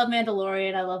no, I love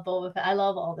Mandalorian. I love Boba Fett. I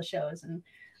love all the shows. And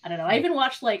I don't know. I even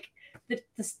watched like the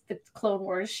Clone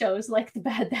Wars shows, like the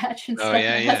Bad Batch and stuff.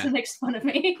 Yeah, my husband makes fun of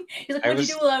me. He's like, what'd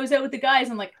you do while I was out with the guys?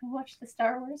 I'm like, I watched the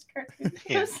Star Wars cartoons.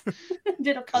 Yeah.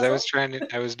 Did a puzzle.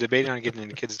 I was debating on getting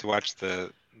the kids to watch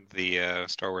the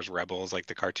Star Wars Rebels, like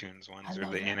the cartoons ones or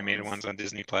the animated ones on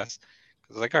Disney Plus.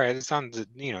 Because like, all right, it's on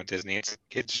Disney. It's a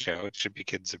kids show. It should be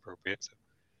kids appropriate.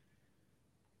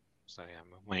 So yeah,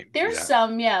 I might. There's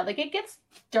some, like it gets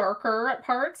darker at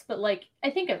parts, but like I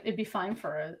think it'd be fine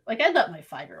for I'd let my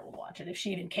 5-year-old watch it if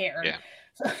she even cared. Yeah.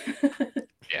 So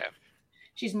yeah.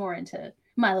 She's more into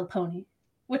My Little Pony,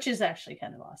 which is actually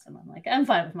kind of awesome. I'm like, I'm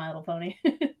fine with My Little Pony.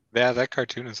 Yeah, that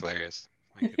cartoon is hilarious.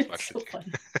 My kids watch so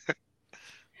fun.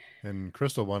 And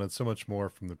Crystal wanted so much more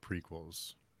from the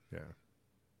prequels. Yeah.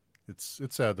 It's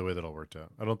sad the way that all worked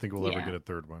out. I don't think we'll ever get a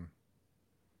 3rd one.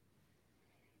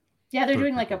 Yeah, they're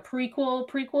doing like a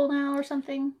prequel now or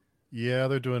something. Yeah,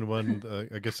 they're doing one,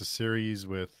 I guess a series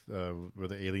with where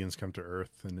the aliens come to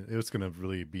Earth, and it's going to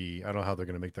really be, I don't know how they're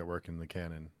going to make that work in the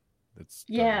canon. It's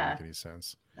doesn't make any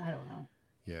sense. I don't know.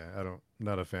 Yeah,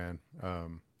 not a fan.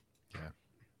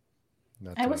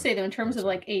 I would say though, in terms of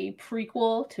like a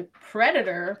prequel to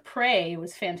Predator, Prey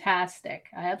was fantastic.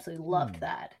 I absolutely loved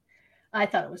that. I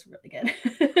thought it was really good.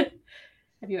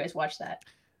 Have you guys watched that?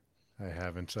 I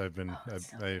haven't. I've been.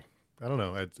 I don't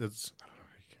know.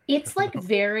 It's like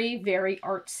very, very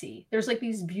artsy. There's like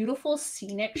these beautiful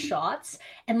scenic shots,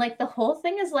 and like the whole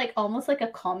thing is like almost like a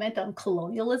comment on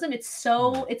colonialism. It's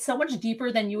so much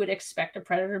deeper than you would expect a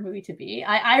Predator movie to be.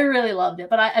 I really loved it,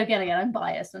 but again, I'm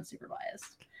biased. I'm super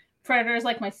biased. Predator is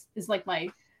like my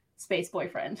space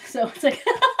boyfriend. So it's like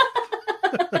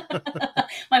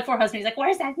my poor husband. He's like, "What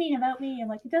does that mean about me?" I'm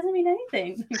like, "It doesn't mean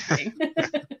anything."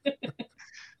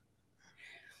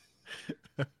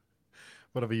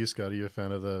 What about you, Scott? Are you a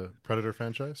fan of the Predator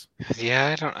franchise?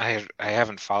 Yeah, I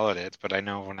haven't followed it, but I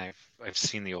know when I've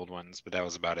seen the old ones, but that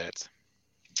was about it.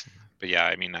 But yeah,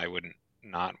 I mean, I wouldn't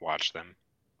not watch them.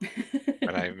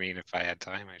 But I mean, if I had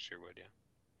time, I sure would. Yeah.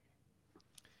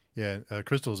 Yeah,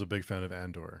 Crystal's a big fan of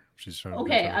Andor. She's trying.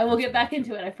 Okay, I will get back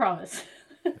into it. I promise.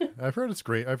 I've heard it's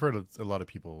great. I've heard a lot of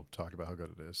people talk about how good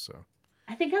it is. So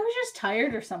I think I was just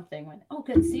tired or something. When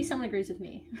good, see, someone agrees with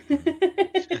me.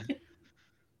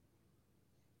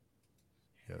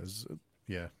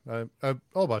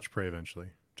 I'll watch Prey eventually.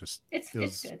 It's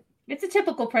good. It's a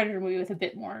typical Predator movie with a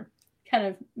bit more kind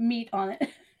of meat on it.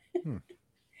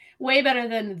 Way better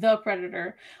than The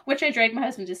Predator, which I dragged my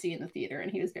husband to see in the theater,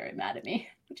 and he was very mad at me.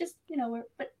 Which is,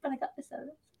 but I got this out of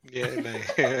it.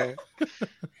 Yeah.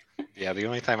 Yeah, the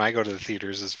only time I go to the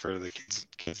theaters is for the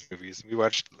kids movies. We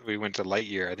went to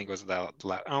Lightyear. I think it was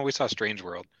we saw Strange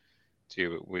World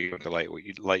too. But we went to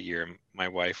Lightyear. And my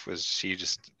wife she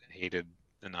just hated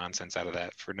the nonsense out of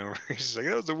that for no reason. She's like,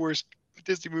 that was the worst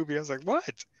Disney movie. I was like, what?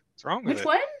 What's wrong with it? Which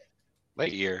one?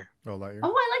 Lightyear. Oh, Lightyear.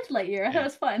 Oh, I liked Lightyear. I thought it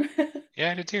was fun.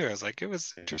 Yeah, I did too. I was like, it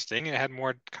was interesting. It had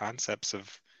more concepts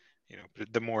of,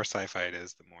 the more sci-fi it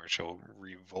is, the more she'll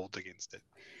revolt against it.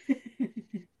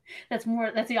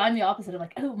 I'm the opposite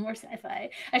of more sci-fi.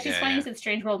 Actually, it's funny you said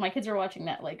Strange World. My kids are watching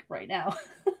that right now.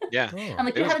 Yeah. I'm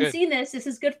like, you haven't seen this. This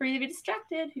is good for you to be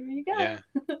distracted. Here you go. Yeah.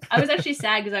 I was actually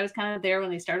sad because I was kind of there when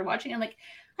they started watching. I'm like,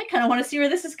 I kind of want to see where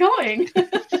this is going.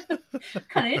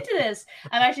 Kind of into this.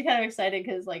 I'm actually kind of excited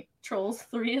because Trolls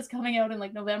 3 is coming out in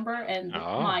November, and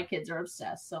my kids are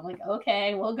obsessed. So I'm like,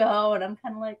 okay, we'll go. And I'm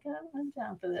kind of like, I'm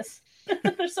down for this.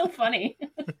 They're so funny.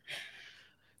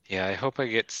 Yeah, I hope I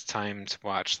get time to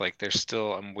watch.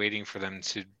 I'm waiting for them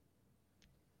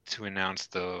to announce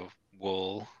the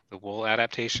Wool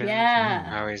adaptation. Yeah.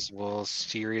 Howie's Wool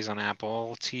series on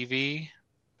Apple TV.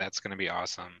 That's going to be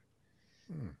awesome.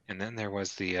 And then there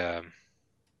was they're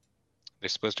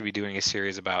supposed to be doing a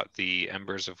series about the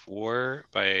Embers of War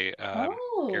by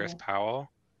Gareth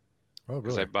Powell. Oh,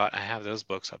 really? Because I have those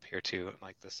books up here too,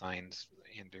 the signed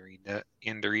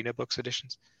Anderina books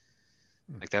editions.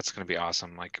 That's going to be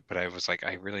awesome. But I was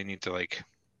I really need to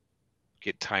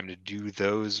get time to do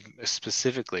those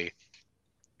specifically,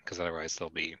 because otherwise they'll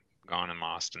be gone and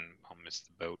lost and I'll miss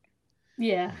the boat.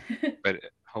 Yeah. But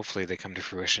hopefully they come to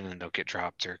fruition and they'll get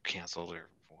dropped or canceled or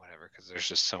whatever, because there's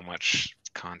just so much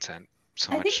content.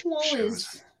 I think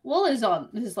Wool is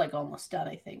almost done,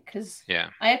 I think, because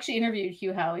I actually interviewed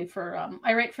Hugh Howey for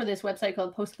I write for this website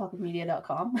called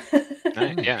postapocalypmedia.com.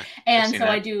 Yeah. And so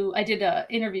I did an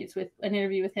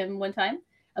interview with him one time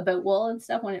about Wool and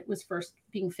stuff when it was first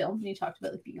being filmed, and he talked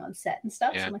about being on set and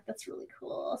stuff. So I'm like, that's really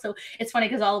cool. So it's funny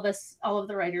because all of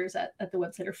the writers at the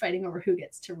website are fighting over who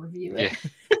gets to review it.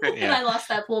 And I lost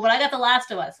that pool, but I got The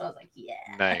Last of Us, so I was like,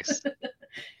 yeah. Nice.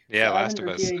 Yeah, so Last of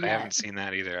Us. I haven't seen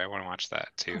that either. I want to watch that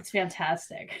too. It's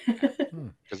fantastic.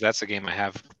 Because that's a game I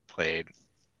have played,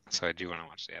 so I do want to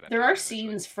watch the adaptation. There are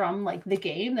scenes from the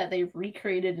game that they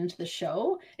recreated into the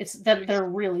show. They're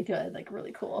really good,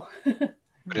 really cool.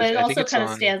 But it also kind of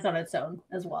stands on its own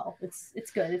as well.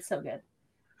 It's good. It's so good.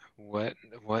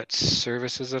 What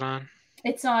service is it on?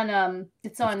 It's on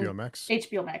HBO Max.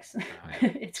 HBO Max.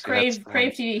 It's Crave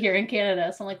TV here in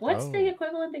Canada. So I'm like, what's the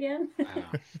equivalent again?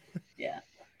 Yeah.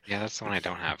 Yeah, that's the one I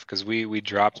don't have, because we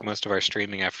dropped most of our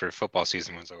streaming after football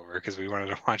season was over because we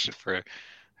wanted to watch it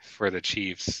for the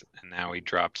Chiefs, and now we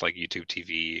dropped YouTube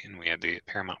TV and we had the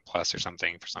Paramount Plus or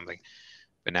something for something.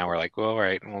 But now we're like, well, all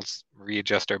right, we'll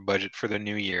readjust our budget for the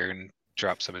new year and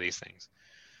drop some of these things.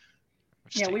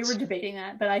 Yeah, we were debating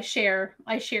that, but I share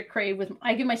Crave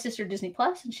I give my sister Disney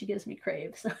Plus and she gives me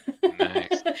Crave. So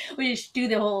nice. We just do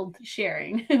the whole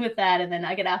sharing with that, and then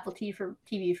I get Apple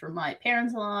TV for my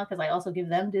parents-in-law because I also give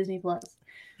them Disney Plus.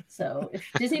 So if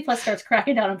Disney Plus starts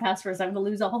cracking down on passwords, I'm going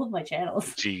to lose all of my channels.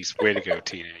 Jeez, way to go,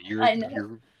 Tina!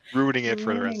 You're ruining it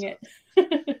for the rest of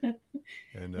us.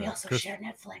 And we also share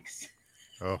Netflix.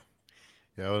 Oh,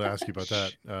 yeah, I want to ask you about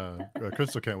that.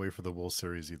 Crystal can't wait for the Wool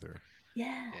series either.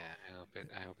 Yeah. Yeah,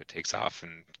 I hope it takes off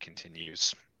and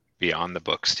continues beyond the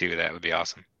books too. That would be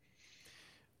awesome.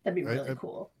 That'd be really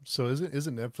cool. So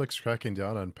isn't Netflix cracking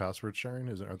down on password sharing?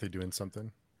 Aren't they doing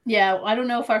something? Yeah, I don't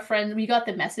know if we got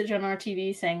the message on our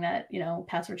TV saying that,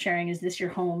 password sharing, is this your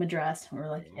home address? And we're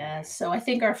like, yes. So I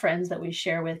think our friends that we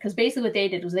share with, because basically what they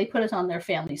did was they put us on their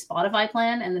family Spotify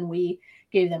plan, and then we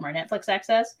gave them our Netflix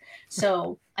access.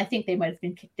 So I think they might have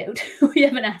been kicked out. We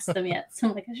haven't asked them yet. So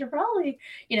I'm like, I should probably,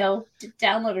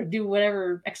 download or do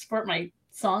whatever, export my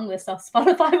song list off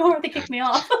Spotify before they kick me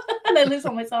off and I lose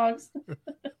all my songs.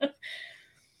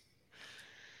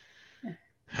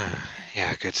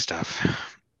 Yeah, good stuff.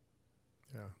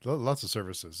 Yeah. lots of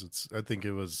services. I think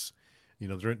it was,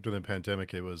 during the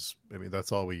pandemic, it was. I mean,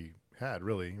 that's all we had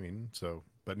really. I mean, so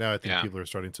but now I think Yeah. people are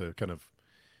starting to kind of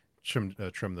trim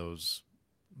those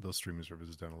streaming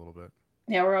services down a little bit.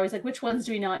 Yeah, we're always like, which ones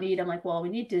do we not need? I'm like, well, we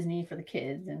need Disney for the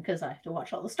kids, and because I have to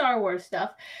watch all the Star Wars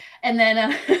stuff. And then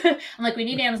I'm like, we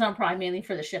need Amazon Prime mainly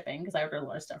for the shipping because I order a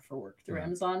lot of stuff for work through Right.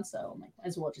 Amazon. So I'm like, might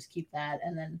as well just keep that.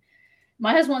 And then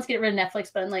my husband wants to get rid of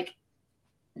Netflix, but I'm like,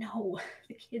 no,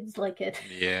 the kids like it.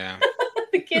 Yeah.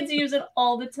 The kids use it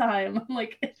all the time. I'm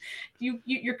like,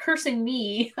 you're cursing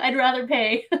me. I'd rather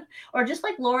pay, or just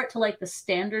like lower it to like the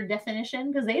standard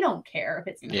definition because they don't care if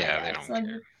it's Yeah, they don't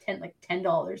care.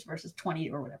 $10 versus 20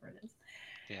 or whatever it is.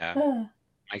 Yeah.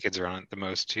 My kids are on it the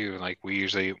most too. Like we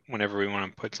usually, whenever we want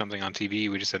to put something on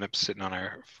TV, we just end up sitting on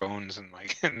our phones and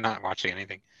like not watching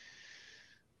anything.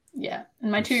 Yeah,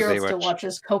 and my So 2-year-old they still watch-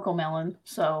 watches Coco Melon,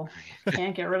 so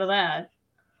can't get rid of that.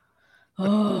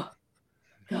 Oh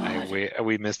God,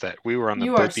 we missed that. We were on the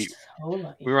you are Blippi. so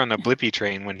lucky. We were on the Blippi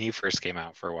train when he first came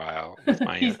out for a while with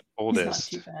my He's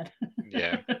oldest. not too bad.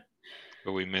 Yeah,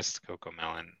 but we missed Coco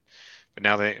Melon. But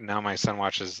now my son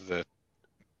watches the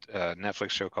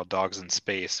Netflix show called Dogs in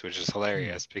Space, which is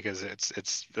hilarious because it's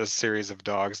a series of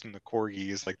dogs and the corgi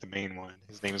is like the main one.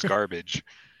 His name is Garbage,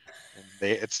 and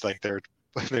it's like their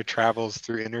travels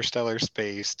through interstellar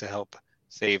space to help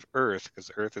save Earth because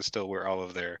Earth is still where all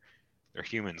of their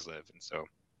humans live, and so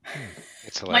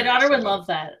it's hilarious. My daughter would I love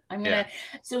that. I'm gonna.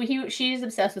 So she's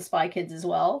obsessed with Spy Kids as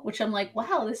well, which I'm like,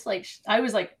 wow, this like I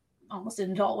was like almost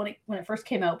an adult when it first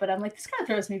came out, but I'm like, this kind of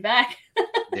throws me back.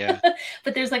 Yeah.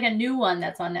 But there's like a new one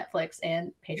that's on Netflix,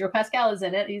 and Pedro Pascal is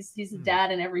in it. He's the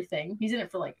dad and everything. He's in it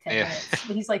for like 10 minutes,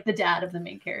 but he's like the dad of the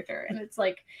main character, and it's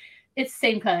like it's the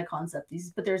same kind of concept.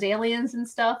 But there's aliens and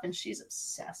stuff, and she's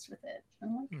obsessed with it.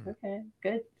 I'm like, okay,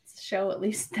 good. It's a show at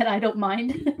least that I don't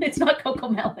mind. It's not Coco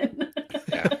Melon.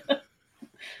 Yeah.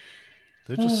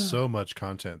 There's just so much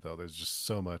content, though. There's just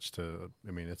so much to.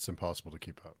 I mean, it's impossible to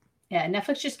keep up. Yeah,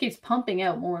 Netflix just keeps pumping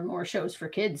out more and more shows for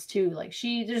kids too. Like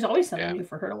there's always something new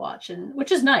for her to watch, and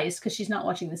which is nice because she's not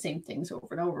watching the same things over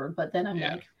and over. But then I'm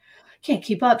like, can't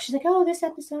keep up. She's like, oh, this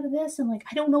episode of this. I'm like,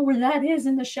 I don't know where that is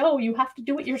in the show. You have to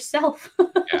do it yourself.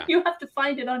 Yeah. You have to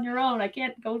find it on your own. I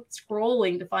can't go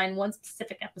scrolling to find one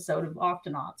specific episode of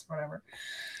Octonauts or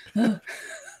whatever.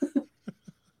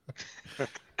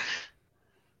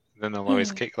 Then they'll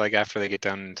always kick, like after they get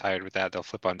done and tired with that, they'll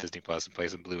flip on Disney Plus and play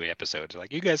some Bluey episodes.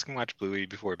 Like, you guys can watch Bluey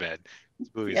before bed.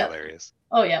 Bluey's hilarious.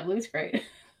 Oh yeah, Bluey's great.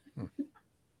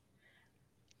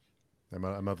 I'm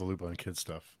out of the loop on kid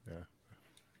stuff. Yeah.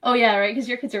 Oh yeah, right. Because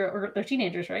your kids they're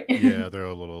teenagers, right? Yeah, they're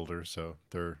a little older, so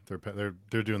they're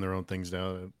doing their own things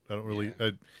now. I don't really.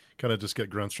 I kind of just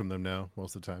get grunts from them now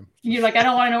most of the time. You're like, I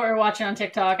don't want to know what we're watching on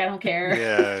TikTok. I don't care.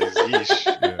 Yeah, yeesh.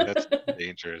 That's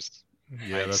dangerous.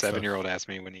 Yeah, My 7-year-old asked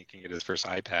me when he can get his first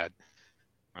iPad.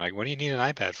 I'm like, what do you need an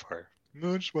iPad for?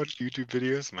 No, just watch YouTube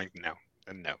videos. I'm like, no.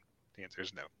 The answer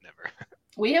is no, never.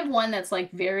 We have one that's like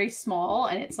very small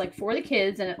and it's like for the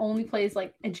kids and it only plays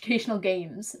like educational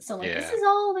games. So like this is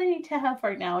all they need to have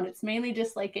right now. And it's mainly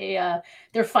just like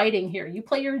they're fighting here. You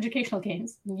play your educational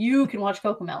games. You can watch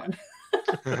Coco Melon.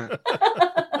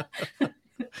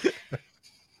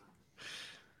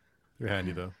 They're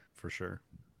handy though, for sure.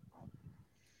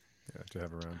 Yeah, to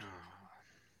have around.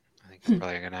 I think I'm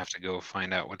probably gonna have to go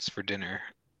find out what's for dinner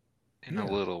in a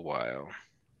little while.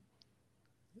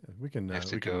 Yeah, we can. I have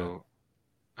to go.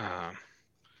 I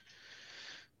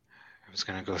was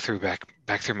gonna go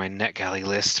back through my NetGalley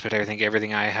list, but I think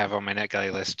everything I have on my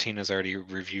NetGalley list, Tina's already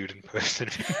reviewed and posted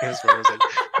videos. Where I was like,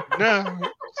 no,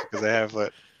 because I have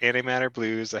Antimatter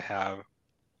Blues. I have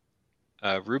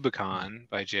Rubicon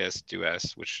by J.S.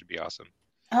 Duess, which should be awesome.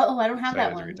 Oh, I don't have that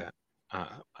To one. read that. I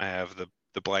have the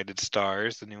Blighted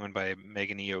Stars, the new one by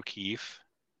Megan E. O'Keefe.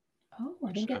 Oh,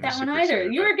 I didn't get I'm that one super either.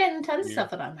 excited You about. were getting tons of stuff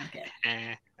that I'm not getting.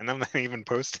 And I'm not even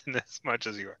posting as much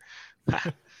as you are.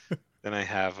 Then I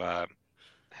have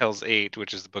Hell's 8,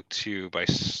 which is the book 2 by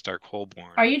Stark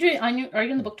Holborn. Are you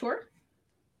in the book tour?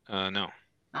 No.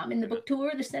 I'm in the book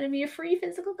tour. They're sending me a free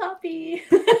physical copy.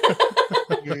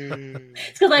 It's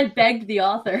because I begged the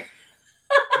author.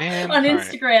 Man, on all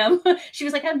Instagram. She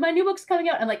was like, my new book's coming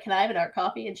out. I'm like, can I have an art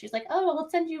copy? And she's like, oh, I'll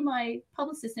send you my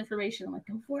publicist information. I'm like,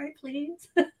 go for it, please.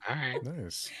 All right.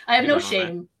 Nice. I have no Good on that.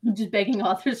 shame. I'm just begging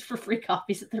authors for free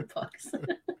copies of their books.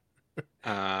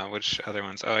 Which other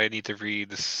ones? Oh, I need to read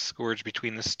The Scourge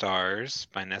Between the Stars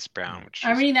by Ness Brown, which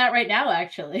I'm reading that right now,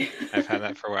 actually. I've had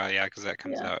that for a while, yeah, because that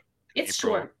comes Yeah. out. It's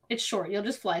April. short. It's short. You'll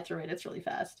just fly through it. It's really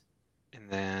fast. And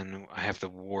then I have The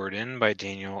Warden by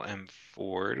Daniel M.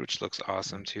 Ford, which looks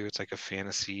awesome too. It's like a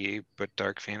fantasy, but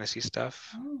dark fantasy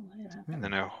stuff. Oh, yeah. And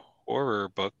then a horror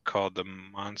book called The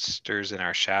Monsters in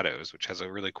Our Shadows, which has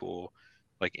a really cool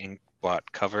like ink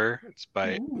blot cover. It's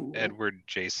by Edward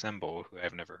J. Semble, who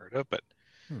I've never heard of, but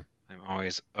I'm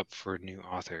always up for new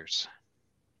authors.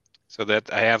 So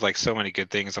that I have like so many good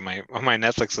things on my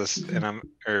Netflix list, and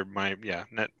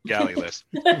NetGalley list.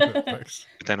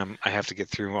 But then I have to get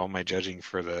through all my judging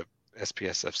for the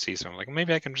SPSFC, so I'm like,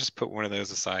 maybe I can just put one of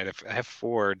those aside. If I have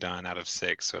 4 done out of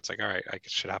 6, so it's like, all right, I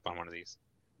should hop on one of these.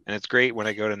 And it's great when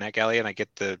I go to NetGalley and I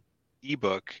get the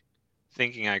ebook,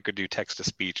 thinking I could do text to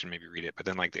speech and maybe read it, but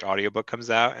then like the audiobook comes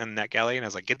out in NetGalley, and I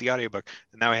was like, get the audiobook,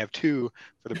 and now I have 2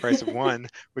 for the price of 1,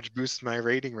 which boosts my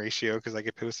rating ratio because I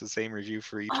could post the same review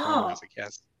for each one. I was like,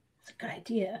 yes, that's a good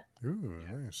idea. Ooh,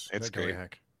 nice. It's great.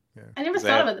 Hack. Yeah. I never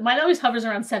thought of it. Mine always hovers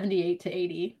around 78 to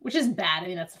 80, which isn't bad. I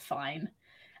mean, that's fine.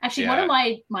 Actually, one of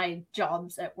my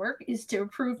jobs at work is to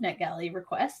approve NetGalley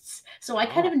requests. So I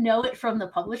kind of know it from the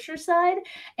publisher side.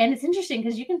 And it's interesting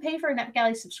because you can pay for a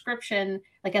NetGalley subscription,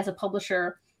 like as a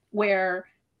publisher, where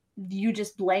you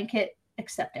just blanket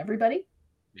accept everybody.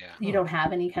 Yeah. You don't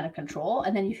have any kind of control.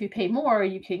 And then if you pay more,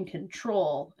 you can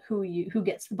control who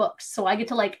gets the books. So I get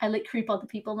to I creep on the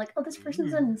people. I'm like, oh, this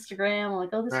person's on Instagram. I'm like,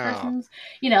 oh, this person's,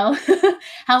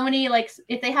 how many,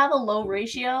 if they have a low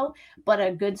ratio, but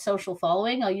a good social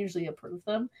following, I'll usually approve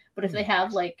them. But if they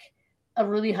have a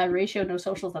really high ratio, no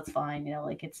socials, that's fine.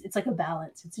 It's like a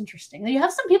balance. It's interesting. You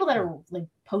have some people that are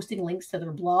posting links to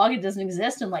their blog. It doesn't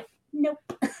exist. And nope.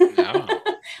 No.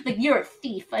 You're a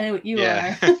thief. I know what you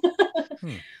are.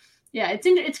 Yeah,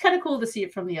 it's kind of cool to see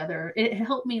it from the other. It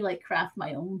helped me craft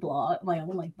my own blog, my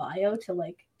own bio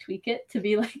to tweak it to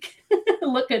be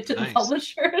look good to the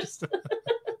publishers.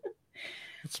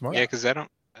 That's smart. Yeah, because I don't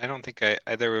think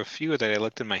there were a few that I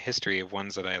looked in my history of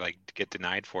ones that I get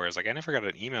denied for. I was like, I never got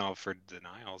an email for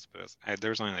denials, but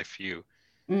there was only a few.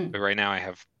 But right now I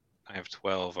have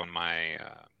 12 on my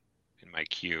in my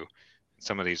queue.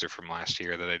 Some of these are from last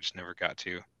year that I just never got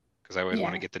to because I always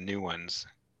want to get the new ones.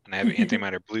 And I have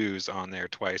Antimatter Blues on there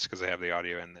twice because I have the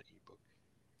audio and the ebook.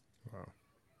 Wow,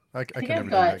 I can never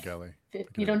do NetGalley.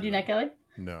 You don't do NetGalley?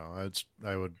 No,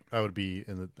 I would be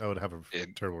I would have a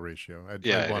terrible ratio. I'd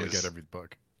want to get every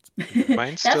book.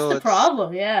 Mine's That's the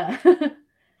problem. Yeah.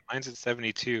 Mine's at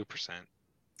 72%.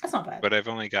 That's not bad. But I've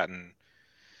only had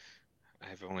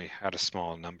a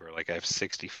small number. I have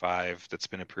 65 that's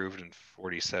been approved and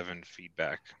 47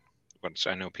 feedback. Which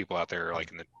I know people out there are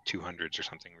in the 200s or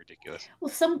something ridiculous. Well,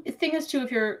 some thing is too,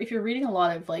 if you're reading a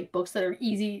lot of books that are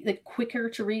easy, quicker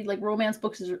to read, romance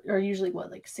books are usually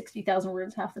 60,000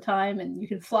 words half the time, and you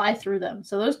can fly through them.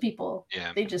 So those people,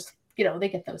 they just they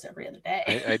get those every other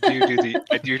day. I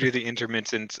do the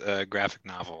intermittent graphic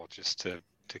novel just to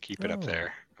keep it up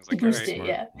there. I was like, boost it,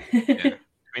 yeah. I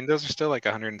mean, those are still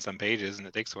 100 and some pages, and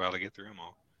it takes a while to get through them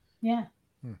all. Yeah.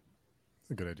 That's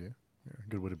a good idea. Yeah,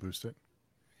 good way to boost it.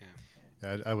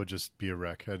 Yeah, I would just be a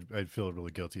wreck. I'd feel really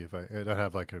guilty if I'd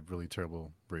have a really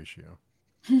terrible ratio.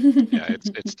 Yeah,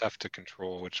 it's tough to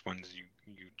control which ones you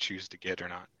choose to get or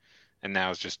not. And now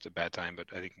is just a bad time, but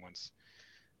I think once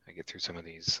I get through some of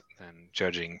these, then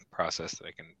judging process that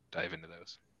I can dive into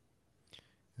those.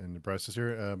 And Bryce is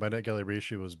here. My NetGalley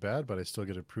ratio was bad, but I still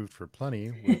get approved for plenty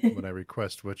when I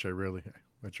request, which I rarely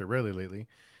lately.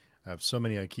 I have so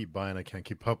many I keep buying I can't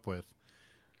keep up with.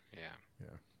 Yeah,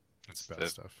 that's bad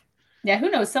stuff. Yeah,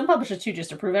 who knows? Some publishers too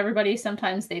just approve everybody.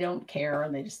 Sometimes they don't care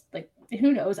and they just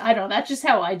who knows? I don't know. That's just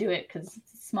how I do it because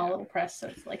it's a small little press. So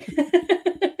it's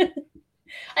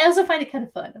I also find it kind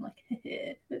of fun. I'm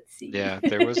let's see. Yeah,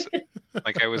 there was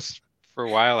I was for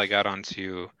a while I got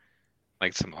onto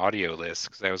some audio lists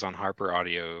because I was on Harper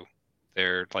Audio,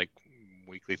 their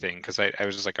weekly thing because I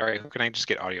was just all right, who can I just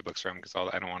get audiobooks from because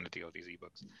I don't want to deal with these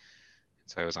ebooks.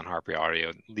 So I was on Harper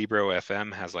Audio. Libro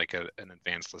FM has an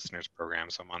advanced listeners program,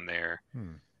 so I'm on there.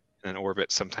 And then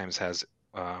Orbit sometimes has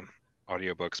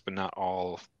audiobooks, but not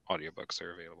all audiobooks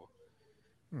are available.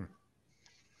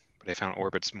 But I found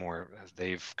Orbit's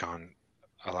they've gone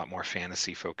a lot more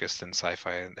fantasy focused than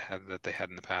sci-fi that they had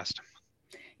in the past.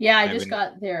 Yeah, I just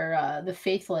got their The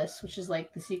Faithless, which is the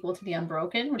sequel to The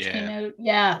Unbroken, which came out.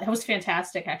 Yeah, that was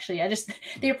fantastic, actually.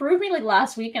 They approved me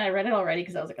last week, and I read it already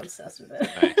because I was obsessed with it.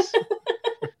 Nice.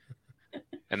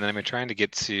 And then I've been trying to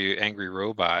get to Angry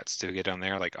Robots to get on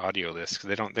their audio list because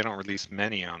they don't release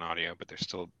many on audio, but there's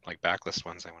still backlist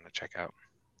ones I want to check out.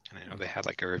 And I know they had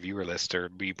a reviewer list or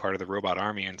be part of the Robot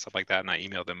Army and stuff like that, and I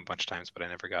emailed them a bunch of times, but I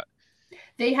never got.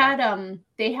 They had a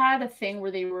thing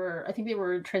where I think they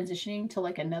were transitioning to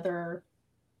another.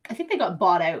 I think they got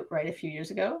bought out a few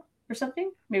years ago or something.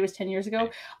 Maybe it was 10 years ago.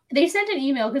 They sent an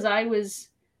email because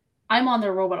I'm on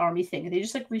their Robot Army thing, and they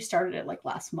just restarted it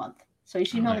last month. So you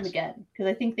should email them nice. again because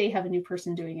I think they have a new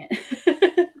person doing it.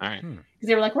 All right. Because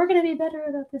they were like, we're going to be better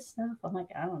about this stuff. I'm like,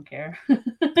 I don't care.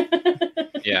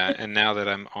 Yeah, and now that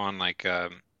I'm on like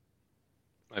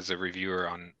as a reviewer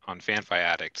on FanFi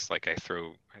Addicts, like I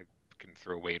can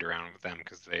throw weight around with them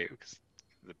because the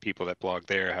people that blog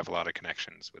there have a lot of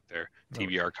connections with their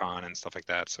TBR Con and stuff like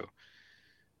that. So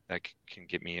that can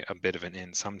get me a bit of an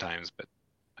in sometimes, but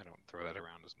I don't throw that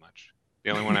around as much. The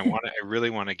only one I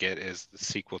really want to get is the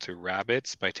sequel to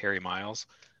Rabbids by Terry Miles.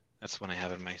 That's one I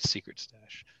have in my secret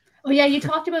stash. Oh yeah, you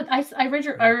talked about. I read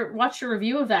I watched a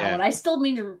review of that one. I still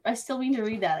mean to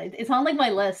read that. It's on like my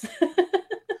list.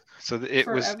 So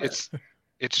it's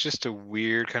just a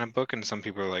weird kind of book, and some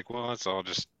people are like, well, it's all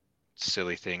just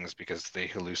silly things because they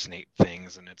hallucinate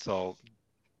things, and it's all,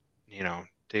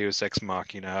 Deus Ex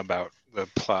Machina about the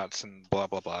plots and blah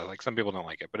blah blah. Like some people don't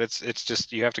like it, but it's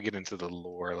just you have to get into the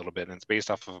lore a little bit, and it's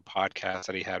based off of a podcast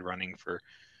that he had running for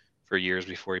years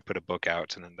before he put a book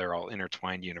out, and then they're all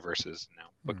intertwined universes. Now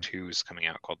book 2 is coming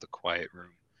out called The Quiet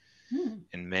Room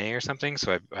in May or something.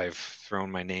 So I've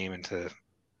thrown my name into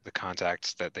the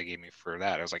contacts that they gave me for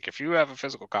that. I was like, if you have a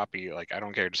physical copy, like I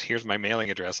don't care, just here's my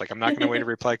mailing address. Like I'm not going to wait to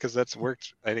reply because that's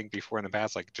worked I think before in the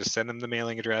past. Like just send them the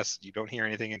mailing address. You don't hear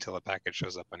anything until a package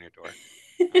shows up on your door.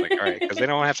 I was like, all right, because they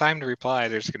don't have time to reply.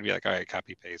 They're just going to be like, all right,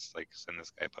 copy paste, like send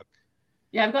this guy a book.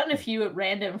 Yeah, I've gotten a few at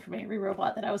random from Angry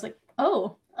Robot that I was like,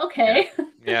 oh, okay.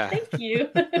 Yeah. Thank you.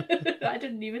 I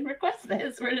didn't even request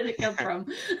this. Where did it come from?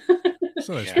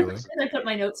 So nice, And I put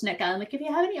my notes neck on. Like, if you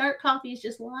have any art copies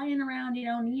just lying around you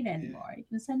don't need anymore, you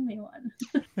can send me one.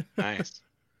 Nice.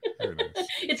 Very nice.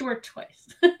 It's worked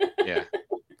twice. Yeah.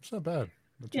 It's not bad.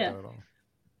 Not too bad at all.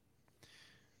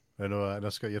 I know,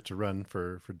 Scott, you have to run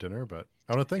for dinner, but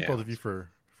I want to thank both of you for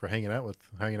hanging out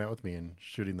with me and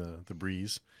shooting the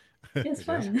breeze. It's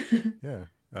fun. Yeah.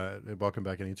 Welcome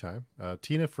back anytime.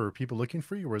 Tina, for people looking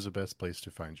for you, where's the best place to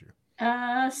find you?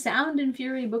 Sound and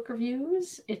Fury Book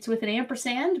Reviews. It's with an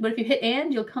ampersand, but if you hit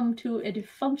and, you'll come to a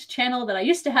defunct channel that I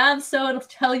used to have, so it'll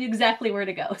tell you exactly where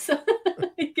to go. So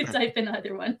you can type in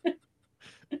either one.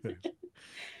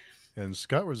 And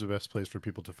Scott, where's the best place for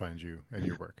people to find you and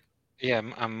your work? Yeah,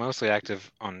 I'm mostly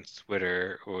active on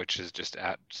Twitter, which is just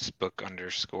at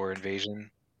 @book_invasion.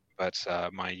 But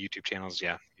my YouTube channel is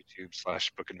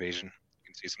YouTube/Book Invasion. You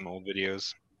can see some old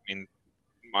videos. I mean,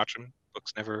 watch them.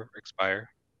 Books never expire.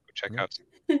 Go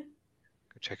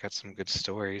check out some good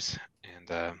stories. And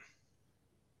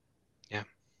yeah.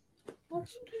 Well,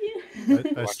 thank you.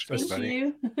 Thank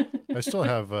you. I still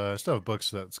have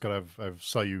books that Scott I've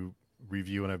saw you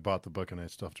review, and I bought the book, and I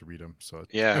still have to read them. So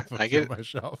yeah, I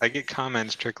get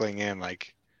comments trickling in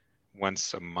like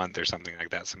once a month or something like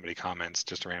that. Somebody comments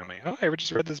just randomly, oh, I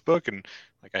just read this book and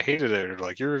like I hated it, or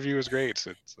like your review is great.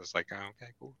 So it's like, oh,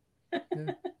 okay, cool.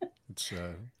 Yeah. It's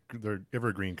they're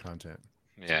evergreen content.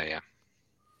 Yeah.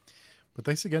 But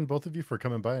thanks again, both of you, for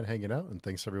coming by and hanging out, and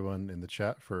thanks everyone in the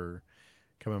chat for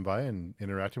coming by and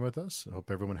interacting with us. I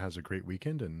hope everyone has a great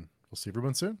weekend, and we'll see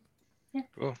everyone soon. Yeah.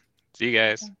 Cool. See you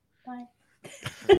guys. Bye.